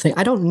 cool thing.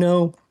 I don't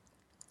know.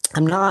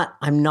 I'm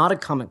not a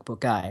comic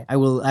book guy. I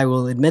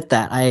will admit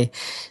that.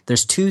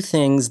 There's two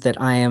things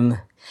that I am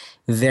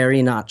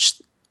very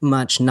much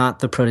not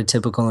the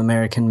prototypical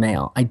American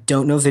male. I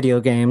don't know video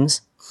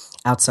games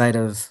outside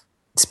of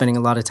spending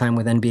a lot of time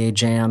with NBA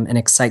Jam and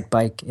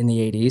Excitebike in the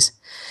 80s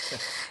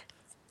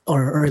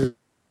or early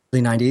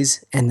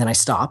 90s, and then I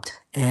stopped.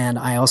 And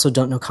I also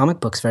don't know comic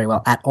books very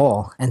well at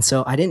all. And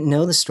so I didn't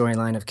know the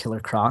storyline of Killer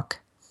Croc.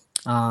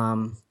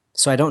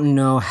 So I don't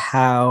know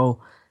how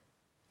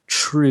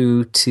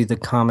true to the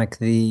comic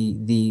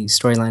the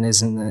storyline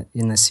is in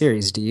the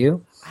series. Do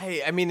you?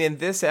 I mean, in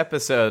this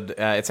episode,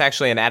 it's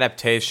actually an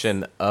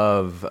adaptation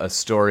of a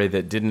story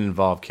that didn't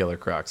involve Killer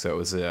Croc. So it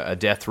was a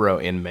death row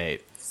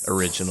inmate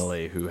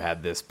originally who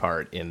had this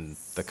part in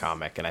the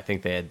comic, and I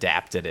think they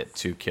adapted it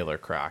to Killer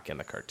Croc in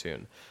the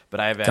cartoon. But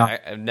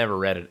I've never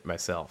read it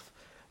myself.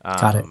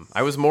 Got it.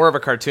 I was more of a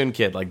cartoon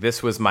kid. Like,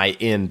 this was my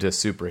into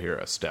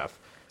superhero stuff.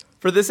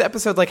 For this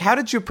episode, like, how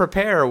did you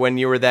prepare when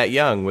you were that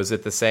young? Was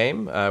it the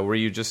same? Were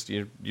you just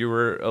you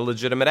were a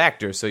legitimate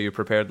actor, so you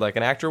prepared like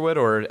an actor would,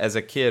 or as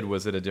a kid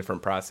was it a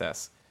different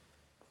process?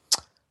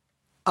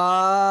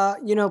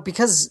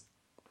 Because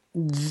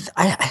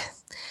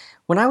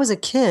when I was a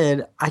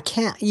kid, I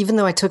can't, even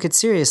though I took it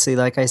seriously,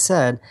 like I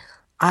said,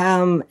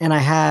 and I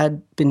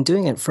had been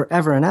doing it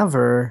forever and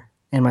ever,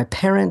 and my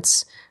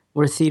parents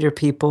were theater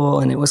people,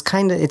 and it was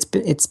kind of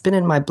it's been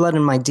in my blood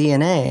and my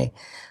DNA.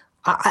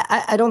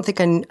 I don't think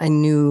I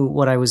knew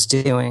what I was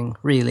doing,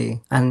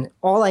 really. And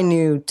all I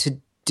knew to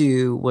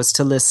do was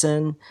to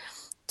listen,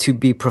 to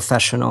be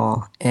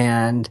professional,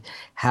 and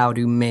how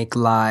to make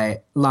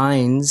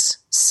lines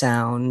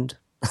sound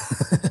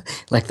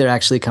like they're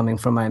actually coming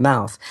from my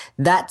mouth.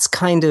 That's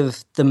kind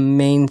of the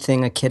main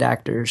thing a kid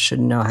actor should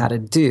know how to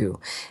do.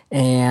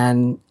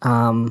 And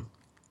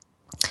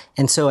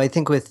so I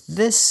think with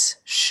this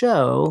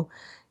show,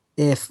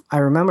 if I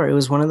remember, it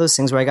was one of those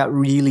things where I got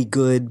really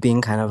good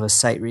being kind of a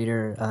sight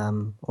reader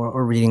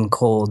or reading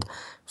cold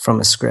from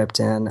a script.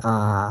 And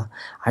I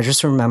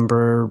just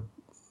remember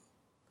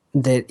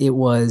that it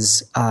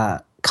was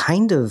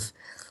kind of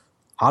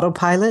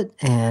autopilot,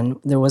 and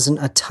there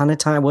wasn't a ton of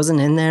time. I wasn't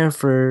in there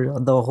for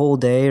the whole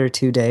day or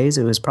 2 days.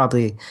 It was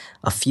probably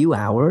a few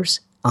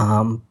hours.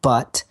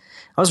 But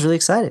I was really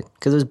excited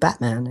because it was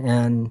Batman,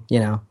 and,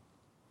 yeah.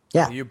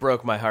 You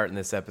broke my heart in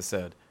this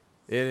episode.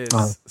 It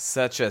is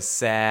such a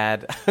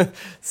sad,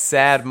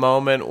 sad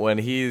moment when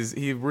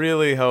he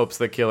really hopes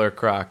that Killer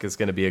Croc is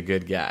going to be a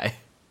good guy.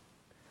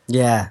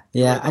 Yeah.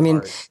 I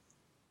mean,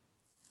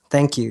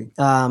 thank you.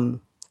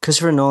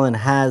 Christopher Nolan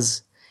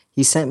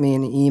he sent me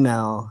an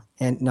email,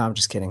 and no, I'm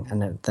just kidding. I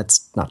know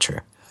that's not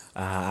true.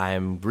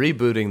 I'm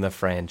rebooting the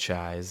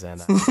franchise, and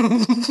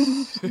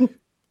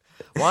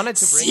wanted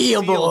to bring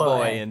Seal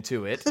Boy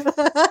into it.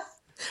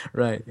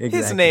 Right, exactly.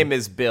 His name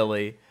is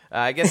Billy.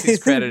 I guess he's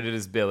credited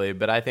as Billy,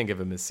 but I think of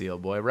him as Seal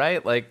Boy,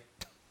 right? Like,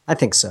 I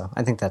think so.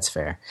 I think that's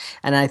fair.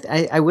 And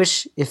I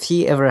wish if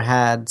he ever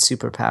had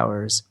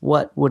superpowers,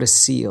 what would a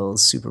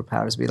seal's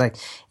superpowers be? Like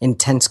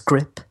intense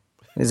grip?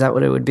 Is that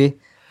what it would be?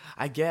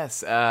 I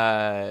guess.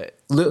 To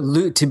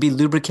be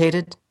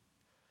lubricated?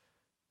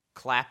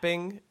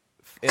 Clapping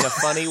in a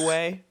funny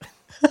way?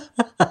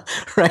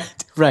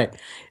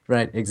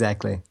 Right,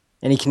 exactly.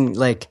 And he can,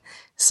 like,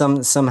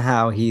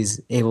 somehow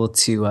he's able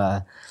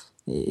to,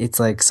 it's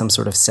like some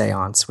sort of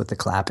seance with the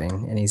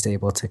clapping, and he's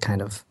able to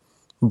kind of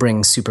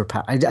bring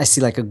superpower. I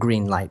see like a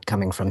green light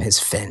coming from his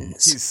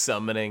fins. He's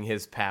summoning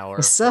his power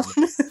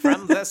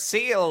from the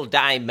seal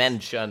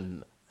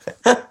dimension.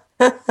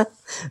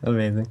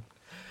 Amazing.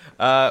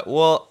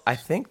 Well, I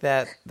think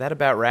that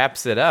about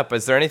wraps it up.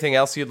 Is there anything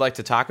else you'd like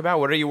to talk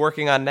about? What are you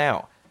working on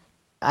now?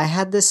 I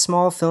had this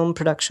small film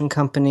production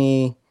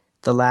company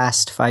the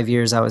last 5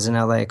 years I was in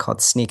LA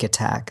called Sneak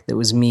Attack. That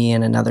was me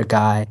and another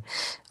guy.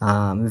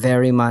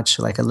 Very much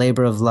like a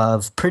labor of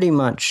love, pretty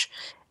much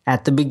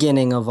at the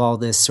beginning of all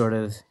this sort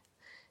of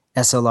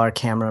SLR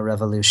camera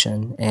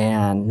revolution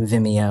and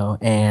Vimeo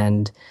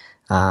and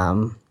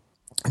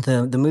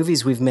the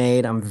movies we've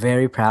made, I'm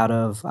very proud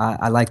of.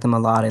 I like them a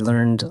lot. I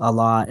learned a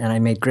lot, and I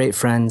made great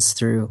friends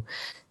through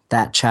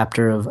that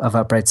chapter of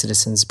Upright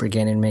Citizens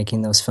Brigade in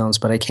making those films.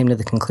 But I came to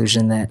the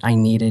conclusion that I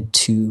needed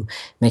to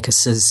make a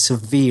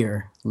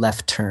severe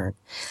left turn.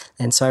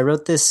 And so I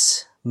wrote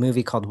this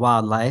movie called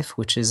Wildlife,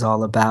 which is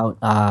all about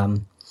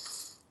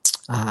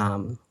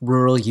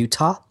rural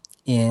Utah.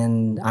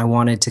 And I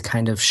wanted to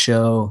kind of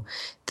show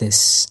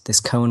this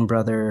Coen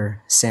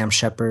brother, Sam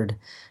Shepard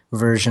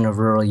version of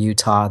rural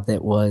Utah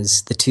that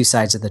was the two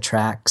sides of the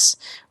tracks,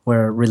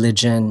 where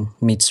religion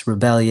meets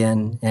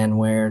rebellion, and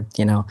where,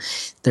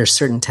 there's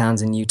certain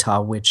towns in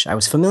Utah which I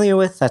was familiar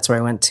with. That's where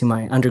I went to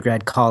my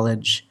undergrad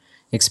college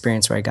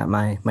experience, where I got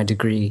my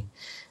degree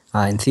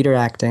in theater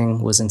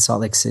acting, was in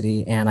Salt Lake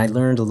City. And I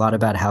learned a lot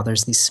about how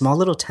there's these small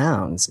little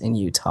towns in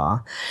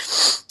Utah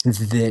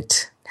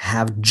that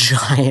have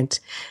giant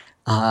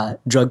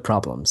drug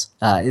problems,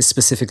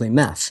 specifically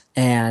meth.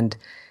 And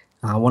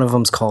one of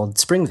them's called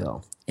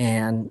Springville.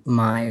 And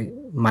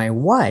my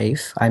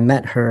wife, I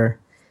met her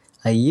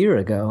a year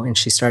ago, and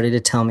she started to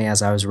tell me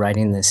as I was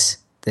writing this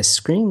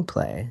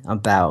screenplay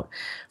about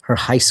her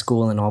high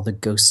school and all the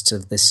ghosts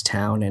of this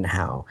town, and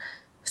how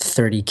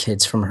 30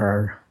 kids from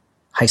her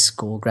high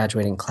school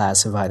graduating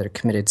class have either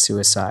committed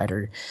suicide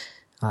or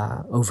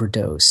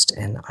overdosed.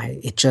 And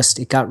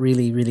it got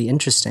really, really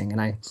interesting. And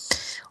I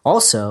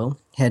also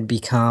had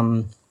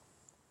become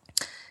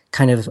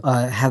kind of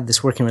have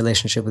this working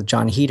relationship with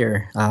John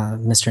Heder,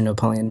 Mr.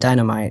 Napoleon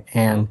Dynamite.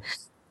 And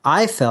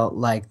I felt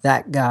like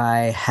that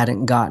guy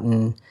hadn't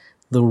gotten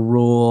the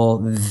role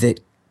that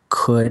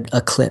could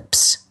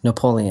eclipse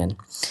Napoleon.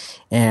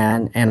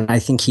 And I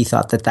think he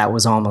thought that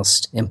was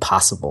almost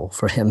impossible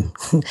for him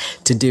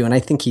to do. And I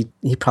think he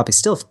probably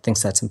still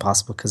thinks that's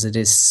impossible, because it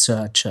is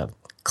such a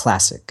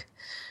classic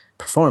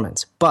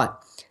performance.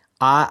 But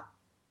I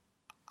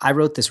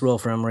wrote this role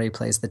for him where he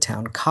plays the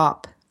town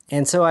cop.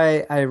 And so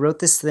I wrote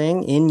this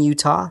thing in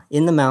Utah,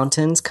 in the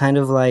mountains, kind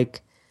of like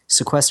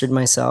sequestered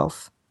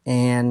myself.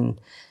 And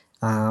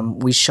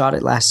we shot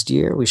it last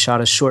year. We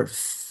shot a short,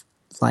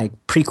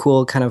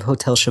 prequel kind of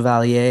Hotel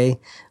Chevalier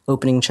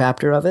opening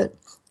chapter of it.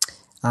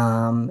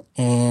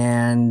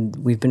 And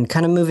we've been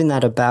kind of moving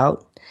that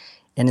about.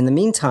 And in the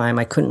meantime,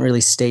 I couldn't really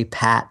stay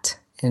pat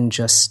and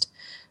just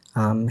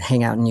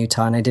hang out in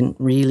Utah. And I didn't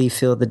really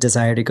feel the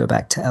desire to go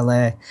back to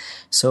LA.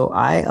 So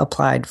I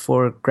applied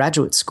for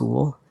graduate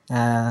school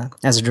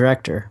as a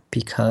director,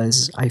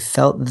 because I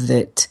felt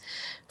that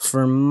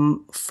for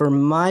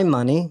my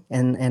money,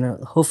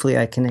 and hopefully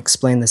I can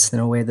explain this in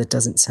a way that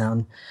doesn't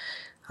sound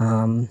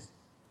the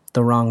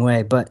wrong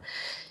way, but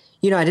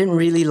I didn't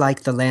really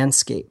like the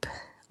landscape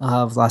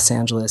of Los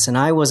Angeles, and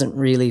I wasn't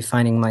really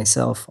finding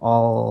myself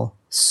all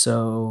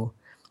so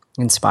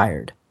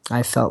inspired.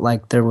 I felt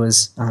like there were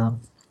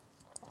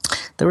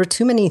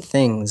too many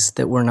things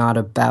that were not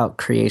about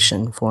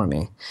creation for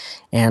me.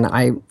 And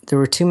there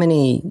were too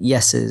many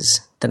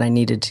yeses that I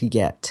needed to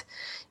get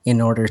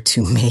in order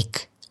to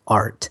make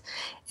art.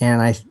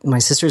 And my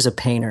sister's a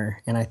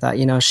painter, and I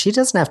thought, she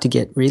doesn't have to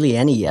get really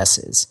any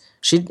yeses.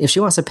 If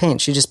she wants to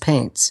paint, she just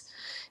paints.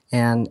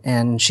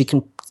 And she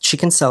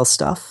can sell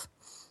stuff,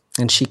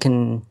 and she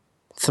can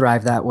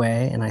thrive that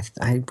way. And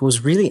I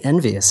was really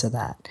envious of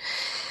that.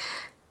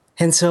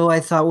 And so I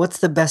thought, what's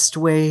the best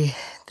way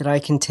that I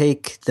can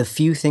take the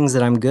few things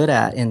that I'm good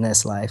at in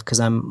this life, because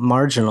I'm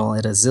marginal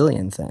at a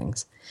zillion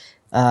things.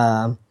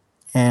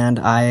 And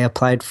I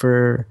applied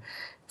for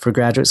for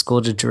graduate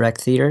school to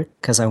direct theater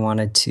because I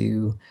wanted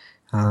to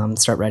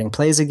start writing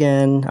plays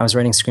again. I was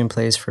writing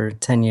screenplays for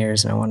 10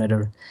 years, and I wanted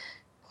to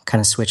kind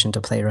of switch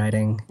into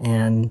playwriting.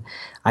 And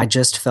I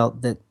just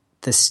felt that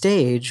the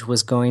stage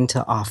was going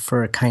to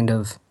offer kind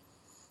of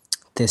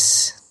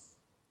this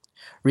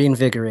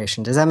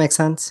reinvigoration. Does that make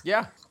sense?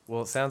 Yeah.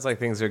 Well, it sounds like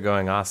things are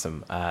going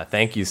awesome.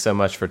 Thank you so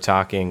much for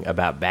talking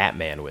about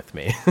Batman with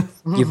me.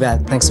 You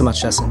bet. Thanks so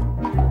much, Justin.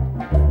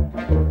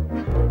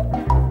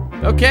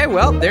 Okay,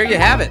 well, there you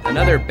have it.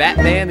 Another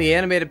Batman the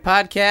Animated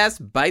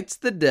Podcast bites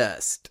the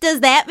dust.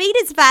 Does that mean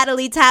it's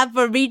finally time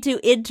for me to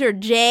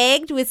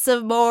interject with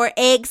some more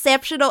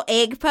exceptional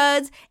egg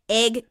puns?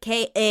 Egg,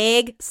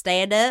 egg,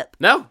 stand up?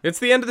 No, it's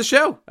the end of the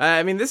show.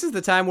 I mean, this is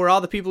the time where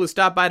all the people who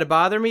stop by to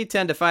bother me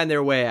tend to find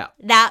their way out.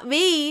 Not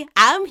me.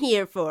 I'm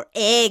here for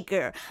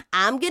Edgar.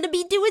 I'm going to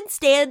be doing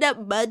stand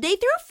up Monday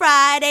through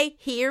Friday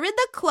here in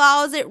the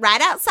closet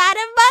right outside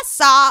of my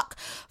sock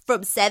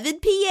from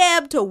 7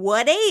 p.m. to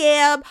 1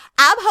 a.m.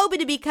 I'm hoping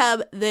to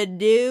become the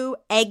new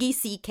Eggy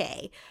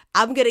CK.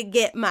 I'm going to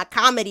get my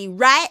comedy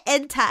right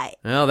and tight.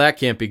 Well, that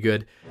can't be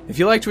good. If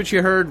you liked what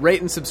you heard,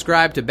 rate and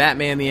subscribe to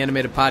Batman the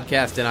Animated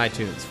Podcast in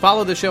iTunes.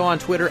 Follow the show on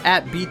Twitter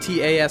at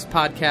BTAS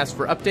Podcast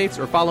for updates,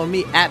 or follow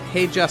me at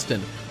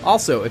HeyJustin.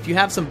 Also, if you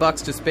have some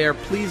bucks to spare,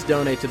 please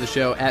donate to the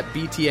show at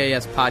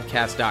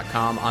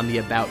btaspodcast.com on the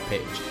About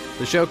page.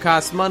 The show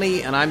costs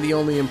money, and I'm the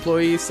only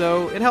employee,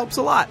 so it helps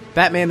a lot.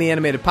 Batman the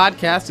Animated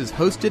Podcast is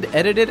hosted,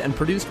 edited, and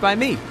produced by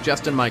me,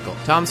 Justin Michael.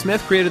 Tom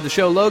Smith created the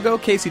show logo,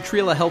 Casey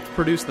Trela helped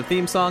produce the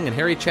theme song, and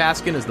Harry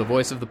Chaskin is the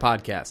voice of the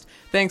podcast.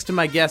 Thanks to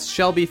my guests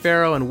Shelby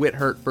Farrow and Whit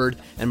Hertford,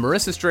 and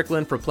Marissa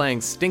Strickland for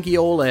playing Stinky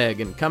Ol'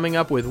 Egg and coming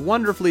up with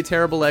wonderfully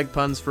terrible egg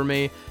puns for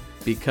me,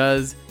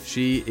 because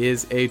she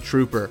is a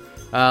trooper.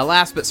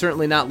 Last but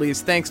certainly not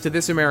least, thanks to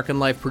This American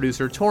Life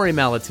producer Tori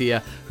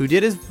Malatia, who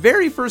did his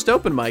very first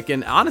open mic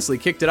and honestly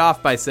kicked it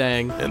off by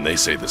saying, "And they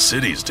say the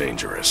city's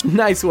dangerous."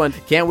 Nice one.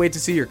 Can't wait to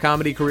see your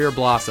comedy career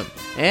blossom.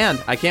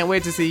 And I can't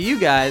wait to see you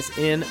guys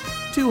in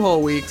 2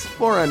 whole weeks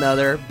for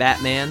another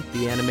Batman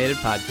the Animated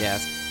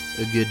Podcast.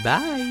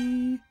 Goodbye.